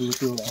क्लियर छु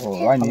त्यो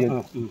होइन यो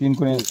तिन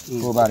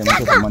कुनैको बारेमा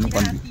चाहिँ म नि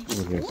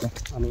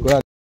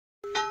कन्फ्युज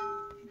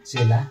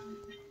चेला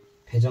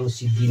फेजङ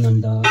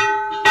सिद्धिनन्द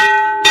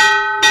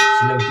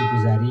सिलौटी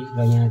पुजारी र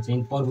यहाँ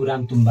चाहिँ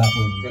परशुराम तुम्बाको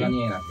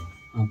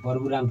हुनुहुन्थ्यो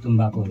परशुराम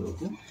तुम्बाको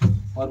हुनुहुन्थ्यो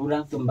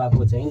परशुराम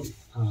तुम्बाको चाहिँ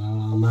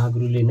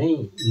महागुरुले नै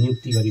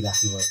नियुक्ति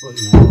गरिराख्नु भएको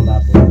यहाँ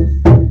तुम्बाको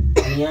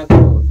यहाँको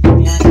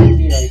इतिहास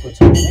के रहेको छ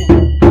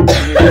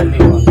भने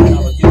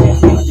अब त्यो चाहिँ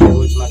हामी अझै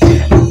रोजमा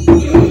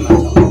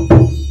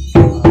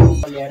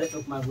ल्याएर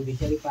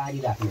चोकमागुदेखि अलिक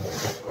पारिराख्नु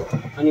भएको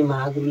अनि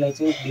महागुरुलाई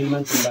चाहिँ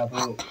बिलमान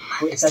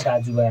तुम्बाको यता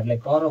दाजुभाइहरूलाई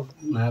पर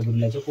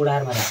महागुरुलाई चाहिँ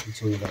ओडारमा राखेको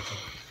छोड्नु पर्छ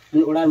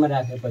अनि ओडारमा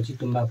राखेपछि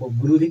तुम्बाको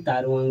गुरुदी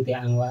तारुवाङ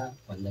त्याङवा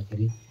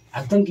भन्दाखेरि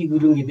एकदम कि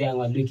गुरुङगी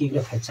त्याङवा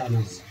लुकिएको फेच्चा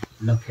नभन्छ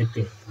ल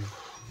फेट्टे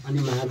अनि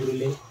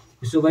महागुरुले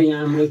उसो भए यहाँ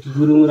हाम्रो कि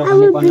गुरुङ र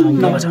भने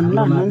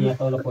यहाँ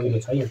तल पहिरो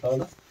छ यहाँ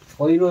तल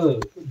पहिरो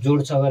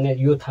जोड्छ भने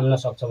यो थाम्न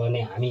सक्छ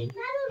भने हामी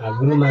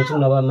गुरु मान्छौँ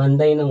नभए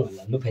मान्दैनौँ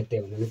भनेर लु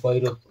फेट्टे भने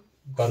पहिरो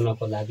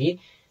गर्नको लागि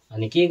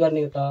अनि के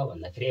गर्ने त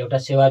भन्दाखेरि एउटा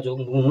सेवा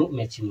जोग्नु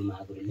मेचिनु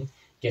महागुरुले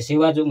त्यो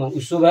सेवा जोग्नु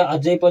उसो भए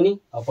अझै पनि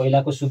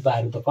पहिलाको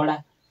सुब्बाहरू त कडा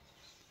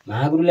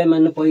महागुरुलाई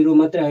मान्नु पहिरो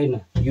मात्रै होइन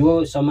यो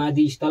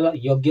समाधि स्थल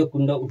यज्ञ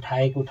कुण्ड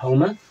उठाएको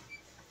ठाउँमा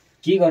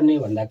के गर्ने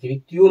भन्दाखेरि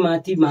त्यो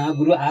माथि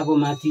महागुरु आगो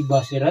माथि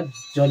बसेर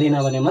जलेन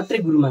भने मात्रै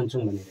गुरु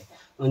मान्छौँ भनेर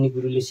अनि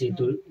गुरुले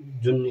सेतो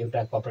जुन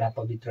एउटा कपडा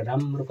पवित्र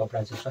राम्रो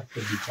कपडा चाहिँ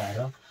सट्टै बिछाएर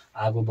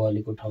आगो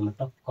बलेको ठाउँमा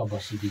टक्क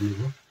बसिदिनु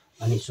हो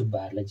अनि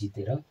सुब्बाहरूलाई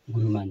जितेर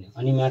गुरु मान्यो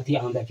अनि माथि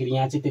आउँदाखेरि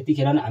यहाँ चाहिँ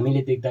त्यतिखेर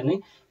हामीले देख्दा नै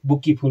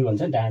बुक्की फुल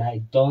भन्छ डाँडा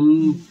एकदम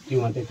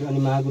त्यो मात्रै थियो अनि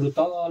महागुरु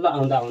तल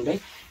आउँदा आउँदै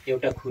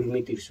एउटा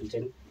खुर्मी त्रिशूल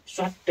चाहिँ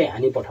स्वाट्टै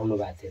हानी पठाउनु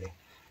भएको थियो अरे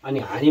अनि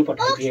हानी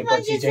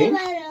पठाइदिएपछि चाहिँ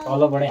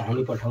तलबाटै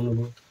हानी पठाउनु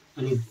भयो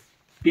अनि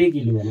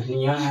पेगिलु भने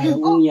अनि यहाँ आएर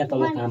ऊ यहाँ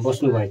तल कहाँ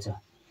बस्नु भएछ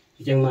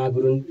चाहिँ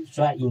महागुरु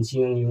स्वा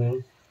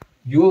इन्सिङ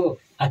यो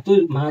आतु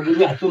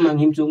महागुरु आतु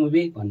माङ्हिम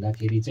चोमुबे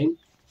भन्दाखेरि चाहिँ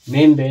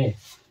मेम्बे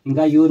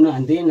इनका यो न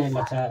आन्दै न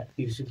लचा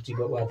त्रिशूल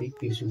चिको वाति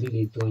त्रिशूल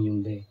ले तो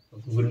युंदे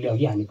गुरुले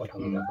अघि हानी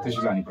पठाउनु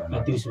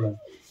भएको त्रिशूल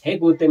हे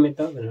गोते में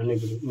त भन्ने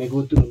गुरु मे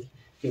गोतु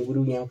त्यो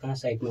गुरु यहाँ कहाँ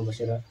साइडमा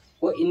बसेर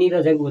ओ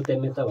इनिर चाहिँ गोते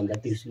में त भन्दा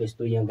त्रिशूल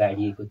यस्तो यहाँ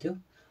गाडिएको थियो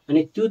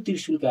अनि त्यो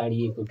त्रिशूल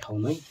गाडिएको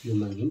ठाउँमै यो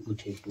माङ्हिम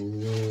उठेको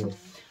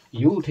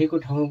यो उठेको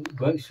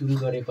ठाउँ सुरु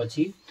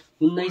गरेपछि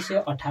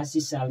 1988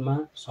 सालमा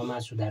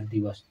समाज सुधार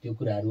दिवस त्यो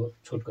कुराहरू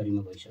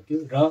छोटकरीमा भइसक्यो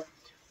र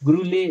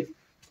गुरुले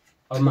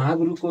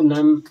महागुरुको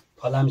नाम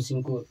फलाम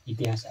सिंहको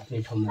इतिहास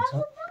आफ्नै ठाउँमा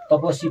छ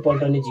तपसी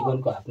पल्टने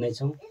जीवनको आफ्नै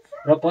छ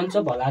र पञ्च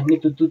भलादमी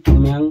तुतु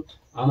तुम्याङ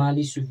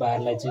अमाली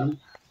सुब्बाहरूलाई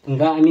चाहिँ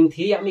गामिङ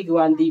थिए हामी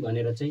गुवान्ती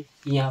भनेर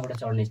चाहिँ यहाँबाट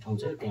चढ्ने ठाउँ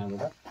छ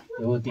त्यहाँबाट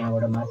हो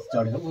त्यहाँबाट माथि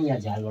चढेर यहाँ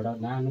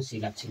झ्यालबाट नानो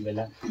सिलाप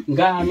छिलबेला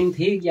गामिङ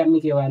थिए यामी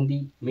गुवान्ती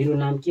मेरो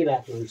नाम के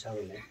राख्नुहुन्छ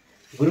भने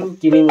गुरु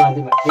किमिङ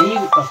वान्ती त्यही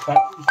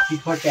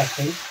टिफर ट्याक्स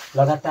चाहिँ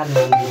लगातार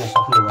नाम दिन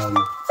सक्नु भएन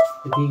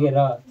त्यतिखेर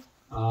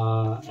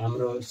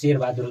हाम्रो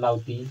शेरबहादुर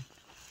लाउती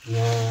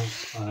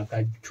यहाँका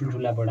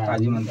ठुल्ठुला बडा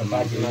बाजीमान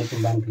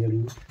तुम्बाङहरू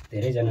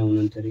धेरैजना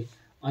हुनुहुन्थ्यो अरे।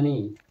 अनि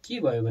के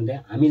भयो भन्दा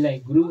हामीलाई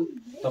गुरु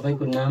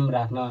तपाईँको नाम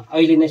राख्न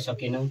अहिले नै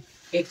सकेनौँ,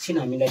 एकछिन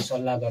हामीलाई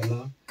सल्लाह गर्न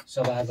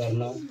सभा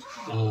गर्न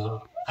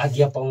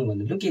आज्ञा पाऊँ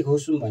भनेर लुकेको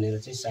होसौँ भनेर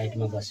चाहिँ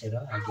साइडमा बसेर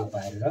आज्ञा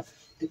पाएर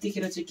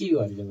त्यतिखेर चाहिँ के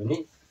गर्यो भने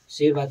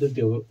शेरबहादुर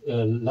देव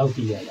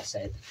लौतीले होला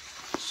सायद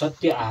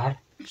सत्य आहार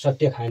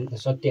सत्य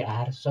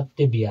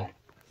विहार,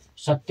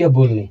 सत्य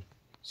बोल्ने,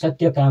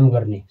 सत्य काम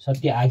गर्ने,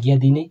 सत्य आज्ञा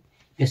दिने,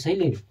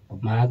 त्यसैले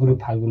महागुरु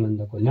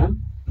फाल्गुनन्दको नाम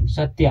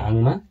सत्य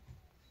आङमा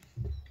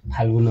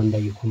फाल्गुनन्द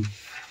युखुम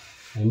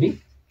हामी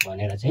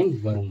भनेर चाहिँ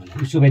गरौँ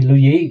भने उसो भए लु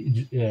यही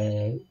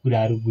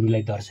कुराहरू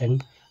गुरुलाई दर्शन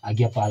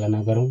आज्ञा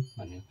पालना गरौँ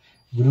भन्यो।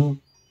 गुरु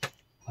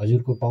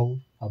हजुरको पाऊ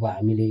अब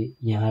हामीले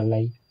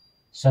यहाँलाई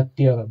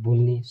सत्य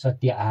बोल्ने,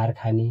 सत्य आहार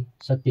खाने,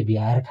 सत्य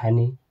विहार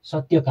खाने,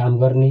 सत्य काम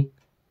गर्ने,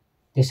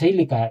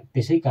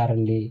 त्यसै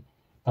कारणले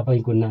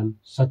तपाईँको नाम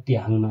सत्य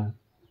हाङमा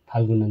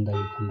फाल्गुनन्द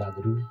युखुम्बा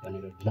गुरु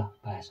भनेर ल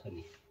पास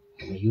अनि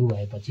अब यो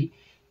भएपछि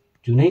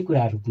जुनै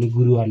कुराहरू पनि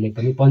गुरुहरूले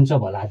पनि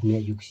पञ्चभलात्म्य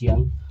युक्सियाङ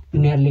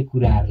उनीहरूले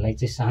कुराहरूलाई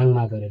चाहिँ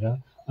साङमा गरेर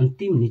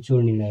अन्तिम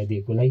निचोड निर्णय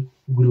दिएकोलाई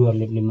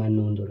गुरुहरूले पनि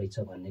मान्नु हुँदो रहेछ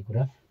भन्ने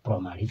कुरा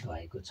प्रमाणित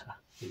भएको छ।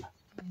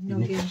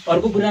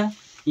 अर्को कुरा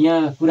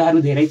यहाँ कुराहरू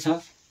धेरै छ,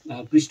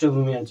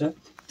 पृष्ठभूमिमा छ।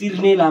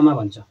 तिर्ने लामा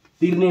भन्छ,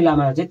 तिर्ने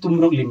लामा चाहिँ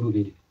तुम्रो लिम्बू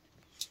फेरि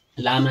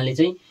लामाले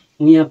चाहिँ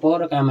यहाँ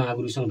परका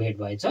महागुरुसँग भेट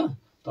भएछ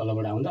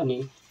तलबाट आउँदा अनि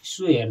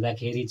यसो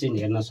हेर्दाखेरि चाहिँ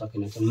हेर्न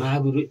सकेन चाहिँ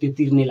महागुरु त्यो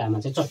तिर्ने लामा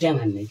चाहिँ चट्याङ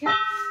हान्ने क्या।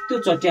 त्यो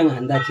चट्याङ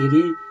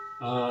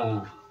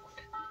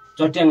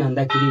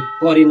हान्दाखेरि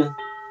परेन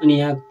अनि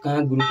यहाँ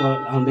कहाँ गुरु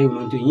आउँदै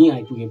हुनुहुन्थ्यो यहीँ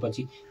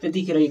आइपुगेपछि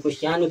त्यतिखेर यो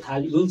सानो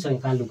थाल यहीँसँग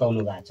कहाँ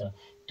लुकाउनु भएको छ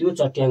त्यो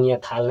चट्याङ यहाँ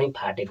थाल नै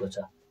फाटेको छ।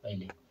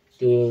 अहिले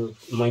त्यो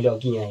मैले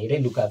अघि यहाँ हेरेँ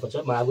लुकाएको छ,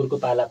 महागुरुको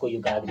पालाको यो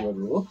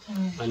गाग्रीहरू हो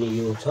अनि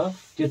यो छ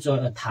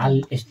त्यो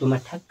थाल यस्तोमा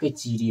ठ्याक्कै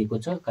चिरिएको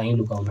छ, कहीँ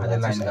लुकाउनु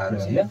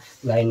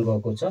लाइन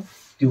गएको छ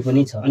त्यो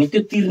पनि छ। अनि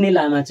त्यो तिर्ने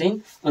लामा चाहिँ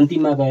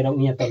अन्तिममा गएर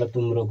यहाँ तल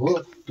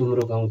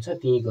तुम्रो गाउँ छ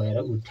त्यहीँ गएर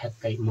ऊ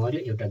ठ्याक्कै मऱ्यो,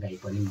 एउटा गाई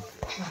पनि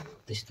मऱ्यो,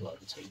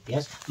 त्यस्तोहरू छ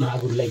इतिहास।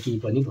 महागुरुलाई केही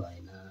पनि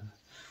भएन।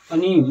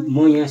 अनि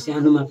म यहाँ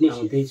सानोमा पनि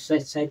आउँथेँ,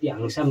 सायद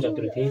हाङसाम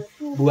जत्रो थिएँ,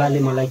 बुवाले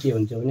मलाई के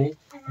भन्छ भने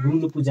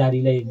गुरु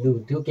पुजारीलाई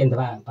त्यो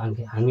केन्द्रमा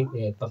हामी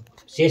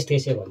शेष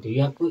थिएछ भन्थ्यो।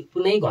 यहाँ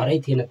कुनै घरै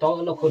थिएन,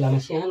 तल खोलामा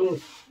सानो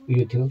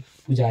उयो थियो,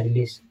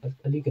 पुजारीले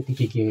अलिकति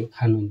के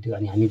खानुहुन्थ्यो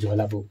अनि हामी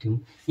झोला बोक्थ्यौँ।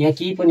 यहाँ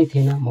केही पनि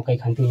थिएन, मकै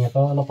खान्थ्यौँ। यहाँ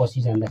तल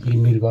पसिजाँदाखेरि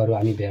मृगहरू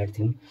हामी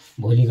भेट्थ्यौँ,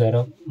 भोलि गएर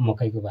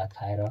मकैको भात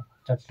खाएर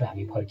चट्ट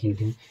हामी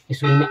फर्किन्थ्यौँ।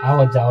 यसरी नै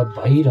आवत जावत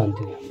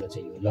भइरहन्थ्यो हाम्रो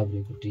चाहिँ यो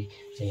लग्रेकुटी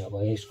चाहिँ। अब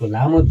यसको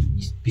लामो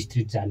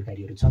विस्तृत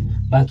जानकारीहरू छ,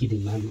 बाँकी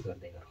दिनमा हामी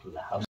गर्दै गर्छौँ।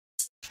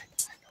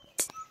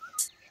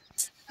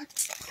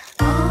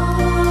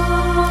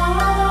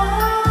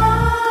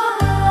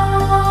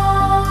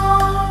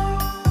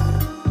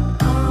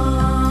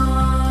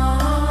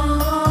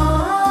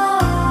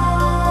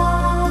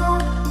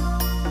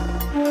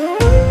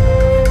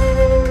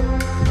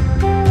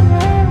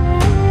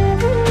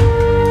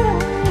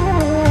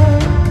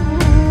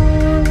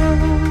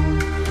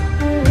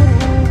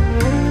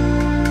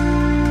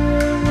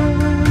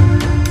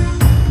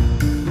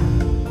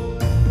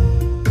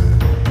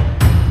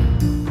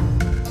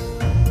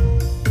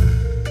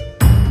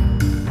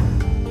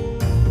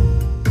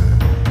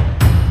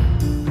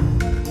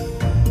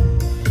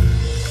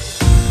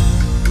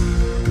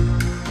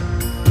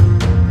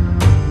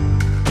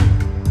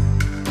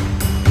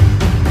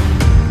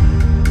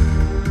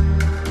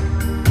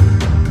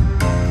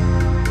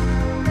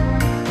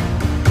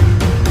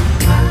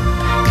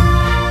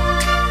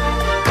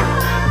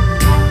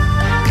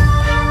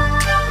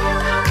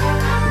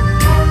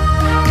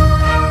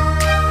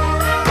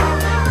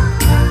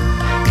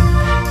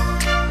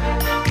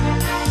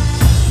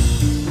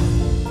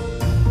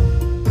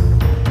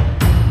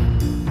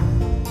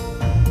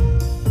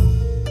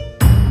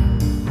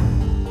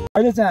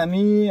 अहिले चाहिँ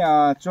हामी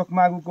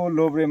चोकमागुको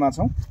लोब्रेमा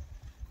छौँ।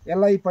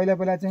 यसलाई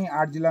पहिला चाहिँ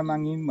 8 जिल्ला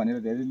माङ्गिम भनेर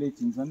धेरैले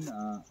चिन्छन्।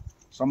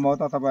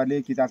 सम्भवतः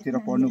तपाईँहरूले किताबतिर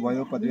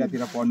पढ्नुभयो,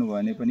 पत्रिकातिर पढ्नुभयो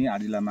भने पनि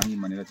 8 जिल्ला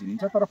माङ्गिम भनेर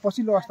चिनिन्छ। तर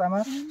पछिल्लो अवस्थामा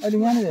अहिले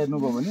यहाँनिर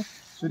हेर्नुभयो भने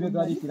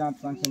सूर्यद्वारी किराँत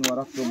साङसेन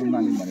वरक चोबुङ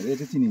माङ्गिम भनेर यो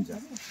चाहिँ चिनिन्छ।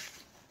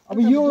 अब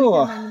यो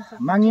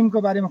माङ्गिमको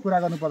बारेमा कुरा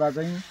गर्नुपर्दा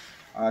चाहिँ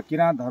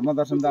किराँत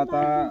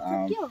धर्मदर्शनदाता,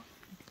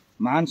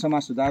 महान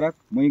समाज सुधारक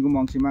मुइगु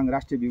मङ्सिमाङ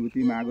राष्ट्रिय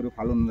विभूति महागुरु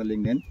फाल्गुनन्द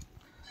लिङ्गदेन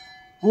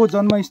को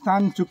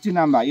जन्मस्थान चुक्ची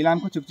नाम्बा,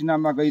 इलामको चुक्ची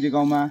नाम्बा गैरी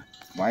गाउँमा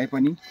भए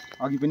पनि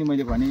अघि पनि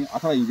मैले भने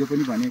अथवा हिजो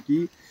पनि भने कि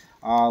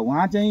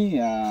उहाँ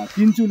चाहिँ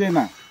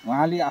तिनचुलेमा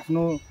उहाँले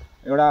आफ्नो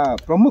एउटा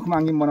प्रमुख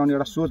माङ्गिम बनाउने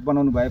एउटा सोच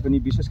बनाउनु भए पनि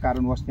विशेष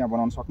कारणवश त्यहाँ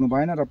बनाउन सक्नु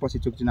भएन र पछि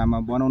चुक्चिनामा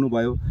बनाउनु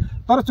भयो।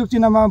 तर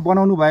चुक्चिनामा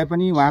बनाउनु भए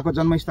पनि उहाँको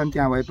जन्मस्थान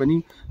त्यहाँ भए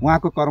पनि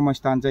उहाँको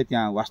कर्मस्थान चाहिँ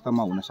त्यहाँ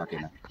वास्तवमा हुन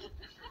सकेन।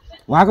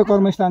 उहाँको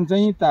कर्मस्थान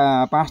चाहिँ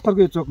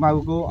पाँचथरको यो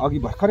चोकमागुको अघि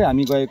भर्खरै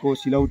हामी गएको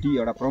सिलौटी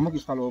एउटा प्रमुख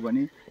स्थल हो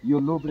भने यो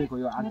लोब्रेको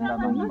यो 8 जिल्ला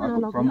माङ्गिम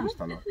अर्को प्रमुख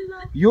स्थल हो।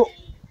 यो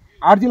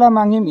 8 जिल्ला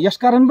माङ्गिम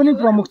यसकारण पनि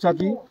प्रमुख छ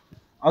कि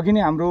अघि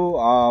नै हाम्रो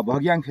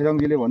भग्याङ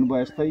फेजङजीले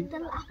भन्नुभयो जस्तै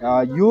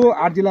यो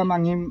 8 जिल्ला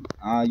माङहिम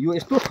यो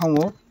यस्तो ठाउँ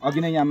हो। अघि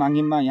नै यहाँ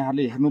माङहिममा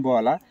यहाँहरूले हेर्नुभयो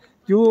होला,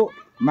 त्यो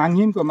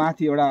माङहिमको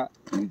माथि एउटा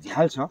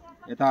झ्याल छ,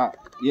 यता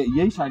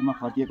यही साइडमा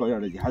फर्किएको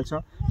एउटा झ्याल छ।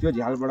 त्यो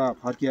झ्यालबाट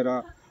फर्किएर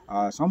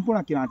सम्पूर्ण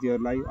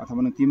किराँतीहरूलाई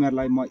अथवा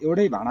तिमीहरूलाई म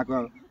एउटै भाँडाको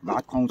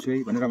भात खुवाउँछु है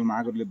भनेर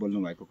महागुरुले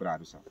बोल्नुभएको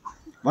कुराहरू छ।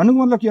 भन्नुको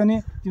मतलब के भने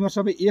तिमीहरू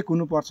सबै एक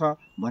हुनुपर्छ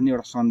भन्ने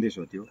एउटा सन्देश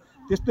हो त्यो।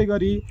 त्यस्तै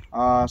गरी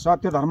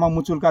सत्य धर्म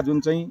मुचुल्का जुन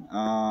चाहिँ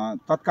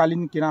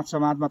तत्कालीन किराँत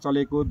समाजमा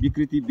चलेको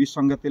विकृति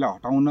विसङ्गतिलाई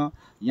हटाउन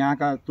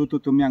यहाँका तुतु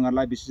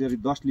तुम्याङहरूलाई विशेष गरी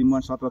 10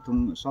 लिम्बुवान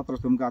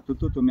 17 थुमका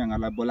तुतु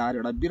तुम्याङहरूलाई बोलाएर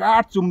एउटा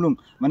विराट चुम्लुङ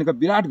भनेको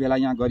विराट भेला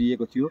यहाँ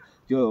गरिएको थियो।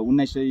 त्यो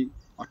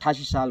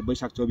 1988 साल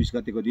वैशाख 24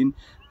 गतेको दिन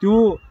त्यो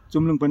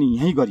चुम्लुङ पनि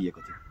यहीँ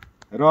गरिएको थियो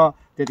र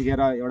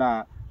त्यतिखेर एउटा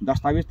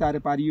दस्तावेज तयार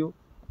पारियो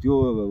त्यो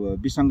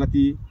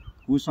विसङ्गति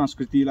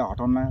कुसंस्कृतिलाई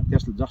हटाउन,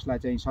 जसलाई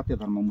चाहिँ सत्य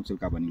धर्म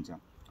मुचुल्का भनिन्छ।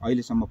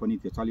 अहिलेसम्म पनि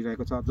त्यो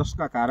चलिरहेको छ,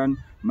 जसका कारण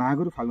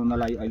महागुरु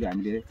फाल्गुनलाई अहिले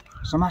हामीले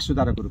समाज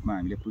सुधारकको रूपमा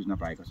हामीले पुज्न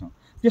पाएका छौँ।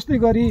 त्यस्तै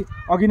गरी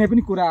अघि नै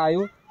पनि कुरा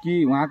आयो कि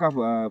उहाँका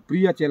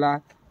प्रिय चेला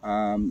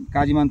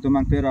काजीमान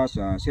तुमाङपे र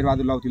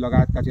शेरबहादुर लौती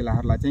लगायतका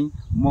चेलाहरूलाई चाहिँ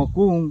म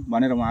को हुँ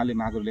भनेर उहाँले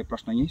महागुरुले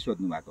प्रश्न यहीँ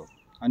सोध्नु भएको।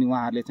 अनि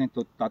उहाँहरूले चाहिँ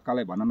त्यो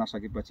तत्कालै भन्न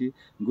नसकेपछि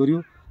गुरु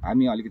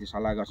हामी अलिकति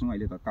सल्लाह गर्छौँ,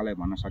 अहिले तत्कालै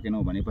भन्न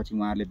सकेनौँ भनेपछि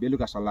उहाँहरूले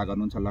बेलुका सल्लाह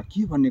गर्नुहुन्छ। ल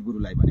के भन्ने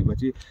गुरुलाई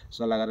भनेपछि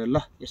सल्लाह गरेर ल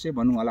यसै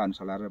भन्नु होला भने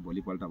सल्लाह गरेर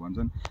भोलिपल्ट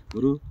भन्छन्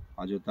गुरु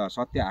हजुर त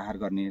सत्य आहार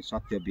गर्ने,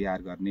 सत्य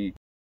विहार गर्ने।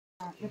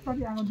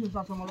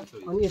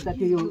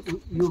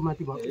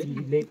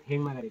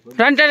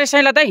 रन्टाले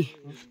साइला दाइ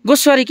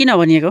गोस्वारी किन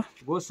भनिएको?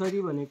 गोस्वारी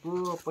भनेको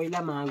पहिला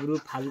महागुरु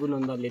फाल्गु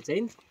नन्दले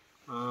चाहिँ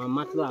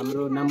माथिल्लो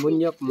हाम्रो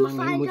नाम्बुन्यक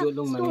माङहिम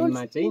मुजोलुङ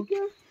माङहिममा चाहिँ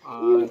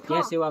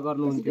त्यहाँ सेवा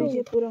गर्नुहुन्थ्यो।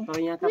 तर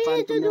यहाँका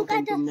पान्तुम्याङ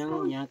कान्तुम्याङ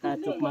यहाँका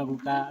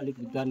चोकमागुका अलिक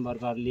विद्वान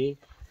वर्गहरूले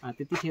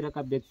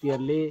त्यतिखेरका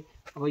व्यक्तिहरूले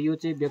अब यो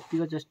चाहिँ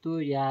व्यक्तिगत जस्तो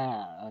या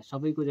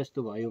सबैको जस्तो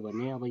भयो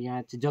भने अब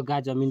यहाँ चाहिँ जग्गा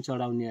जमिन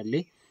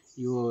चढाउनेहरूले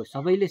यो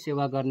सबैले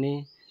सेवा गर्ने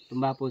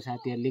तुम्बापो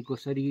साथीहरूले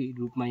गोसरी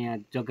रूपमा यहाँ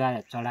जग्गा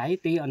चढाए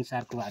त्यही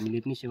अनुसारको हामीले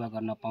पनि सेवा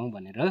गर्न पाऊँ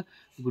भनेर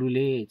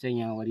गुरुले चाहिँ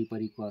यहाँ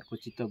वरिपरिकोहरूको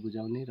चित्त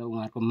बुझाउने र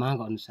उहाँहरूको माग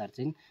अनुसार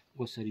चाहिँ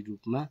गोसरी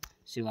रूपमा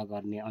सेवा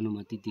गर्ने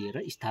अनुमति दिएर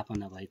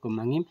स्थापना भएको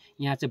माङहिम।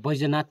 यहाँ चाहिँ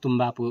बैजनाथ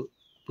तुम्बापो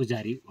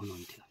पुजारी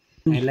हुनुहुन्थ्यो।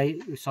 यसलाई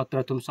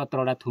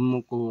 17वटा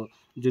थुमको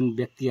जुन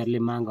व्यक्तिहरूले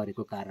माग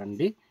गरेको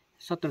कारणले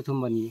 17 थुम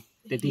बनियो।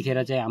 त्यतिखेर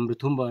चाहिँ हाम्रो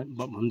थुम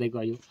हुँदै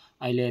गयो।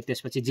 अहिले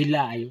त्यसपछि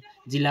जिल्ला आयो,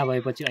 जिल्ला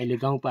भएपछि अहिले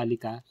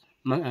गाउँपालिका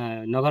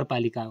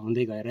नगरपालिका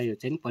हुँदै गएर यो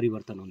चाहिँ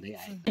परिवर्तन हुँदै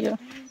आयो।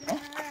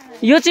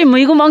 यो चाहिँ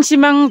मुइगु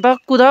मङ्सिमाङ धक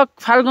कुधक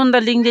फाल्गुन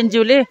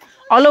लिङदेनज्यूले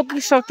अलौकिक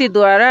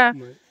शक्तिद्वारा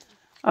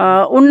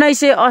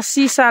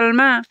 1980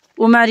 सालमा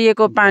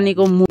उमारिएको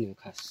पानीको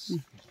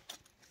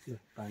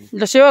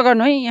ल सेवा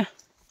गर्नु है। यहाँ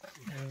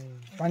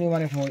पानी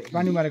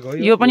उमारेको हो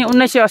यो पनि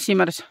 1980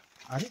 मा रहेछ।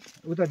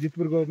 उता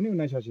जितपुरको पनि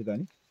 1980 त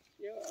नि।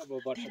 अब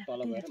वर्ष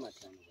तल गएर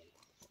माथि आउनु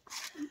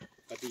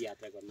कति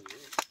यात्रा गर्नु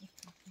भयो।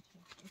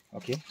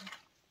 ओके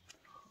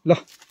ल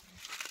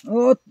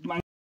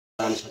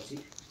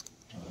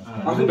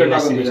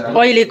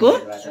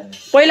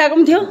पहिलाको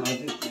पनि थियो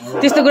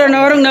त्यस्तो कुरा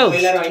नगरौँ न।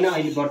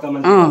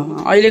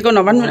 अहिलेको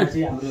नभन्नु न।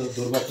 हाम्रो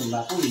दुर्गा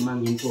तुम्बाको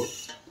माङहिमको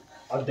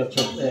अध्यक्ष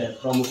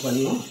प्रमुख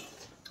पनि हो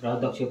र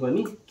अध्यक्ष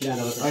पनि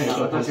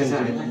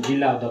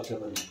जिल्ला अध्यक्ष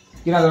पनि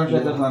जिल्ला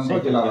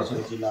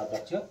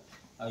अध्यक्ष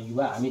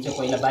युवा। हामी चाहिँ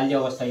पहिला बाल्य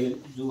अवस्था यो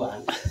जो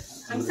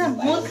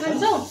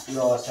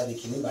यो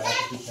अवस्थादेखि नै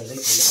बाटापट्टि खेल्दै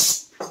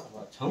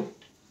छौँ।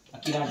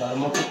 किरा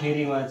धर्मको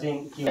फेरि उहाँ चाहिँ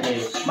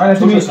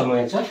के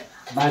समय छ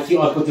बाँकी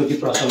अर्कोचोटि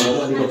प्रसङ्गहरू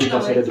अलिकति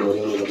बसेर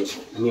दोहोऱ्याउनु गर्छु।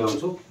 हामी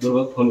आउँछौँ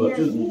दुर्गा फोन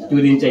गर्छु त्यो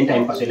दिन चाहिँ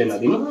टाइम कसैले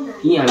नदिनु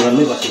यहीँ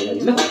आँगनमै बस्ने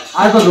गरी ल।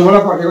 आज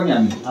ध्रुवलाई पटेको नि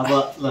हामी अब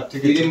ल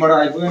ठिकै दिनबाट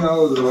आइपुगेन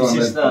हो ध्रुव।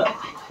 विशेष त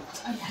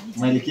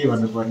मैले के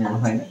भन्नुपर्ने हो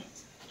होइन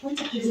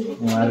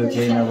उहाँहरू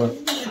चाहिँ अब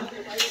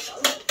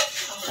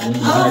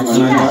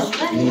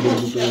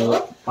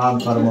पाम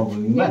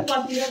कर्मभूमिमा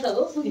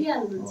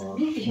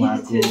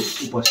उहाँको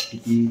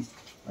उपस्थिति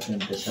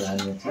अत्यन्त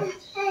सराहनीय छ।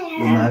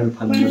 यो महावीर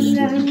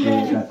फाल्गुनको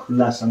एउटा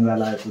खुल्ला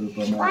सङ्ग्रहालयको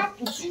रूपमा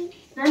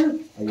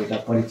एउटा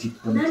परिचित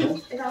पनि छ।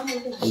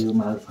 यो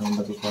महावीर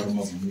फाल्गुनको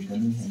कर्मभूमि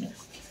पनि होइन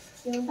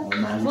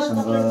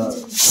महावीरसँग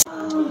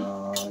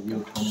यो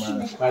ठाउँमा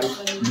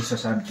विश्व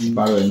शान्ति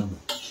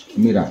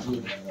मेरा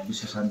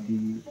विश्व शान्ति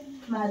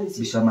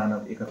विश्व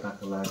मानव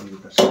एकताको लागि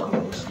एउटा सङ्कल्प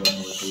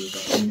गर्नुभएको एउटा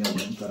पुण्य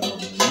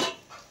कर्मभूमि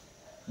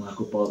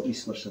उहाँको 20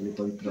 वर्षले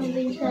पवित्र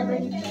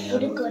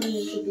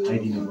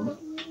आइदिनु भयो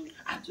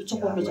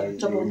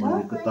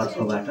मन्दिरको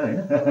तर्फबाट होइन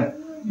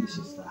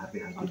विशेष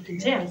हार्दिक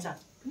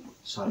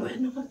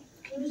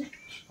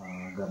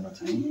गर्न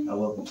चाहे।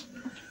 अब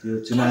यो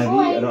चुनावी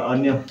र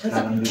अन्य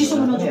कारणले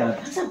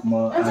म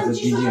आज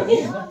बिजी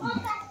होइन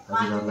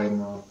हजुरहरूलाई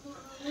म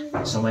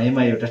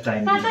समयमा एउटा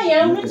टाइम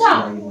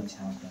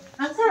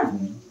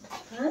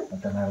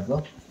तपाईँहरूको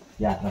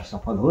यात्रा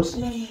सफल होस्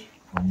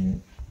भन्ने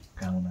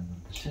कामना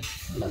गर्छु।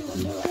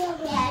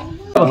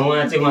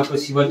 उहाँ चाहिँ उहाँको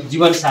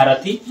जीवन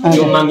सारथी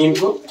यो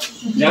माङ्गिङको,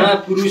 जहाँ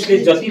पुरुषले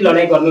जति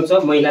लडाइँ गर्नु छ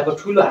महिलाको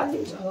ठुलो हात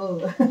हुन्छ।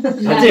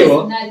 साँच्चै हो,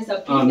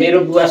 मेरो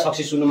बुवा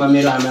सक्सेस हुनुमा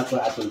मेरो आमाको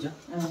हात हुन्छ,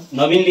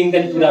 नवीन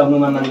लिङ्गदेन पुरा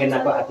हुनुमा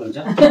माङ्गेनाको हात हुन्छ,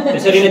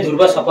 त्यसरी नै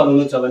ध्रुव सफल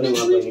हुनु छ भने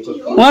उहाँ बहिनीको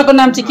उहाँको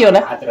नाम चाहिँ के होला?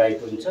 हात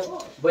रहेको हुन्छ।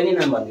 बहिनी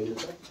नाम भनिदिनु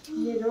छ?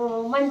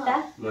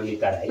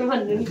 मनिता राई।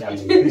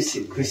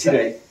 खुसी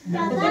रहे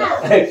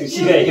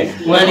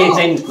उहाँले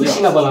चाहिँ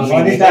खुसीमा बोलाउनु।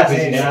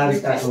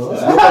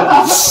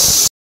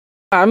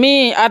 हामी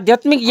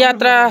आध्यात्मिक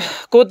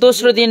यात्राको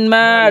दोस्रो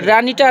दिनमा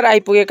रानीटार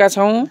आइपुगेका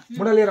छौँ।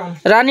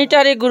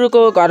 रानीटारे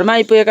गुरुको घरमा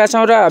आइपुगेका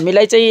छौँ र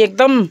हामीलाई चाहिँ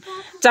एकदम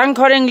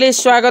चाङखरेङले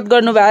स्वागत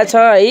गर्नुभएको छ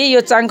है।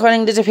 यो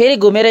चाङखरेङले चाहिँ फेरि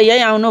घुमेर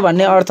यहीँ आउनु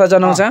भन्ने अर्थ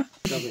जनाउँछ।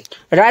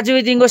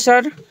 राजु दिङ्गो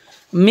सर,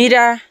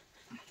 मिरा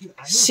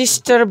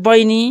सिस्टर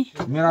बहिनी,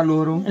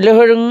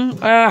 लोहोरुङ,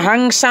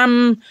 हाङसाम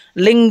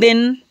लिङदेन,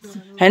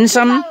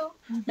 ह्यान्डसम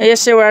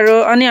यसोवारो,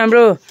 अनि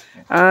हाम्रो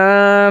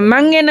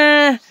माङ्गेना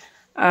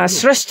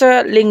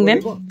श्रेष्ठ लिङदेन,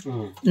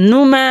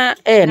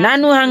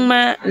 नानुहाङमा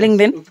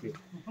लिङदेन,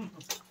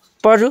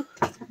 पारु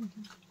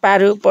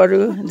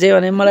जे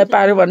भने मलाई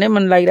पारु भन्ने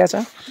मन लागिरहेछ।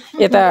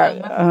 यता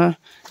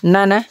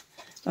नाना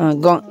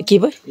के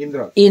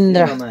भयो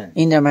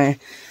इन्द्रमाया।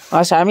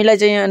 हस्, हामीलाई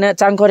चाहिँ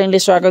चाङखरेङले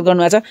स्वागत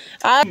गर्नुभएको छ।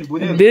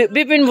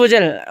 विपिन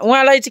भुजेल,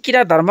 उहाँलाई चाहिँ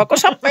किराँत धर्मको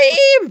सबै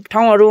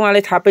ठाउँहरू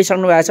उहाँले थाहा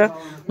पाइसक्नु भएको छ।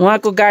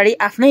 उहाँको गाडी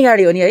आफ्नै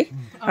गाडी हो नि है,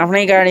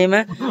 आफ्नै गाडीमा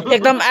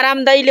एकदम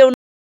आरामदायी ल्याउनु।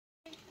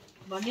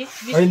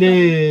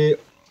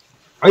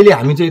 अहिले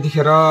हामी चाहिँ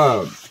यतिखेर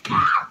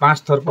 5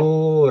 थरको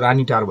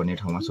रानीटार भन्ने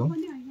ठाउँमा छौँ।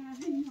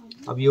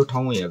 अब यो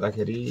ठाउँ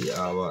हेर्दाखेरि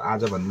अब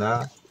आजभन्दा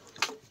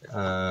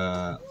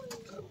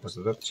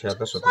 75,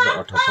 76,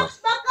 77,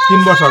 78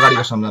 3 वर्ष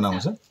अगाडिको सम्झना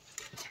आउँछ।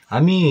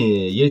 हामी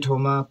यही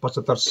ठाउँमा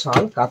 75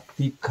 साल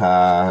कार्तिक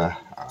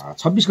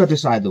 26 गते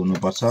सायद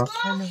हुनुपर्छ,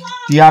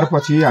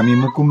 तिहारपछि हामी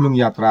मुकुमलुङ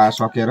यात्रा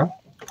सकेर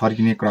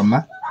फर्किने क्रममा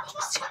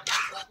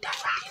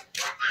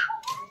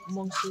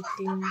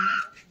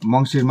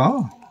मङ्सिरमा हो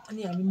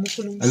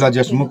ल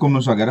जस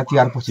मुकुमलुङ सकेर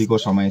तिहारपछिको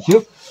समय थियो।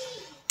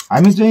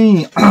 हामी चाहिँ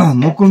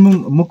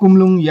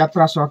मुकुमलुङ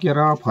यात्रा सकेर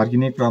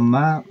फर्किने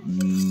क्रममा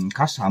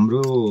खास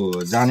हाम्रो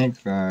जाने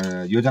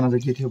योजना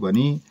चाहिँ के थियो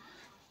भने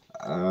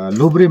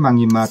लोब्रे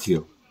माङ्गिममा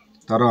थियो,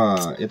 तर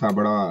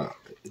यताबाट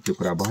त्यो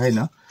कुरा भएन।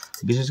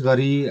 विशेष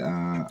गरी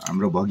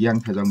हाम्रो भगियाङ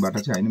फेजङबाट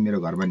चाहिँ होइन, मेरो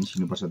घरमा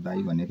निस्किनुपर्छ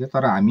दाइ भन्ने थियो।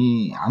 तर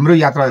हाम्रो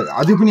यात्रा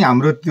अझै पनि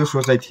हाम्रो त्यो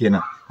सोचाइ थिएन,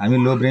 हामी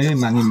लोब्रे नै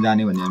माङ्गिम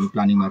जाने भन्ने हामी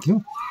प्लानिङमा थियौँ।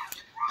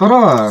 तर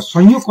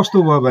संयोग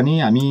कस्तो भयो भने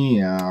हामी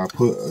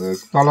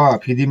तल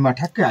फिदिममा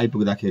ठ्याक्कै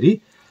आइपुग्दाखेरि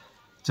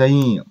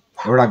चाहिँ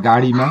एउटा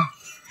गाडी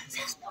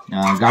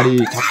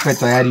ठ्याक्कै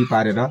तयारी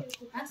पारेर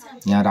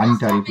यहाँ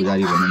रानीटारी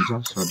पुजारी भन्नुहुन्छ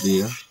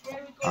श्रद्धेय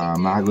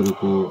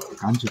महागुरुको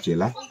कान्छो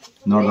चेला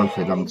नर्दल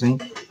फेदम चाहिँ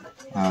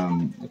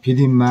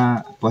फिदिममा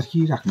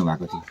पर्खिराख्नु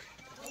भएको थियो।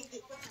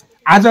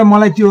 आज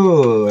मलाई त्यो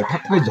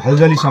ठ्याक्कै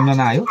झलझली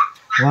सम्झना आयो।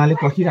 उहाँले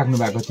पर्खिराख्नु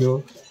भएको थियो,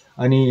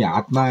 अनि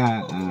हातमा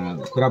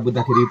कुरा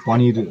बुझ्दाखेरि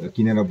पनिर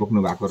किनेर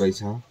बोक्नु भएको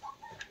रहेछ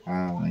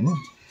होइन।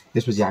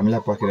 त्यसपछि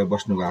हामीलाई पर्खेर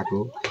बस्नु भएको।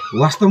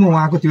 वास्तवमा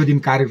उहाँको त्यो दिन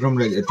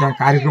त्यहाँ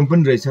कार्यक्रम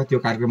पनि रहेछ, त्यो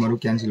कार्यक्रमहरू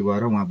क्यान्सल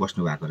भएर उहाँ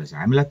बस्नु भएको रहेछ।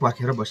 हामीलाई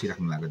पर्खेर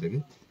बसिराख्नु भएको थियो कि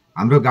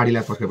हाम्रो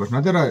गाडीलाई पर्खेर बस्नु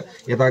थियो र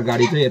यता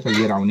गाडी चाहिँ यता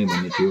लिएर आउने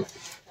भन्ने थियो।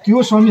 त्यो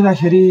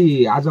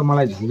सम्झिँदाखेरि आज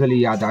मलाई झल्झली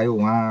याद आयो।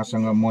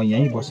 उहाँसँग म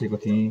यहीँ बसेको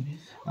थिएँ,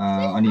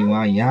 अनि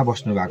उहाँ यहाँ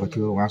बस्नु भएको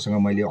थियो।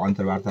 उहाँसँग मैले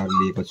अन्तर्वार्ताहरू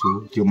लिएको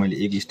छु, त्यो मैले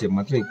एक स्टेप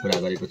मात्रै पुरा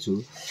गरेको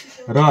छु।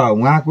 र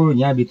उहाँको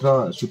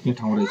यहाँभित्र सुत्ने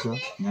ठाउँ रहेछ,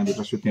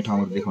 यहाँभित्र सुत्ने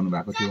ठाउँहरू देखाउनु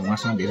भएको थियो।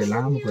 उहाँसँग धेरै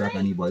लामो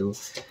कुराकानी भयो।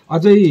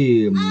 अझै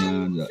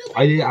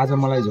अहिले आज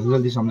मलाई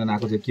झल्झल्दी सम्झना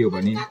आएको चाहिँ के हो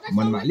भने,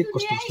 मनमा अलिक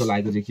कस्तो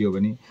लागेको चाहिँ के हो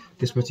भने,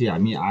 त्यसपछि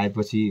हामी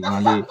आएपछि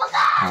उहाँले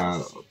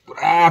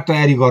पुरा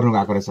तयारी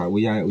गर्नुभएको रहेछ।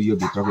 यो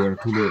भित्रको एउटा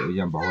ठुलो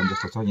यहाँ भवन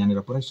जस्तो छ, यहाँनिर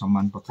पुरै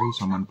सम्मान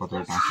पत्र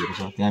टाँसिएको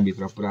छ।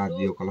 त्यहाँभित्र पुरा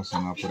देव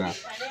कलशसँग पुरा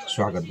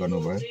स्वागत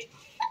गर्नुभयो।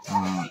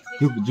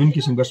 त्यो जुन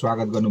किसिमको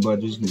स्वागत गर्नुभयो,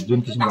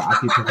 जुन किसिमको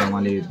आतिथ्यता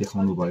उहाँले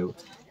देखाउनु भयो,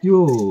 त्यो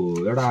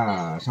एउटा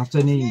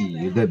साँच्चै नै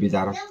हृदय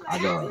विदारक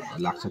आज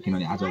लाग्छ।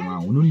 किनभने आज उहाँ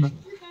हुनुहुन्न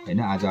होइन।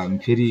 आज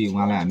फेरि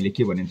उहाँलाई हामीले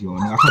के भनेको थियौँ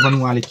भने, अथवा पनि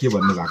उहाँले के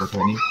भन्नुभएको थियो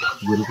भने,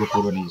 गुरुको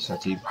पूर्व निजी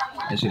सचिव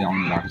यसरी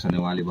आउनु भएको छ भने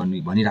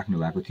उहाँले भनिराख्नु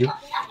भएको थियो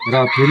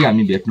र फेरि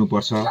हामी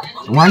भेट्नुपर्छ।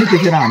 उहाँले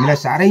त्यतिखेर हामीलाई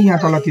साह्रै यहाँ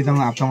तल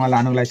तिदङमा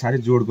लानुलाई साह्रै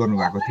जोड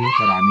गर्नुभएको थियो,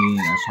 तर हामी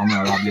समय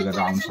अभावले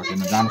गर्दा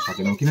जान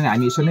सकेनौँ। किनभने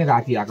हामी यसरी नै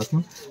राति आएको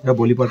थियौँ र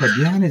भोलिपल्ट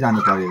बिहानै जानु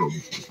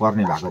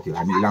पर्ने भएको थियो।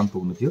 हामी इलाम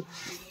पुग्नु थियो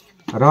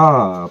र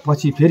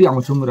पछि फेरि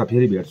आउँछौँ र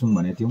फेरि भेट्छौँ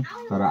भनेको थियौँ।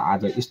 तर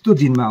आज यस्तो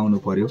दिनमा आउनु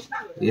पर्यो,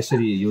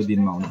 यसरी यो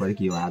दिनमा आउनु पर्यो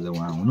कि आज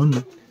उहाँ हुनुहुन्न।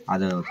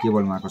 आज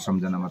केवल उहाँको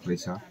सम्झना मात्रै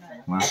छ।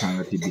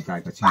 उहाँसँग ती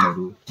बिताएका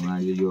क्षणहरू,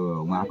 उहाँले यो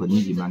उहाँको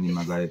निजी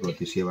माङ्गिममा गएको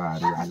त्यो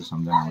सेवाहरू आज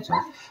सम्झना आउँछ।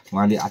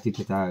 उहाँले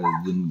आतिथ्यता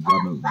जुन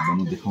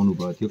गर्नु देखाउनु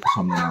भयो त्यो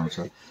सम्झना आउँछ।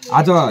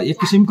 आज एक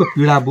किसिमको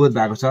पीडाबोध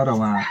भएको छ र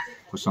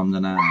उहाँको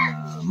सम्झना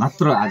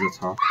मात्र आज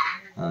छ।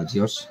 जे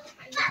होस्,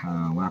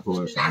 उहाँको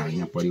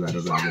यहाँ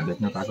परिवारहरू आज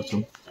भेट्न पाएको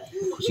छौँ।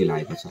 खुसी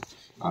लागेको छ।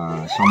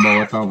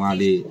 सम्भवतः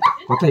उहाँले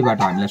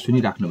कतैबाट हामीलाई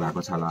सुनिराख्नु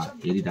भएको छ होला,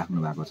 हेरिराख्नु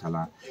भएको छ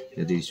होला।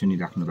 यदि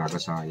सुनिराख्नु भएको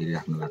छ,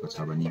 हेरिराख्नु भएको छ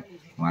भने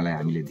उहाँलाई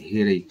हामीले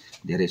धेरै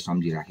धेरै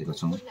सम्झिराखेको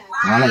छौँ।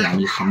 उहाँलाई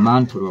हामीले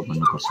सम्मानपूर्वक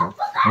भन्नुपर्छ।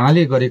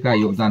 उहाँले गरेका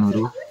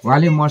योगदानहरू,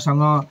 उहाँले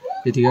मसँग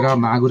त्यतिखेर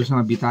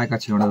महागुरुसँग बिताएका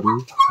क्षणहरू,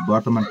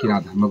 वर्तमान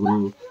किराँत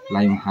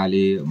धर्मगुरुलाई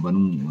उहाँले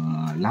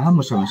भनौँ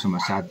लामो समयसम्म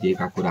साथ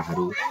दिएका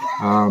कुराहरू,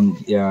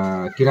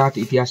 किराँत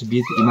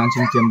इतिहासविद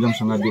इमानसिंह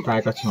चेम्जोङसँग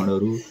बिताएका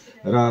क्षणहरू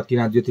र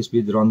किराँत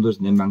ज्योतिषविद रन्दोज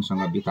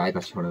नेम्बाङसँग बिताएका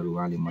क्षणहरू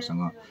उहाँले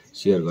मसँग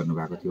सेयर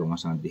गर्नुभएको थियो।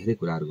 उहाँसँग धेरै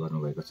कुराहरू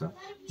गर्नुभएको छ।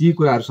 ती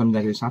कुराहरू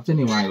सम्झिँदाखेरि साँच्चै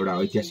नै उहाँ एउटा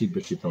ऐतिहासिक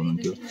व्यक्तित्व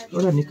हुनुहुन्थ्यो।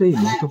 एउटा निकै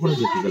महत्त्वपूर्ण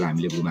व्यक्तित्वलाई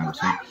हामीले गुमाएको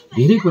छौँ।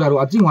 धेरै कुराहरू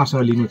अझै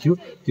उहाँसँग लिनु थियो,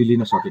 त्यो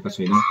लिन सकेका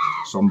छैनौँ।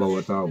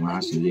 सम्भवतः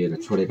उहाँले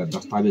छोडेका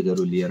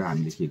दस्तावेजहरू लिएर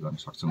हामीले के गर्न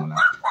सक्छौँ होला।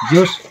 जे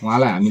होस्,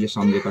 उहाँलाई हामीले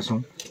सम्झेका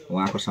छौँ।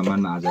 उहाँको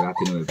सम्मानमा आज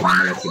राति नभए पनि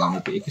मलाई किनभने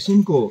त्यो एक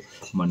किसिमको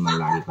मनमा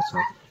लागेको छ।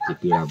 त्यो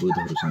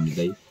पीडाबोधहरू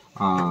सम्झिँदै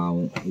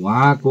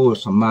उहाँको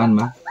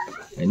सम्मानमा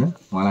होइन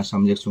उहाँलाई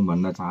सम्झेको छु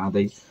भन्न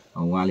चाहँदै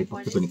उहाँले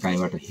पक्कै पनि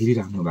कहीँबाट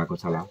हेरिराख्नु भएको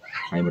छ होला,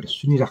 कहीँबाट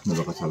सुनिराख्नु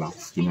भएको छ होला।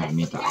 किन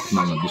हामी त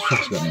आत्मामा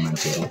विश्वास गर्ने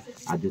मान्छेहरू,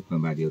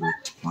 आध्यात्मवादीहरू,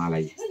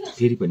 उहाँलाई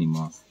फेरि पनि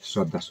म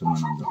श्रद्धा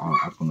सुमन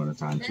अर्पण गर्न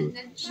चाहन्छु,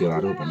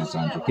 सेवारो भन्न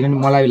चाहन्छु। किनभने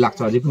मलाई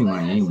लाग्छ अझै पनि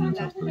उहाँ यहीँ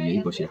हुनुहुन्छ जस्तो,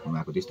 यहीँ बसिराख्नु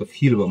भएको त्यस्तो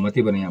फिल भयो। म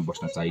त्यही भएर यहाँ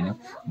बस्न चाहिनँ,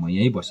 म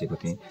यहीँ बसेको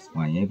थिएँ,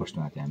 उहाँ यहीँ बस्नु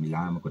भएको थियो। हामी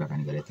लामो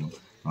कुराकानी गरेका थियौँ।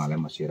 उहाँलाई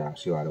म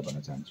सेवारो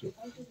भन्न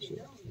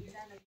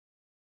चाहन्छु।